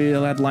had someone we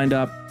had lined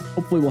up.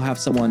 Hopefully, we'll have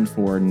someone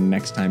for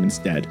next time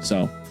instead.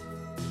 So,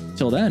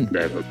 till then,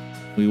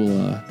 we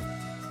will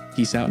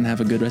peace out and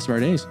have a good rest of our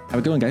days. Have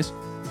a good one, guys.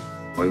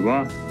 Au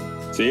revoir.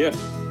 See ya.